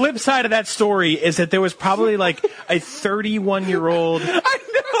flip side of that story is that there was probably like a 31-year-old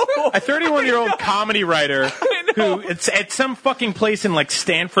comedy writer who at some fucking place in like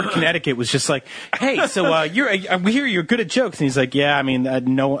Stanford, Connecticut was just like, hey, so we hear you're good at jokes, and he's like, yeah, I mean,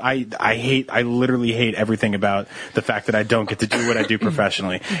 no, I literally hate everything about the fact that I don't get to do what I do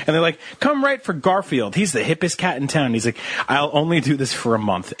professionally. And they're like, come write for Garfield. He's the hippest cat in town. He's like, I'll only do this for a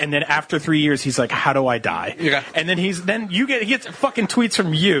month. And then after 3 years, he's like, how do I die? Yeah. And then he gets fucking tweets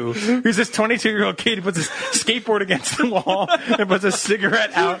from you. Who's this 22-year-old kid who puts his skateboard against the wall and puts a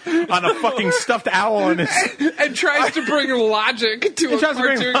cigarette out on a fucking stuffed owl on his... And tries to bring logic to a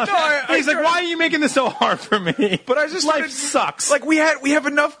cartoon. He's like, why are you making this so hard for me? But I just life sucks. Like we have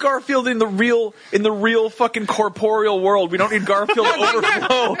enough Garfield in the real fucking corporeal world. We don't need Garfield to overflow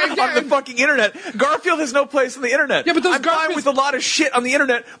on the fucking internet. Garfield has no place on the internet. Yeah, but I'm fine with a lot of shit on the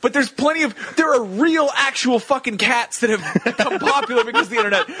internet, but there are real actual fucking cats that have become popular because of the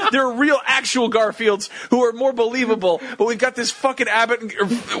internet. There are real actual Garfields who are more believable, but we've got this fucking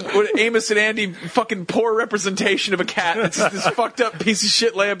Amos and Andy fucking poor representation of a cat. It's this fucked up piece of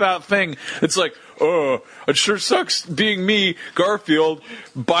shit layabout thing. It's like, oh, it sure sucks being me, Garfield.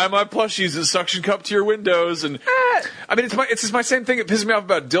 Buy my plushies and suction cup to your windows. And I mean, it's just my same thing. It pisses me off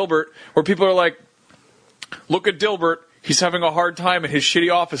about Dilbert, where people are like, look at Dilbert. He's having a hard time at his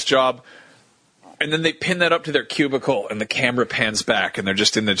shitty office job. And then they pin that up to their cubicle, and the camera pans back, and they're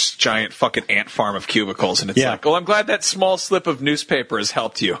just in this giant fucking ant farm of cubicles. And it's like, well, I'm glad that small slip of newspaper has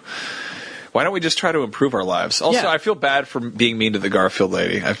helped you. Why don't we just try to improve our lives? Also, I feel bad for being mean to the Garfield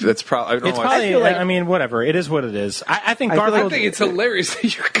lady. That's probably. I mean, whatever. It is what it is. I think Garfield. I think it's hilarious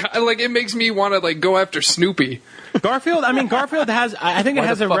that you're like. It makes me want to like go after Snoopy. Garfield. I mean, Garfield has. I think it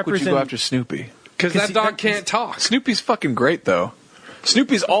has a represent. Would you go after Snoopy? Because that dog can't talk. Snoopy's fucking great, though.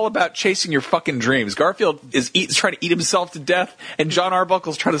 Snoopy's all about chasing your fucking dreams. Garfield is trying to eat himself to death, and John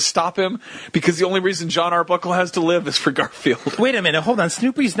Arbuckle's trying to stop him because the only reason John Arbuckle has to live is for Garfield. Wait a minute, hold on.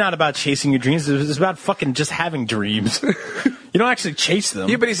 Snoopy's not about chasing your dreams. It's about fucking just having dreams. You don't actually chase them.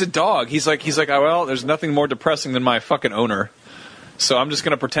 Yeah, but he's a dog. He's like, well, there's nothing more depressing than my fucking owner. So I'm just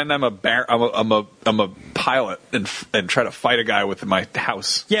going to pretend I'm a pilot and try to fight a guy with my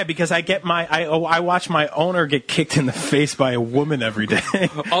house. Yeah, because I watch my owner get kicked in the face by a woman every day.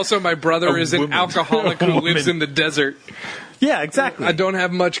 Also, my brother is an alcoholic who lives in the desert. Yeah, exactly. I don't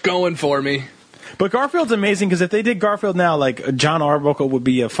have much going for me. But Garfield's amazing because if they did Garfield now, like John Arbuckle would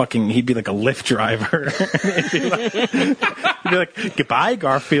be he'd be like a Lyft driver. he'd be like, goodbye,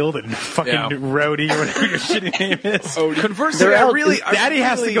 Garfield, and fucking Rhodey or whatever your shitty name is. Conversely, Daddy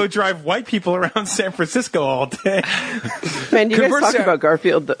has to go drive white people around San Francisco all day. Man, you guys talk about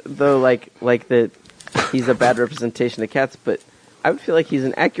Garfield though, like that he's a bad representation of cats, but I would feel like he's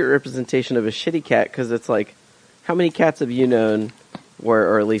an accurate representation of a shitty cat because it's like, how many cats have you known?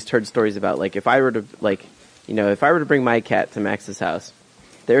 Or at least heard stories about, like, if I were to bring my cat to Max's house,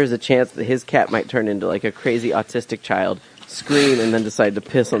 there is a chance that his cat might turn into like a crazy autistic child, scream, and then decide to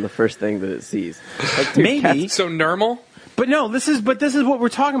piss on the first thing that it sees. Like, dude, maybe so normal. But no, this is what we're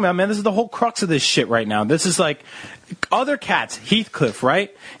talking about, man. This is the whole crux of this shit right now. This is like other cats. Heathcliff,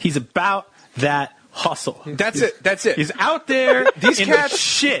 right? He's about that hustle. That's it. He's out there. These cats,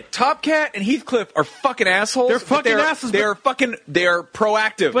 shit. Top Cat and Heathcliff are fucking assholes. They're fucking assholes. They're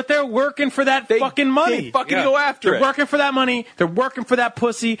proactive. But they're working for that fucking money. They fucking go after it. They're working for that money. They're working for that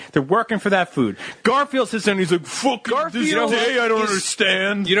pussy. They're working for that food. Garfield sits there and he's like, fucking Garfield, this day I don't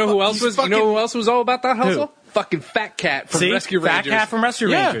understand. You know who else was? You know who else was all about that hustle? Who? Fucking Fat Cat from Rescue Rangers. Fat Cat from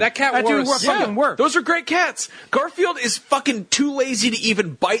Rescue Rangers. That cat fucking works. Those are great cats. Garfield is fucking too lazy to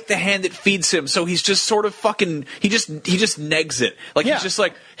even bite the hand that feeds him, so he's just sort of fucking he just negs it. Like he's just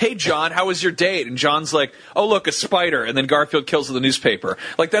like, "Hey John, how was your date?" And John's like, "Oh look, a spider." And then Garfield kills the newspaper.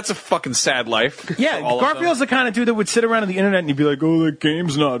 Like that's a fucking sad life. Yeah, Garfield's the kind of dude that would sit around on the internet and he'd be like, "Oh, the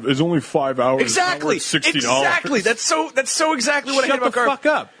game's it's only 5 hours. Exactly. It's $60. Exactly. That's so exactly what I hate about Garfield. Shut the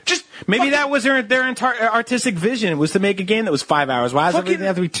fuck up. Just maybe that was their entire artistic vision, was to make a game that was 5 hours. Why does everything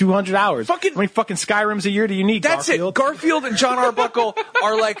have to be 200 hours? How many fucking Skyrims a year do you need, That's Garfield? it. Garfield and John Arbuckle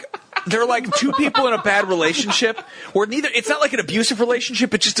are like, they're like two people in a bad relationship where it's not like an abusive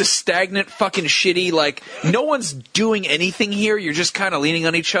relationship, but just a stagnant fucking shitty, like, no one's doing anything here. You're just kind of leaning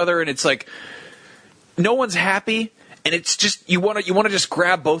on each other and it's like, no one's happy. And it's just, you want to just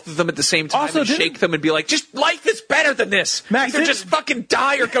grab both of them at the same time and shake them and be like, just life is better than this. Max, either just fucking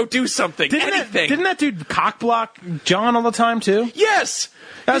die or go do something. Didn't that dude cockblock John all the time too? Yes.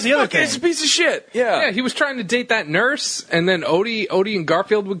 That was the other thing. It's a piece of shit. Yeah. Yeah, he was trying to date that nurse, and then Odie and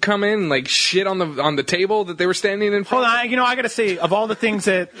Garfield would come in and like shit on the table that they were standing in front. Hold on, I gotta say, of all the things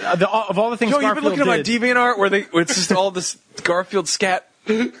that Garfield you've been looking at my DeviantArt where it's just all this Garfield scat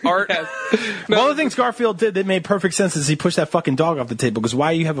art. All the things Garfield did that made perfect sense is he pushed that fucking dog off the table. Because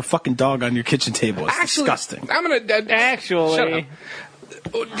why you have a fucking dog on your kitchen table? It's disgusting. I'm gonna shut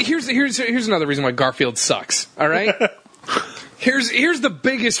up. Here's another reason why Garfield sucks. All right. Here's the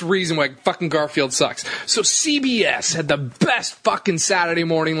biggest reason why fucking Garfield sucks. So CBS had the best fucking Saturday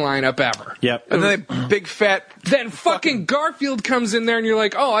morning lineup ever. Yep. And then big fat. Then fucking Garfield comes in there and you're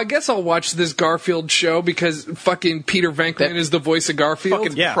like, oh, I guess I'll watch this Garfield show because fucking Peter Venkman is the voice of Garfield.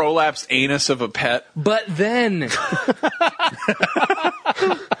 Fucking prolapsed anus of a pet. But then...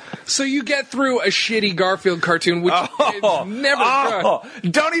 So you get through a shitty Garfield cartoon, which is never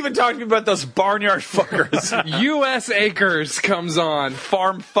good. Don't even talk to me about those barnyard fuckers. U.S. Acres comes on.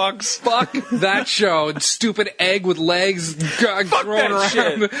 Farm fucks. Fuck that show. Stupid egg with legs Fuck growing around.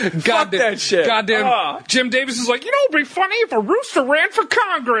 Shit. Fuck that shit. Goddamn. Jim Davis is like, it'd be funny if a rooster ran for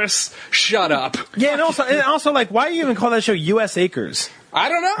Congress. Shut up. Yeah, and also, like, why do you even call that show U.S. Acres? I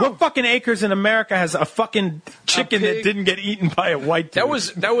don't know. What fucking acres in America has a fucking chicken that didn't get eaten by a white dude?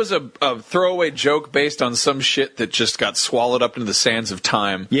 That was a throwaway joke based on some shit that just got swallowed up into the sands of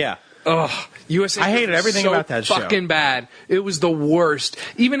time. Yeah. Ugh. USA. I hated everything about that show. Fucking bad. It was the worst.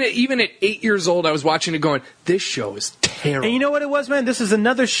 Even at 8 years old, I was watching it going, this show is terrible. And you know what it was, man? This is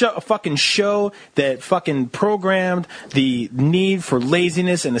another fucking show that fucking programmed the need for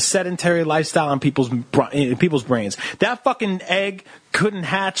laziness and a sedentary lifestyle in people's brains. That fucking egg couldn't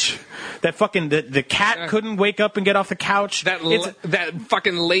hatch. That fucking the cat couldn't wake up and get off the couch. That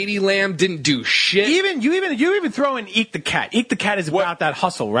fucking lady lamb didn't do shit. You even throw in Eek the Cat. Eek the Cat is about that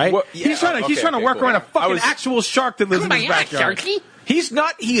hustle, right? Yeah, he's trying to work around a fucking actual shark that lives in his backyard. He is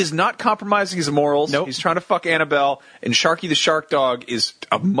not compromising his morals. Nope. He's trying to fuck Annabelle, and Sharky the Shark Dog is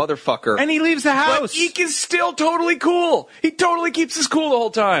a motherfucker. And he leaves the house. But Eek is still totally cool. He totally keeps his cool the whole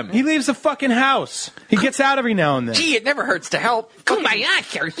time. He leaves the fucking house. He gets out every now and then. Gee, it never hurts to help. Kumbaya,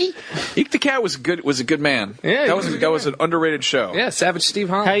 Sharky. Eek the Cat was a good man. Yeah, that was an underrated show. Yeah, Savage Steve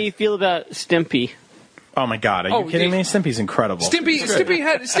Holland. How do you feel about Stimpy? Oh my god, are you kidding me? Stimpy's incredible.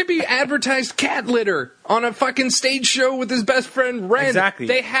 Stimpy advertised cat litter on a fucking stage show with his best friend Ren. Exactly.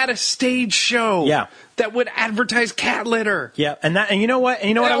 They had a stage show. Yeah. That would advertise cat litter. Yeah, and you know what? And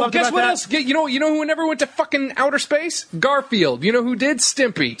you know what I love guess about what that? else? You know who never went to fucking outer space? Garfield. You know who did?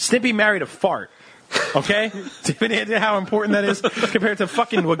 Stimpy. Stimpy married a fart. Okay? Do you have any idea how important that is compared to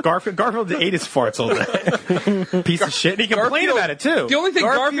fucking what Garfield ate his farts all day. Piece of shit. And he complained about it, too. The only thing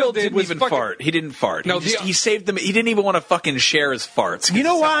Garfield did didn't was even fucking fart. He didn't fart. No, he saved them. He didn't even want to fucking share his farts. You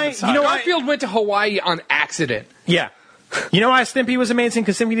know why? Garfield went to Hawaii on accident. Yeah. You know why Stimpy was amazing?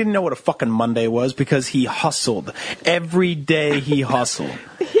 Because Stimpy didn't know what a fucking Monday was because he hustled. Every day he hustled.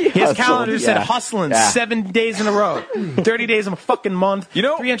 His calendar said hustling 7 days in a row. 30 days in a fucking month.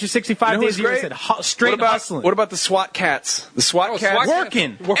 365 days a year said straight hustling. What about the SWAT cats? The SWAT cats?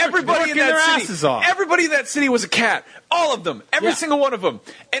 Working. Everybody in that their city. asses off. Everybody in that city was a cat. All of them. Every single one of them.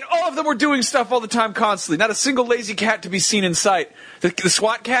 And all of them were doing stuff all the time constantly. Not a single lazy cat to be seen in sight. The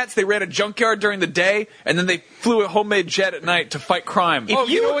SWAT cats, they ran a junkyard during the day, and then they flew a homemade jet at night to fight crime.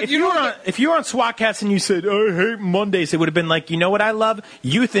 If you were on SWAT cats and you said, I hate Mondays, it would have been like, you know what I love?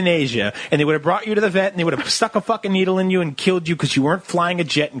 Euthanasia. And they would have brought you to the vet, and they would have stuck a fucking needle in you and killed you because you weren't flying a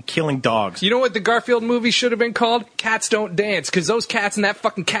jet and killing dogs. You know what the Garfield movie should have been called? Cats Don't Dance. Because those cats in that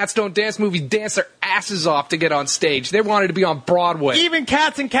fucking Cats Don't Dance movie danced their asses off to get on stage. They wanted to be on Broadway. Even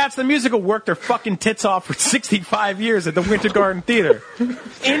Cats and Cats the Musical worked their fucking tits off for 65 years at the Winter Garden Theater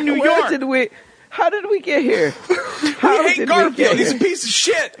in New York. How did we get here? We hate Garfield. He's a piece of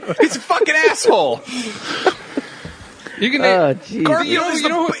shit. He's a fucking asshole.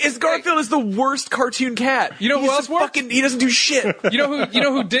 Garfield is the worst cartoon cat. You know who else works? He doesn't do shit. You know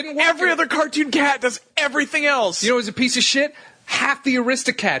who didn't work? Every other cartoon cat does everything else. You know who's a piece of shit? Half the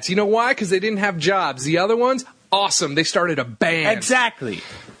Aristocats. You know why? Because they didn't have jobs. The other ones, awesome. They started a band. Exactly.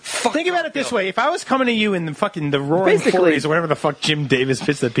 Think about it this way. If I was coming to you in the roaring 40s or whatever the fuck Jim Davis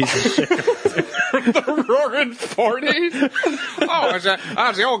fits that piece of shit. The roaring 40s? Oh,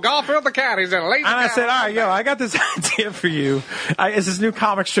 it's the old Garfield the cat. He's a lazy cat. And I said, all right, I got this idea for you. It's this new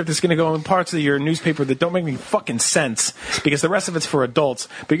comic strip that's going to go in parts of your newspaper that don't make any fucking sense because the rest of it's for adults.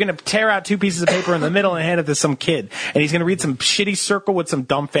 But you're going to tear out 2 pieces of paper in the middle and hand it to some kid. And he's going to read some shitty circle with some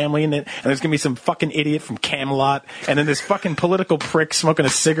dumb family in it. And there's going to be some fucking idiot from Camelot. And then this fucking political prick smoking a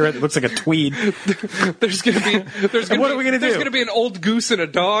cigarette that looks like a tweed. There's going to be... What are we going to do? There's going to be an old goose and a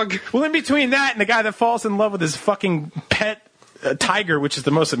dog. Well, in between that and the guy that falls in love with his fucking pet tiger, which is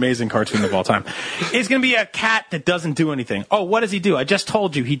the most amazing cartoon of all time, is going to be a cat that doesn't do anything. Oh, what does he do? I just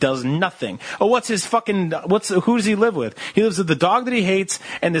told you he does nothing. Oh, who does he live with? He lives with the dog that he hates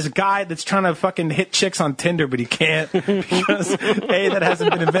and this guy that's trying to fucking hit chicks on Tinder, but he can't because A, that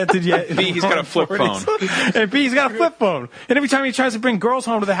hasn't been invented yet. B, he's got a flip phone. And B, he's got a flip phone. And every time he tries to bring girls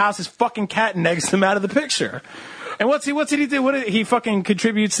home to the house, his fucking cat negs them out of the picture. And what's he do? He fucking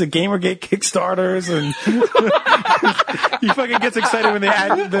contributes to Gamergate Kickstarters, and he fucking gets excited when they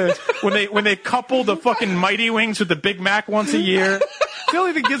add when they couple the fucking Mighty Wings with the Big Mac once a year. The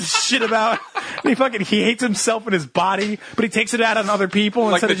only thing he gives a shit about. He hates himself and his body, but he takes it out on other people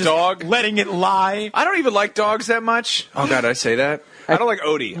like instead of just dog. letting it lie. I don't even like dogs that much. Oh god, did I say that? I don't like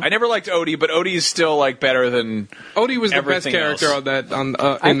Odie. I never liked Odie, but Odie is still better than Odie was the best character on that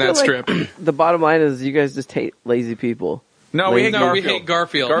in that strip. The bottom line is you guys just hate lazy people. No, we hate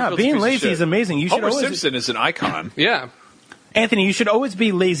Garfield. No, being lazy is amazing. You should Homer Simpson is an icon. Yeah. Anthony, you should always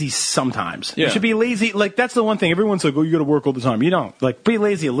be lazy sometimes. Yeah. You should be lazy. That's the one thing. Everyone's like, oh, you got to work all the time. You don't. Be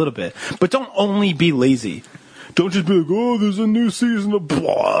lazy a little bit. But don't only be lazy. Don't just be like, oh, there's a new season of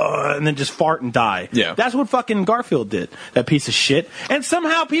blah, and then just fart and die. Yeah. That's what fucking Garfield did, that piece of shit. And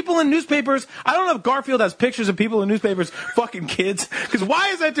somehow people in newspapers, I don't know if Garfield has pictures of people in newspapers fucking kids, because why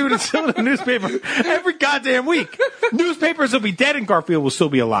is that dude still in the newspaper every goddamn week? Newspapers will be dead and Garfield will still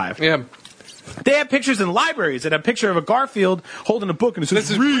be alive. Yeah. They have pictures in libraries that have a picture of a Garfield holding a book and it says,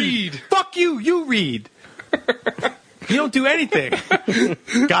 this is read. Fuck you, you read. You don't do anything.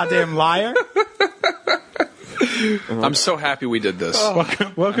 Goddamn liar. I'm so happy we did this.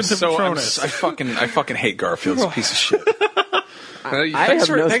 Welcome to Patronus. I fucking hate Garfield. It's a piece of shit. Thanks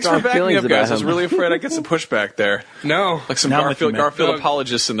for backing me up, guys. I was really afraid I'd get some pushback there. No. Like some Garfield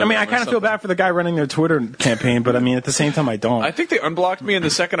apologists in there. I mean, I kind of feel bad for the guy running their Twitter campaign, but I mean, at the same time, I don't. I think they unblocked me, and the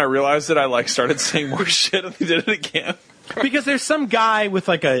second I realized it, I started saying more shit, and they did it again. Because there's some guy with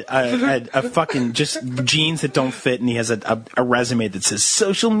a fucking just jeans that don't fit, and he has a resume that says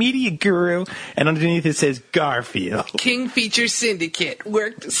social media guru, and underneath it says Garfield. King Feature Syndicate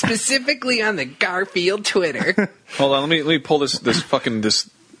worked specifically on the Garfield Twitter. Hold on, let me pull this.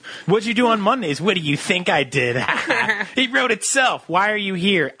 What'd you do on Mondays? What do you think I did? He wrote itself. Why are you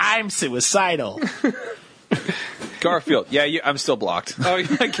here? I'm suicidal. Garfield. Yeah, I'm still blocked. Oh, I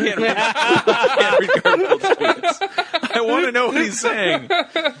can't read, Garfield's tweets. I want to know what he's saying.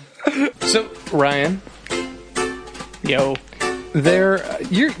 So, Ryan. Yo.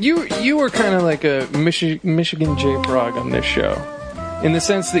 You were kind of like a Michigan J. Frog on this show, in the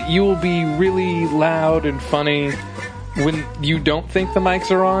sense that you will be really loud and funny when you don't think the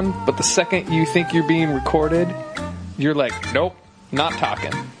mics are on, but the second you think you're being recorded, you're like, nope, not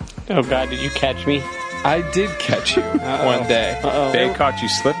talking. Oh God, did you catch me? I did catch you one day. They caught you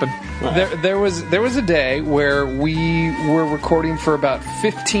slipping. There was a day where we were recording for about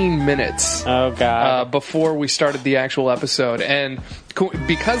 15 minutes. Oh God! Before we started the actual episode, and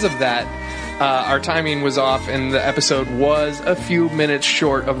because of that, our timing was off, and the episode was a few minutes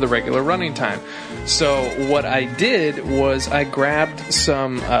short of the regular running time. So what I did was I grabbed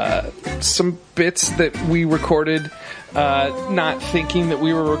some bits that we recorded. Not thinking that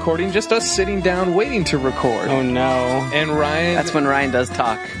we were recording, just us sitting down waiting to record. Oh no. And Ryan... That's when Ryan does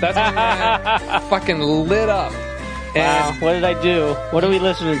talk. That's when Ryan fucking lit up. Wow, what did I do? What are we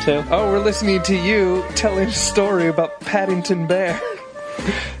listening to? Oh, we're listening to you telling a story about Paddington Bear.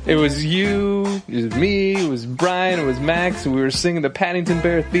 It was you, it was me, it was Brian, it was Max, and we were singing the Paddington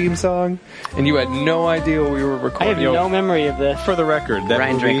Bear theme song, and you had no idea we were recording. I have no memory of this. For the record, that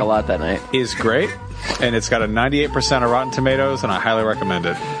Ryan drank a lot that night. Is great, and it's got a 98% of Rotten Tomatoes, and I highly recommend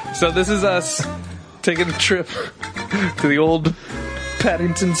it. So this is us taking a trip to the old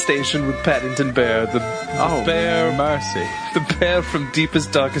Paddington Station with Paddington Bear, the bear, mercy, the bear from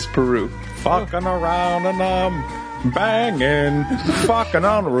deepest, darkest Peru. Fucking around and I'm banging, fucking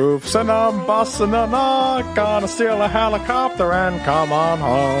on roofs, and I'm busting a nut. Gonna steal a helicopter and come on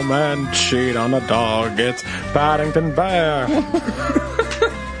home and cheat on a dog. It's Paddington Bear.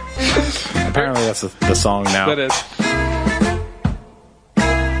 Apparently that's the song now. That is.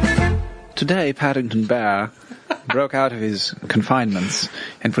 Today, Paddington Bear broke out of his confinements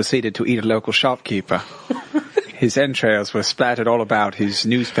and proceeded to eat a local shopkeeper. His entrails were splattered all about his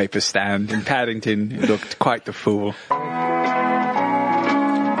newspaper stand, and Paddington looked quite the fool.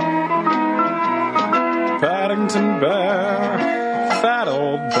 Paddington Bear, fat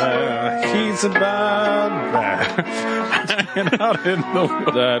old bear, he's a bad bear. Hanging out in the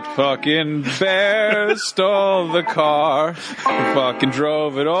That fucking bear stole the car, fucking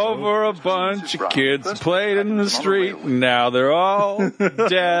drove it over a bunch of kids, played in the street, now they're all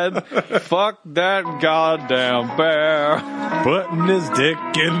dead. Fuck that goddamn bear. Putting his dick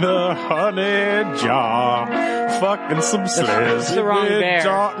in the honey jar, fucking some slips. That's the wrong bear.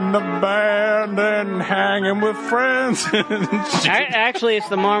 Darting the bear and then hanging with friends. Actually, it's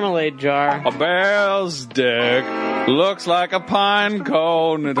the marmalade jar. A bear's dick looks like a pine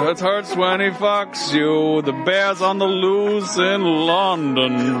cone. It hurts when he fucks you. The bear's on the loose in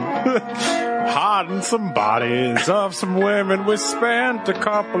London. Hiding some bodies of some women. We spent a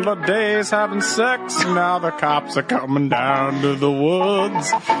couple of days having sex. Now the cops are coming down to the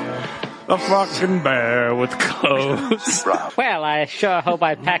woods. A fucking bear with clothes. Well, I sure hope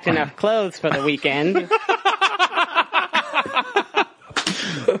I packed enough clothes for the weekend.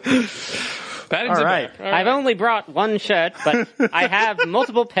 All right. I've only brought one shirt, but I have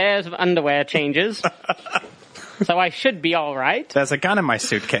multiple pairs of underwear changes. So I should be all right. There's a gun in my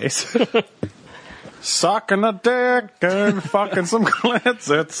suitcase. Sucking a dick and fucking some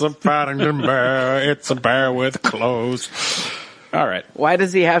clits. It's a Paddington Bear. It's a bear with clothes. All right. Why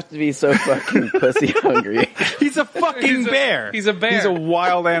does he have to be so fucking pussy hungry? He's a fucking bear. He's a bear. He's a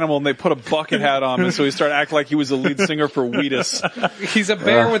wild animal, and they put a bucket hat on him, so he started acting like he was the lead singer for Wheatus. He's a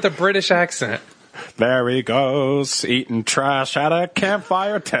bear with a British accent. There he goes, eating trash out of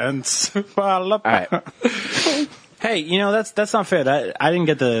campfire tents. All right. Hey, you know, that's not fair. I didn't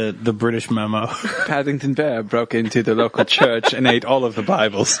get the British memo. Paddington Bear broke into the local church and ate all of the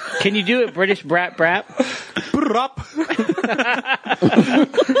Bibles. Can you do it British brat brat?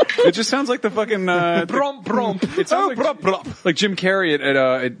 It just sounds like the fucking Brom brom. It sounds like Jim Carrey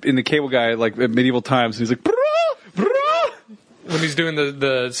at in the Cable Guy, like at medieval times. He's like When he's doing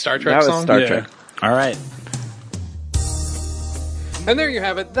the Star Trek That was song. Star Trek. All right. And there you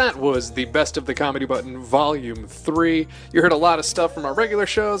have it. That was the Best of the Comedy Button Volume 3. You heard a lot of stuff from our regular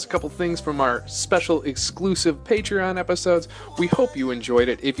shows, a couple things from our special exclusive Patreon episodes. We hope you enjoyed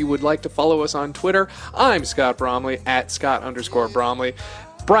it. If you would like to follow us on Twitter, I'm Scott Bromley, at Scott_Bromley.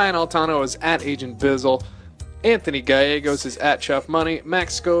 Brian Altano is at Agent Bizzle. Anthony Gallegos is at Chuff Money.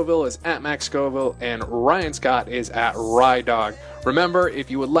 Max Scoville is at Max Scoville. And Ryan Scott is at Rydog. Remember, if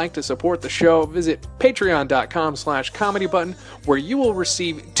you would like to support the show, visit patreon.com/comedybutton, where you will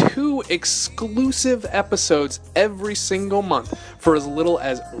receive 2 exclusive episodes every single month for as little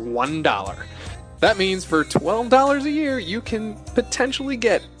as $1. That means for $12 a year, you can potentially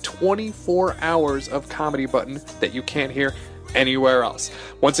get 24 hours of Comedy Button that you can't hear anywhere else.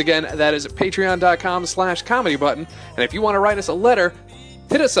 Once again, that is patreon.com/comedybutton. And if you want to write us a letter,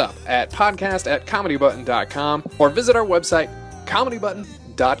 hit us up at podcast@comedybutton.com or visit our website,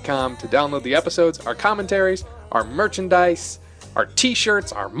 comedybutton.com, to download the episodes, our commentaries, our merchandise, our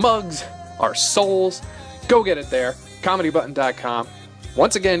t-shirts, our mugs, our souls. Go get it there, comedybutton.com.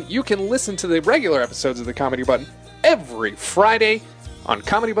 Once again, you can listen to the regular episodes of the Comedy Button every Friday on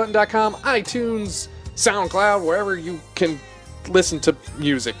comedybutton.com, iTunes, SoundCloud, wherever you can listen to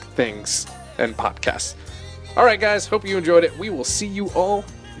music things and podcasts. All right, guys, hope you enjoyed it. We will see you all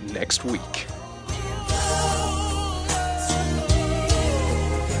next week.